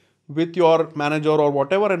conversations with your manager or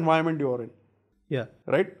whatever environment you're in. Yeah.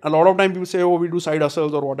 Right? A lot of time people say, oh, we do side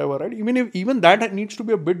hustles or whatever, right? Even that needs to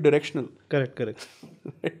be a bit directional. Correct.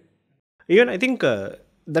 Right. Even I think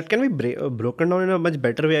that can be broken down in a much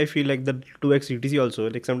better way. I feel like the 2x CTC also.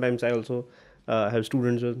 Like sometimes I also have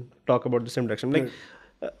students who talk about the same direction. Like,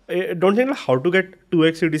 don't think like how to get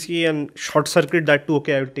 2x CTC and short circuit that to,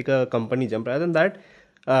 okay, I will take a company jump. Rather than that,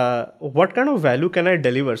 what kind of value can I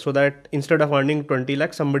deliver so that instead of earning 20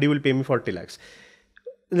 lakhs, somebody will pay me 40 lakhs?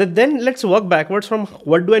 Then let's work backwards from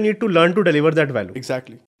what do I need to learn to deliver that value?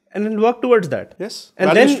 Exactly. And then work towards that. Yes. And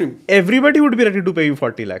value then stream. Everybody would be ready to pay you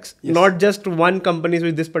 40 lakhs. Yes. Not just one company, so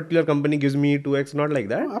this particular company gives me 2x, not like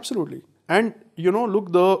that. No, absolutely. And, look,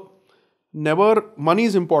 money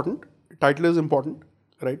is important. Title is important,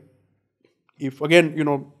 right? If, again,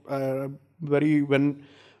 when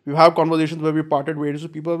we have conversations where we parted ways,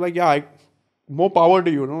 people are like, yeah, more power to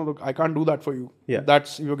you, look, I can't do that for you. Yeah.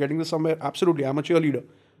 You're getting this somewhere. Absolutely. I'm a cheerleader.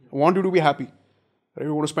 I want you to be happy. Right?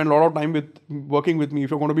 You're going to spend a lot of time working with me.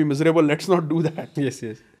 If you're going to be miserable, let's not do that. Yes.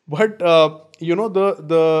 But the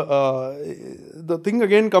thing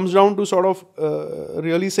again comes down to sort of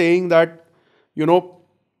really saying that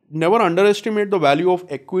never underestimate the value of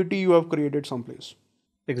equity you have created someplace.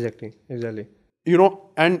 Exactly.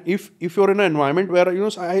 And if you're in an environment where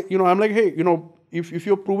I'm like, hey, if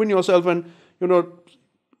you've proven yourself and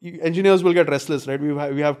engineers will get restless, right?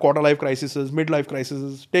 We have quarter life crises, midlife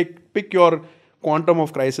crises. Pick your quantum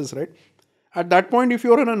of crisis, right? At that point, if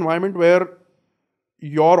you're in an environment where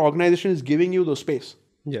your organization is giving you the space,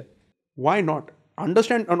 why not?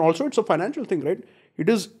 Understand, and also it's a financial thing, right? It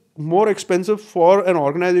is more expensive for an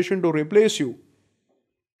organization to replace you.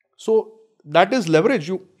 So that is leverage.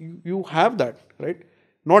 You have that, right?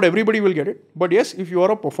 Not everybody will get it. But yes, if you are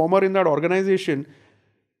a performer in that organization,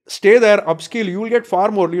 stay there, upskill, you will get far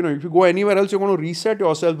more. If you go anywhere else, you're going to reset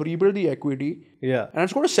yourself, rebuild the equity. Yeah. And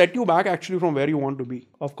it's going to set you back actually from where you want to be.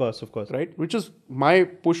 Of course. Right? Which is my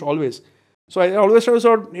push always. So I always try to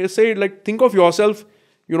sort of say, like, think of yourself.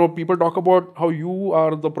 People talk about how you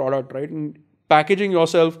are the product, right? And packaging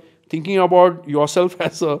yourself, thinking about yourself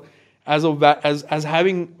as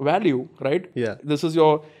having value, right? Yeah. This is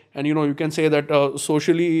your, and you can say that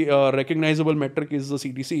socially recognizable metric is the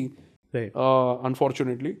CTC. Right.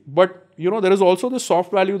 Unfortunately. But, there is also the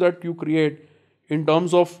soft value that you create in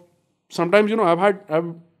terms of, sometimes,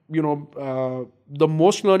 the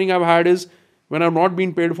most learning I've had is when I've not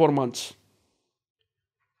been paid for months.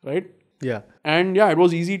 Right? Yeah. And it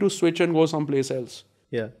was easy to switch and go someplace else.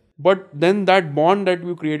 Yeah. But then that bond that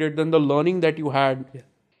you created, then the learning that you had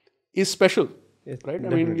is special. Yes, right?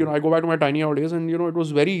 Definitely. I mean, I go back to my tiny hour days and, it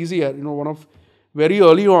was very easy. One of very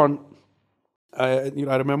early on, I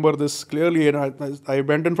remember this clearly, and I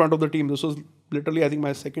went in front of the team. This was literally, I think,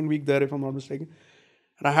 my second week there, if I'm not mistaken.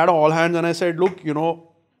 And I had all hands and I said, look,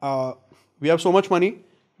 we have so much money,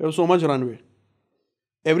 we have so much runway.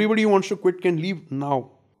 Everybody who wants to quit can leave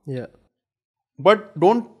now. Yeah. But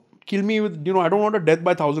don't kill me with, I don't want a death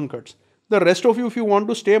by 1,000 cuts. The rest of you, if you want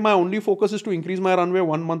to stay, my only focus is to increase my runway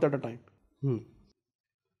 1 month at a time.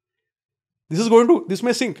 This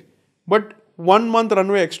may sink, but 1 month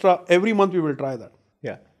runway extra, every month we will try that.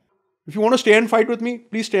 Yeah. If you want to stay and fight with me,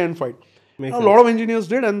 please stay and fight. A lot of engineers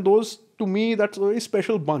did, and those, to me, that's a very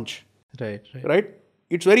special bunch. Right?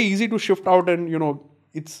 It's very easy to shift out and,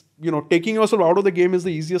 it's, taking yourself out of the game is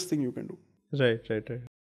the easiest thing you can do. Right.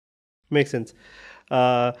 Makes sense.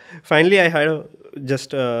 Finally, I had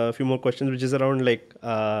just a few more questions, which is around like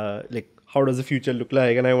how does the future look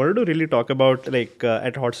like? And I wanted to really talk about at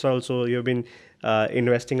Hotstar also, you've been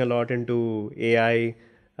investing a lot into AI,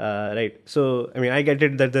 right? So, I mean, I get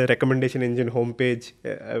it that the recommendation engine homepage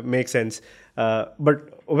makes sense.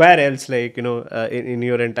 But where else, in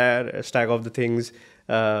your entire stack of the things,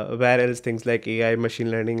 where else things like AI,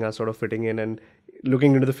 machine learning are sort of fitting in, and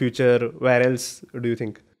looking into the future, where else do you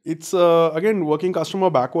think? It's, again, working customer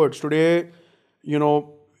backwards. Today,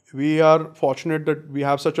 we are fortunate that we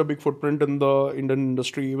have such a big footprint in the Indian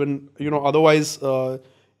industry. Even, otherwise,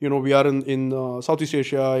 we are in Southeast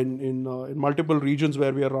Asia, in multiple regions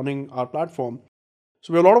where we are running our platform.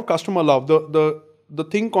 So we have a lot of customer love. The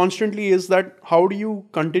thing constantly is that how do you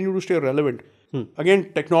continue to stay relevant?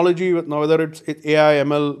 Again, technology, now whether it's AI,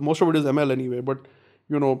 ML, most of it is ML anyway, but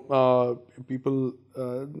people,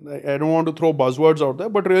 I don't want to throw buzzwords out there,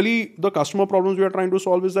 but really the customer problems we are trying to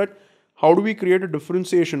solve is that how do we create a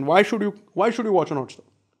differentiation? Why should you watch an Hotstar?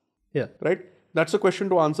 Yeah. Right? That's a question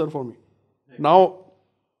to answer for me. Right. Now,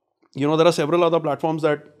 there are several other platforms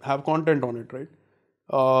that have content on it, right?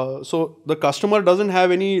 So the customer doesn't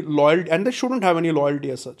have any loyalty, and they shouldn't have any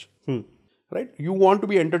loyalty as such. Right? You want to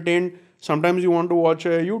be entertained. Sometimes you want to watch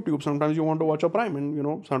a YouTube. Sometimes you want to watch a Prime,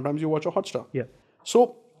 and sometimes you watch a Hotstar. Yeah.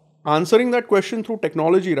 So answering that question through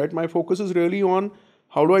technology, right? My focus is really on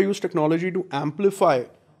how do I use technology to amplify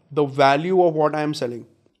the value of what I am selling.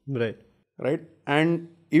 Right. Right. And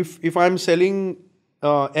if I'm selling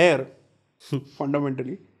air,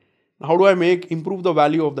 fundamentally, how do I improve the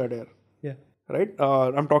value of that air? Yeah. Right.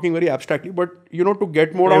 I'm talking very abstractly, but to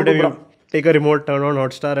get more down to take a remote, turn on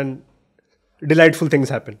Hotstar, and delightful things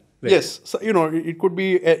happen. Right? Yes. So, it could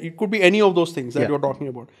be any of those things that you're talking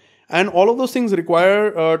about. And all of those things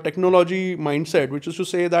require a technology mindset, which is to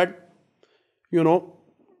say that,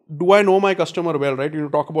 do I know my customer well, right?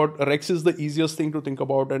 Talk about Rex is the easiest thing to think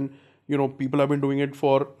about, and people have been doing it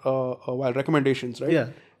for a while. Recommendations, right?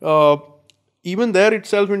 Yeah. Even there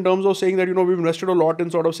itself, in terms of saying that we've invested a lot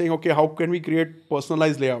in sort of saying, okay, how can we create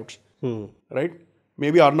personalized layouts, right?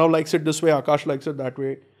 Maybe Arnav likes it this way, Akash likes it that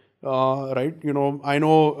way, right? I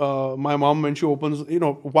know my mom, when she opens,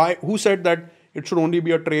 who said that it should only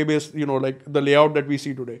be a tray-based, like the layout that we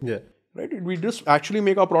see today. Yeah. Right? We just actually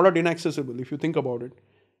make our product inaccessible if you think about it.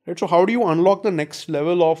 Right? So how do you unlock the next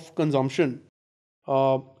level of consumption?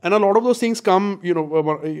 And a lot of those things come,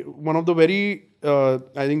 one of the very, I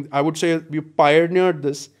think I would say we pioneered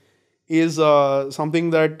this is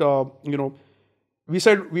something that, we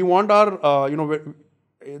said we want our,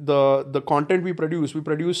 the content we produce,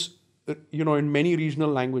 in many regional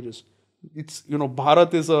languages. It's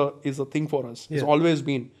Bharat is a thing for us. It's always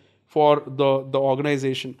been for the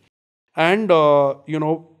organization, and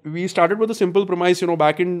we started with a simple premise.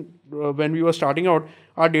 Back in when we were starting out,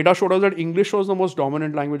 our data showed us that English was the most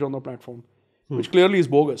dominant language on the platform, which clearly is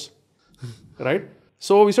bogus, right?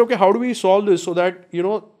 So we said, okay, how do we solve this so that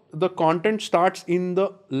the content starts in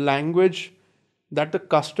the language that the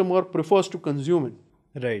customer prefers to consume in.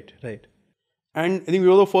 Right. And I think we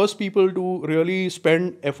were the first people to really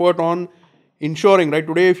spend effort on ensuring, right?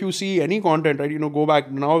 Today, if you see any content, right, go back.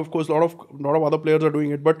 Now, of course, a lot of other players are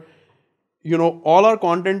doing it, but all our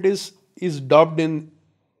content is dubbed in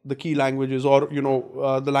the key languages or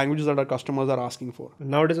the languages that our customers are asking for.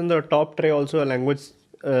 Nowadays, in the top tray, also a language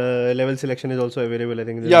level selection is also available. I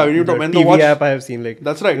think. Yeah, when the watch app I have seen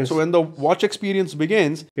that's right. So when the watch experience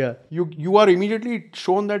begins, you are immediately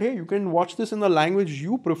shown that hey, you can watch this in the language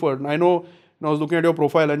you prefer. And I know. I was looking at your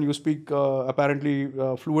profile and you speak apparently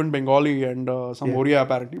fluent Bengali and some Oriya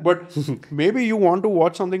apparently. But maybe you want to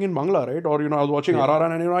watch something in Bangla, right? Or I was watching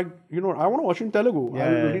RRR and I want to watch in Telugu.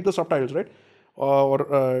 I'll read the subtitles, right?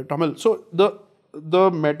 Or Tamil. So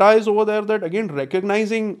the meta is over there that again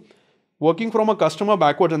recognizing working from a customer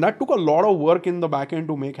backwards, and that took a lot of work in the back end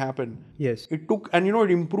to make happen. Yes. It took, and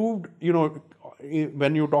it improved.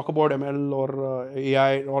 When you talk about ML or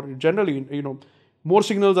AI or generally, more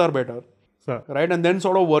signals are better. Right, and then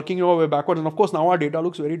sort of working your way backwards, and of course now our data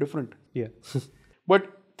looks very different. Yeah. But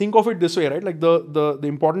think of it this way, right? Like the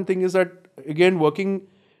important thing is that again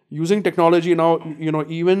using technology now.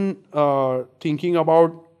 Even thinking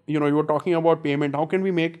about you were talking about payment. How can we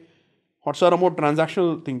make Hotstar a more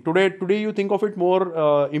transactional thing? Today you think of it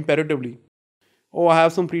more imperatively. Oh, I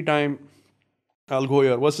have some free time, I'll go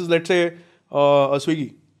here. Versus let's say a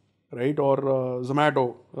Swiggy, right, or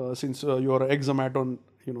Zomato. Since you're ex-Zomato.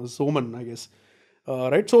 Zoman, I guess.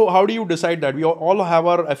 Right? So how do you decide that? We all have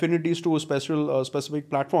our affinities to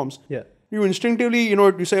specific platforms. Yeah. You instinctively,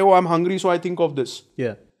 you say, oh, I'm hungry, so I think of this.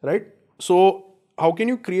 Yeah. Right? So how can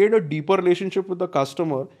you create a deeper relationship with the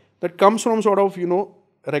customer that comes from sort of,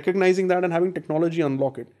 recognizing that and having technology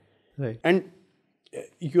unlock it? Right. And,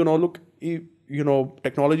 look,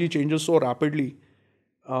 technology changes so rapidly.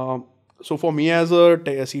 So for me as a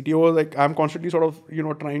CTO, like I'm constantly sort of,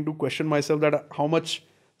 trying to question myself that how much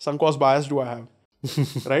sunk cost bias do I have?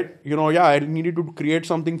 Right? I needed to create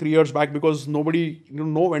something 3 years back because nobody,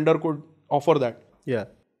 no vendor could offer that. Yeah.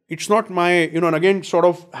 It's not my, and again, sort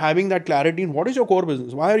of having that clarity in what is your core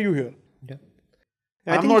business? Why are you here? Yeah.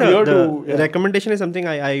 I'm not here to... Recommendation is something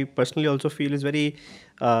I personally also feel is very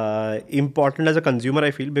important as a consumer, I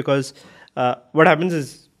feel, because what happens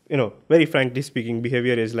is, very frankly speaking,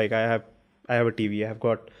 behavior is like I have a TV. I have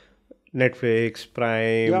got Netflix,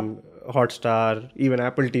 Prime, Hotstar, even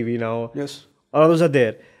Apple TV now. Yes. All those are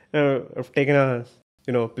there. I've taken a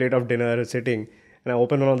plate of dinner, sitting, and I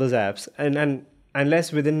open all those apps, and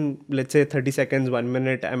unless within, let's say, 30 seconds, 1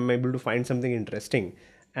 minute, I'm able to find something interesting,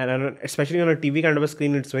 and especially on a TV kind of a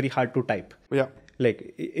screen, it's very hard to type. Yeah.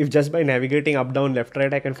 Like if just by navigating up, down, left,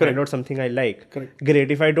 right, I can find out something I like. Correct.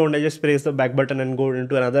 Great. If I don't, I just press the back button and go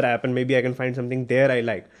into another app, and maybe I can find something there I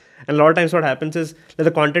like. And a lot of times what happens is that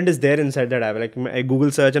the content is there inside that app. Like I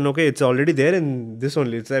Google search and okay, it's already there in this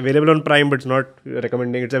only. It's available on Prime, but it's not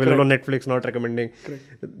recommending. It's available on Netflix, not recommending.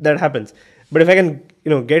 That happens. But if I can,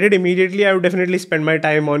 get it immediately, I would definitely spend my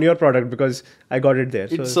time on your product because I got it there.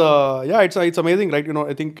 It's it's amazing, right?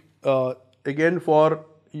 I think again for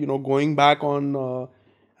going back on,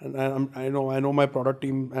 and I know my product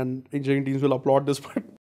team and engineering teams will applaud this, but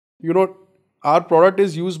our product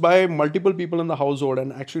is used by multiple people in the household,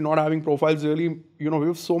 and actually not having profiles really, we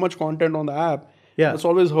have so much content on the app. Yeah, it's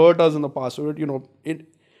always hurt us in the past. So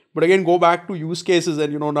but again, go back to use cases,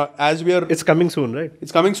 and as we are, it's coming soon, right?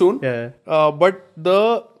 It's coming soon. Yeah. But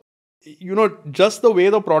the just the way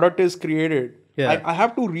the product is created, I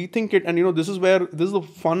have to rethink it, and this is the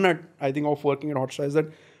fun I think of working at Hotstar, is that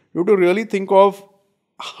you have to really think of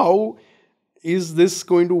how is this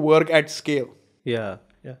going to work at scale. Yeah.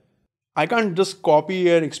 I can't just copy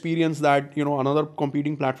an experience that another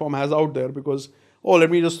competing platform has out there because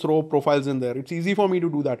let me just throw profiles in there. It's easy for me to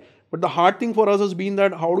do that, but the hard thing for us has been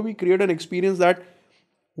that how do we create an experience that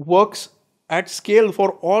works at scale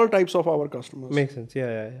for all types of our customers. Makes sense.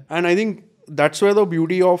 Yeah. And I think that's where the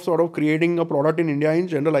beauty of sort of creating a product in India in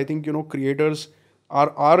general. I think creators,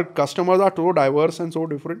 our customers are so diverse and so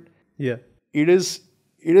different. Yeah, it is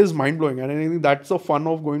mind blowing, and I think that's the fun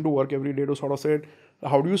of going to work every day to sort of say,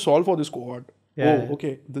 how do you solve for this cohort?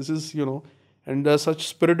 Okay, this is and there's such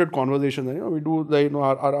spirited conversation. We do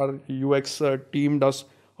our UX team does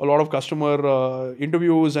a lot of customer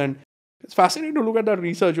interviews, and it's fascinating to look at that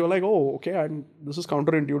research. You're like, okay, and this is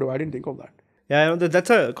counterintuitive. I didn't think of that. Yeah, that's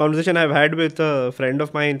a conversation I've had with a friend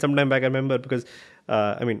of mine some time back. I remember because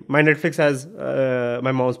my Netflix has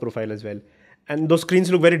my mom's profile as well, and those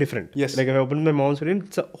screens look very different. Yes. Like if I open my mom's screen,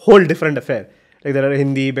 it's a whole different affair. Like there are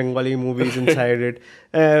Hindi, Bengali movies inside it,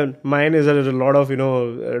 and mine is a lot of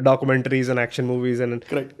documentaries and action movies, and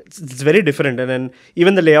it's very different. And then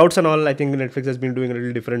even the layouts and all, I think Netflix has been doing a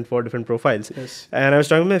little different for different profiles. Yes. And I was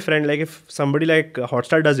talking to my friend, like if somebody like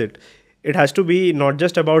Hotstar does it, it has to be not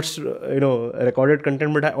just about recorded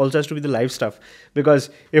content, but also has to be the live stuff. Because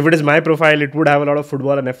if it is my profile, it would have a lot of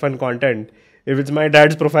football and F1 content. If it's my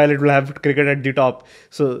dad's profile, it will have cricket at the top.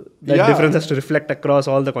 So that difference has to reflect across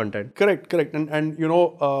all the content. Correct. And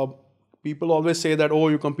people always say that,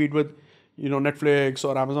 you compete with, Netflix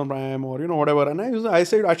or Amazon Prime or, whatever. And I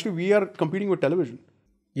say, actually, we are competing with television.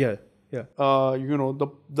 Yeah.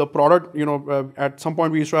 The product, at some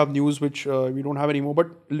point we used to have news, which we don't have anymore.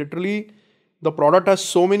 But literally, the product has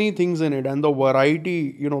so many things in it. And the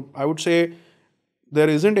variety, I would say, there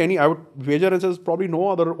isn't any, I would wager there's probably no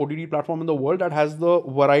other OTT platform in the world that has the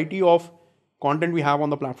variety of content we have on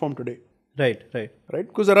the platform today. Right.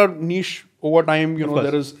 Because there are niche over time,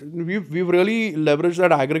 we've really leveraged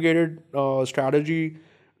that aggregated strategy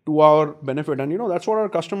to our benefit. And, that's what our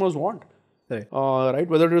customers want. Right.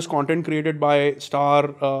 Whether it is content created by star,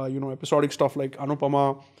 episodic stuff like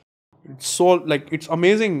Anupama. It's so, it's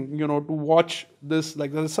amazing, to watch this.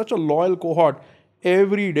 Like, there's such a loyal cohort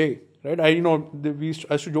every day. Right, I used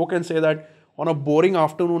to joke and say that on a boring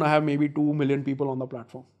afternoon, I have maybe 2 million people on the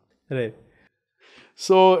platform. Right.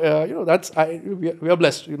 So we are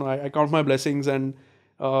blessed. I count my blessings, and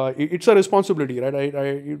it's a responsibility,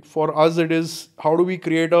 right? For us, it is how do we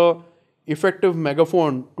create a effective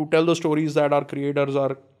megaphone to tell the stories that our creators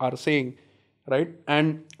are saying, right?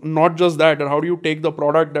 And not just that, how do you take the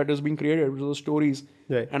product that is being created, which is the stories,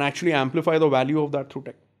 and actually amplify the value of that through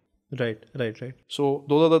tech. Right. So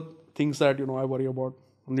those are the things that I worry about.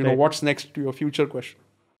 What's next to your future question.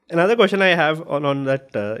 Another question I have on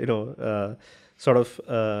that sort of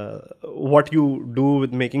what you do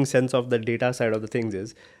with making sense of the data side of the things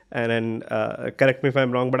is, and then correct me if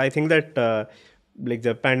I'm wrong, but I think that like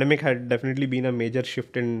the pandemic had definitely been a major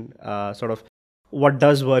shift in sort of what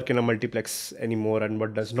does work in a multiplex anymore and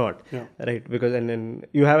what does not, right? Because and then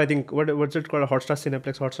you have, I think, what's it called, a Hotstar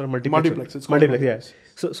Cineplex, Hotstar Multiplex. It's multiplex. Yes.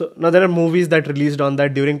 So now there are movies that released on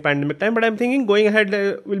that during pandemic time, but I'm thinking going ahead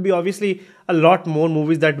there will be obviously a lot more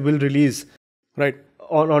movies that will release right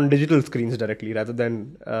on digital screens directly rather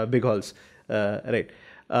than big halls, right?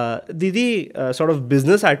 The sort of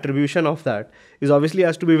business attribution of that is obviously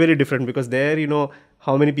has to be very different, because there,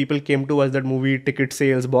 how many people came to us, that movie ticket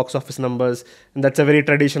sales, box office numbers, and that's a very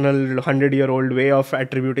traditional 100-year-old way of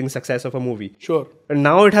attributing success of a movie. Sure. And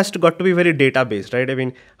now it has got to be very data based, right? I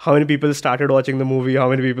mean, how many people started watching the movie, how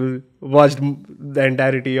many people watched the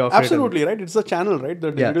entirety of Absolutely, right? It's the channel, right?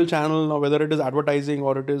 The digital channel, now whether it is advertising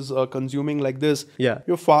or it is consuming like this, you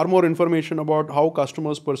have far more information about how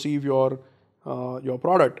customers perceive your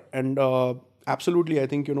product. And absolutely, I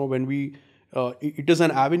think, when we it is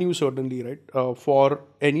an avenue, certainly, right, for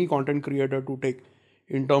any content creator to take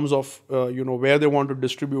in terms of where they want to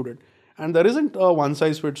distribute it. And there isn't a one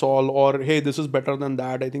size fits all, or hey, this is better than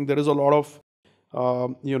that. I think there is a lot of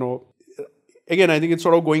again, I think it's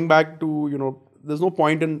sort of going back to there's no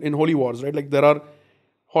point in holy wars, right? Like, there are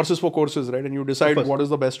horses for courses, right? And you decide what is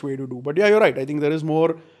the best way to do. But yeah, you're right. I think there is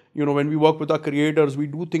more. When we work with our creators, we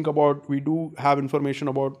do have information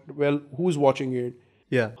about, well, who's watching it.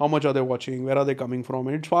 Yeah. How much are they watching? Where are they coming from?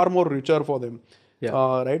 And it's far more richer for them. Yeah.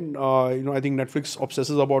 Right. I think Netflix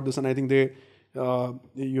obsesses about this, and I think they,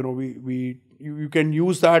 you can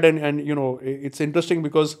use that, and it's interesting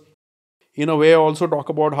because, in a way, I also talk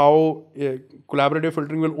about how collaborative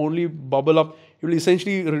filtering will only bubble up. It will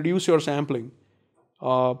essentially reduce your sampling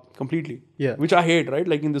completely. Yeah. Which I hate, right?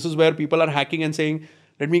 Like, this is where people are hacking and saying,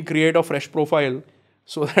 let me create a fresh profile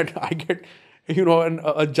so that I get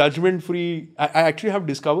a judgment-free. I actually have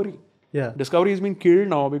Discovery. Yeah. Discovery has been killed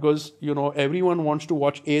now because, everyone wants to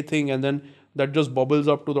watch a thing, and then that just bubbles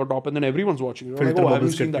up to the top, and then everyone's watching. Like, oh, have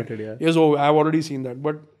you seen that? Yeah. Yes, oh, I've already seen that.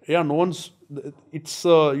 But yeah, no one's, it's,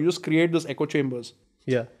 you just create this echo chambers.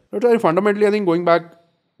 Yeah. But fundamentally, I think going back,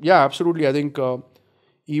 yeah, absolutely. I think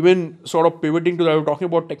even sort of pivoting to that, we're talking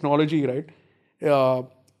about technology, right?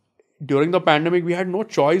 During the pandemic, we had no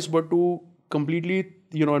choice but to completely,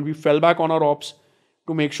 and we fell back on our ops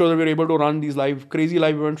to make sure that we were able to run these crazy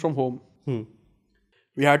live events from home.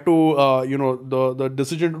 We had to, the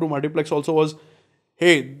decision to do multiplex also was,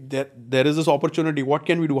 hey, there is this opportunity. What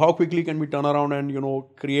can we do? How quickly can we turn around and,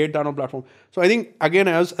 create that on a platform? So I think, again,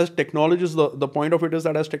 as technologists, the point of it is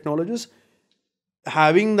that as technologists,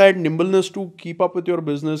 having that nimbleness to keep up with your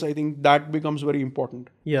business, I think that becomes very important.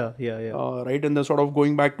 Yeah. Right. And then sort of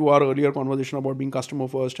going back to our earlier conversation about being customer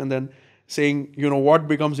first, and then saying, what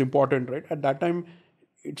becomes important, right? At that time,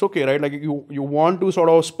 it's okay, right? Like, you want to sort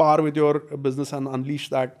of spar with your business and unleash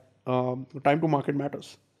that. Time to market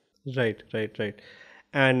matters. Right.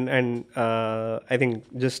 And I think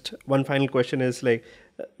just one final question is, like,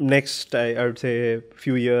 next, I would say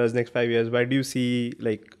few years, next 5 years, why do you see,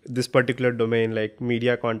 like, this particular domain, like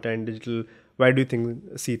media, content, digital, why do you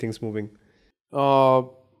see things moving? Yeah,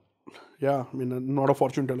 I mean, I'm not a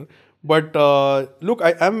fortune teller, but look,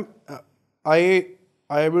 I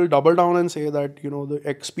will double down and say that, the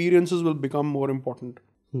experiences will become more important.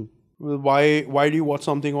 Why do you watch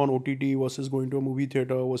something on OTT versus going to a movie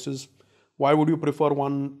theater, versus why would you prefer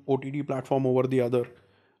one OTT platform over the other?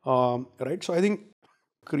 Right. So I think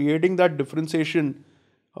creating that differentiation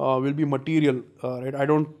will be material. Right. I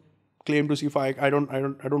don't claim to see I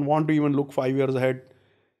don't want to even look 5 years ahead.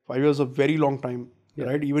 5 years is a very long time. Yeah.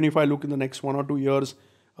 Right. Even if I look in the next 1 or 2 years,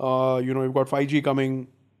 you've got 5G coming.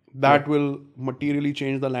 That will materially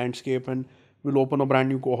change the landscape and will open a brand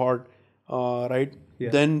new cohort. Right. Yeah.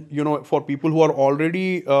 Then, for people who are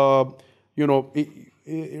already,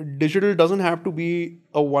 digital doesn't have to be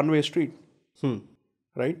a one-way street.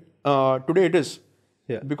 Right. Today it is.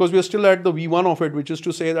 Yeah. Because we are still at the V1 of it, which is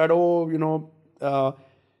to say that,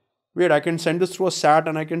 wait, I can send this through a SAT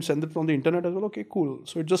and I can send it from the internet as well. Okay, cool.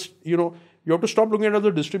 So it just, you have to stop looking at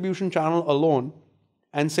the distribution channel alone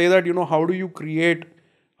and say that, how do you create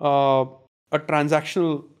a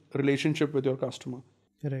transactional relationship with your customer?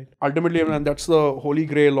 Right. Ultimately, and that's the holy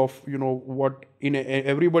grail of, what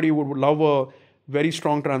everybody would love a very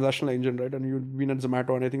strong transactional engine, right? And you've been at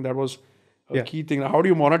Zomato, and I think that was a key thing. How do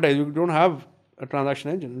you monetize? You don't have a transaction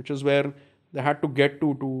engine, which is where they had to get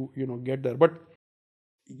to get there. But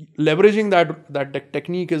leveraging that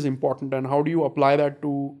technique is important, and how do you apply that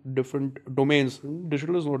to different domains?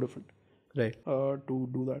 Digital is no different, right? To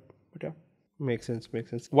do that, but yeah, makes sense.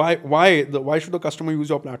 Why should the customer use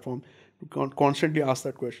your platform? You constantly ask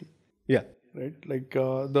that question. Yeah, right. Like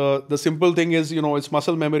the simple thing is, it's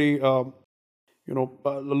muscle memory. A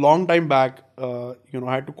long time back, I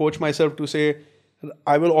had to coach myself to say,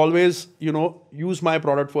 I will always, use my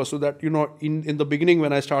product first, so that, in the beginning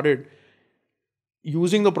when I started,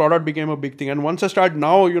 using the product became a big thing. And once I start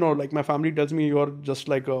now, like my family tells me, you're just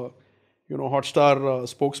like a, Hotstar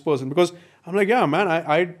spokesperson, because I'm like, yeah, man,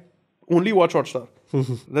 I only watch Hotstar.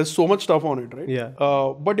 There's so much stuff on it, right? Yeah.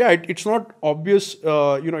 But yeah, it's not obvious.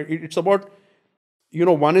 It's about,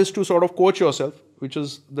 one is to sort of coach yourself, which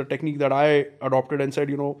is the technique that I adopted and said,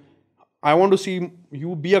 I want to see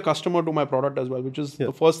you be a customer to my product as well, which is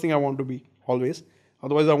the first thing I want to be always.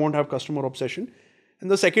 Otherwise, I won't have customer obsession. And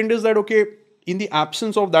the second is that, okay, in the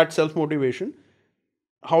absence of that self-motivation,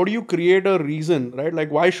 how do you create a reason, right?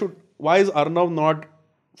 Like, why is Arnav not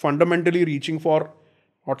fundamentally reaching for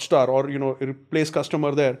Hotstar or, replace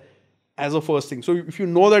customer there as a first thing? So if you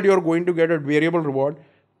know that you're going to get a variable reward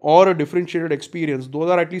or a differentiated experience, those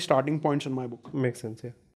are at least starting points in my book. Makes sense,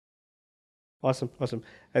 yeah. Awesome.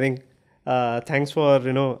 I think thanks for,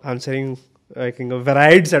 answering I think a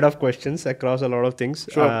varied set of questions across a lot of things.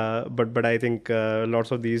 Sure. But I think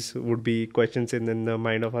lots of these would be questions in the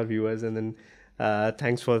mind of our viewers, and then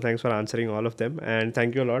thanks for answering all of them, and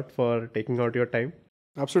thank you a lot for taking out your time.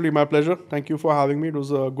 Absolutely, my pleasure. Thank you for having me. It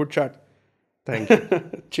was a good chat. Thank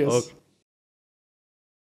you. Cheers. Okay.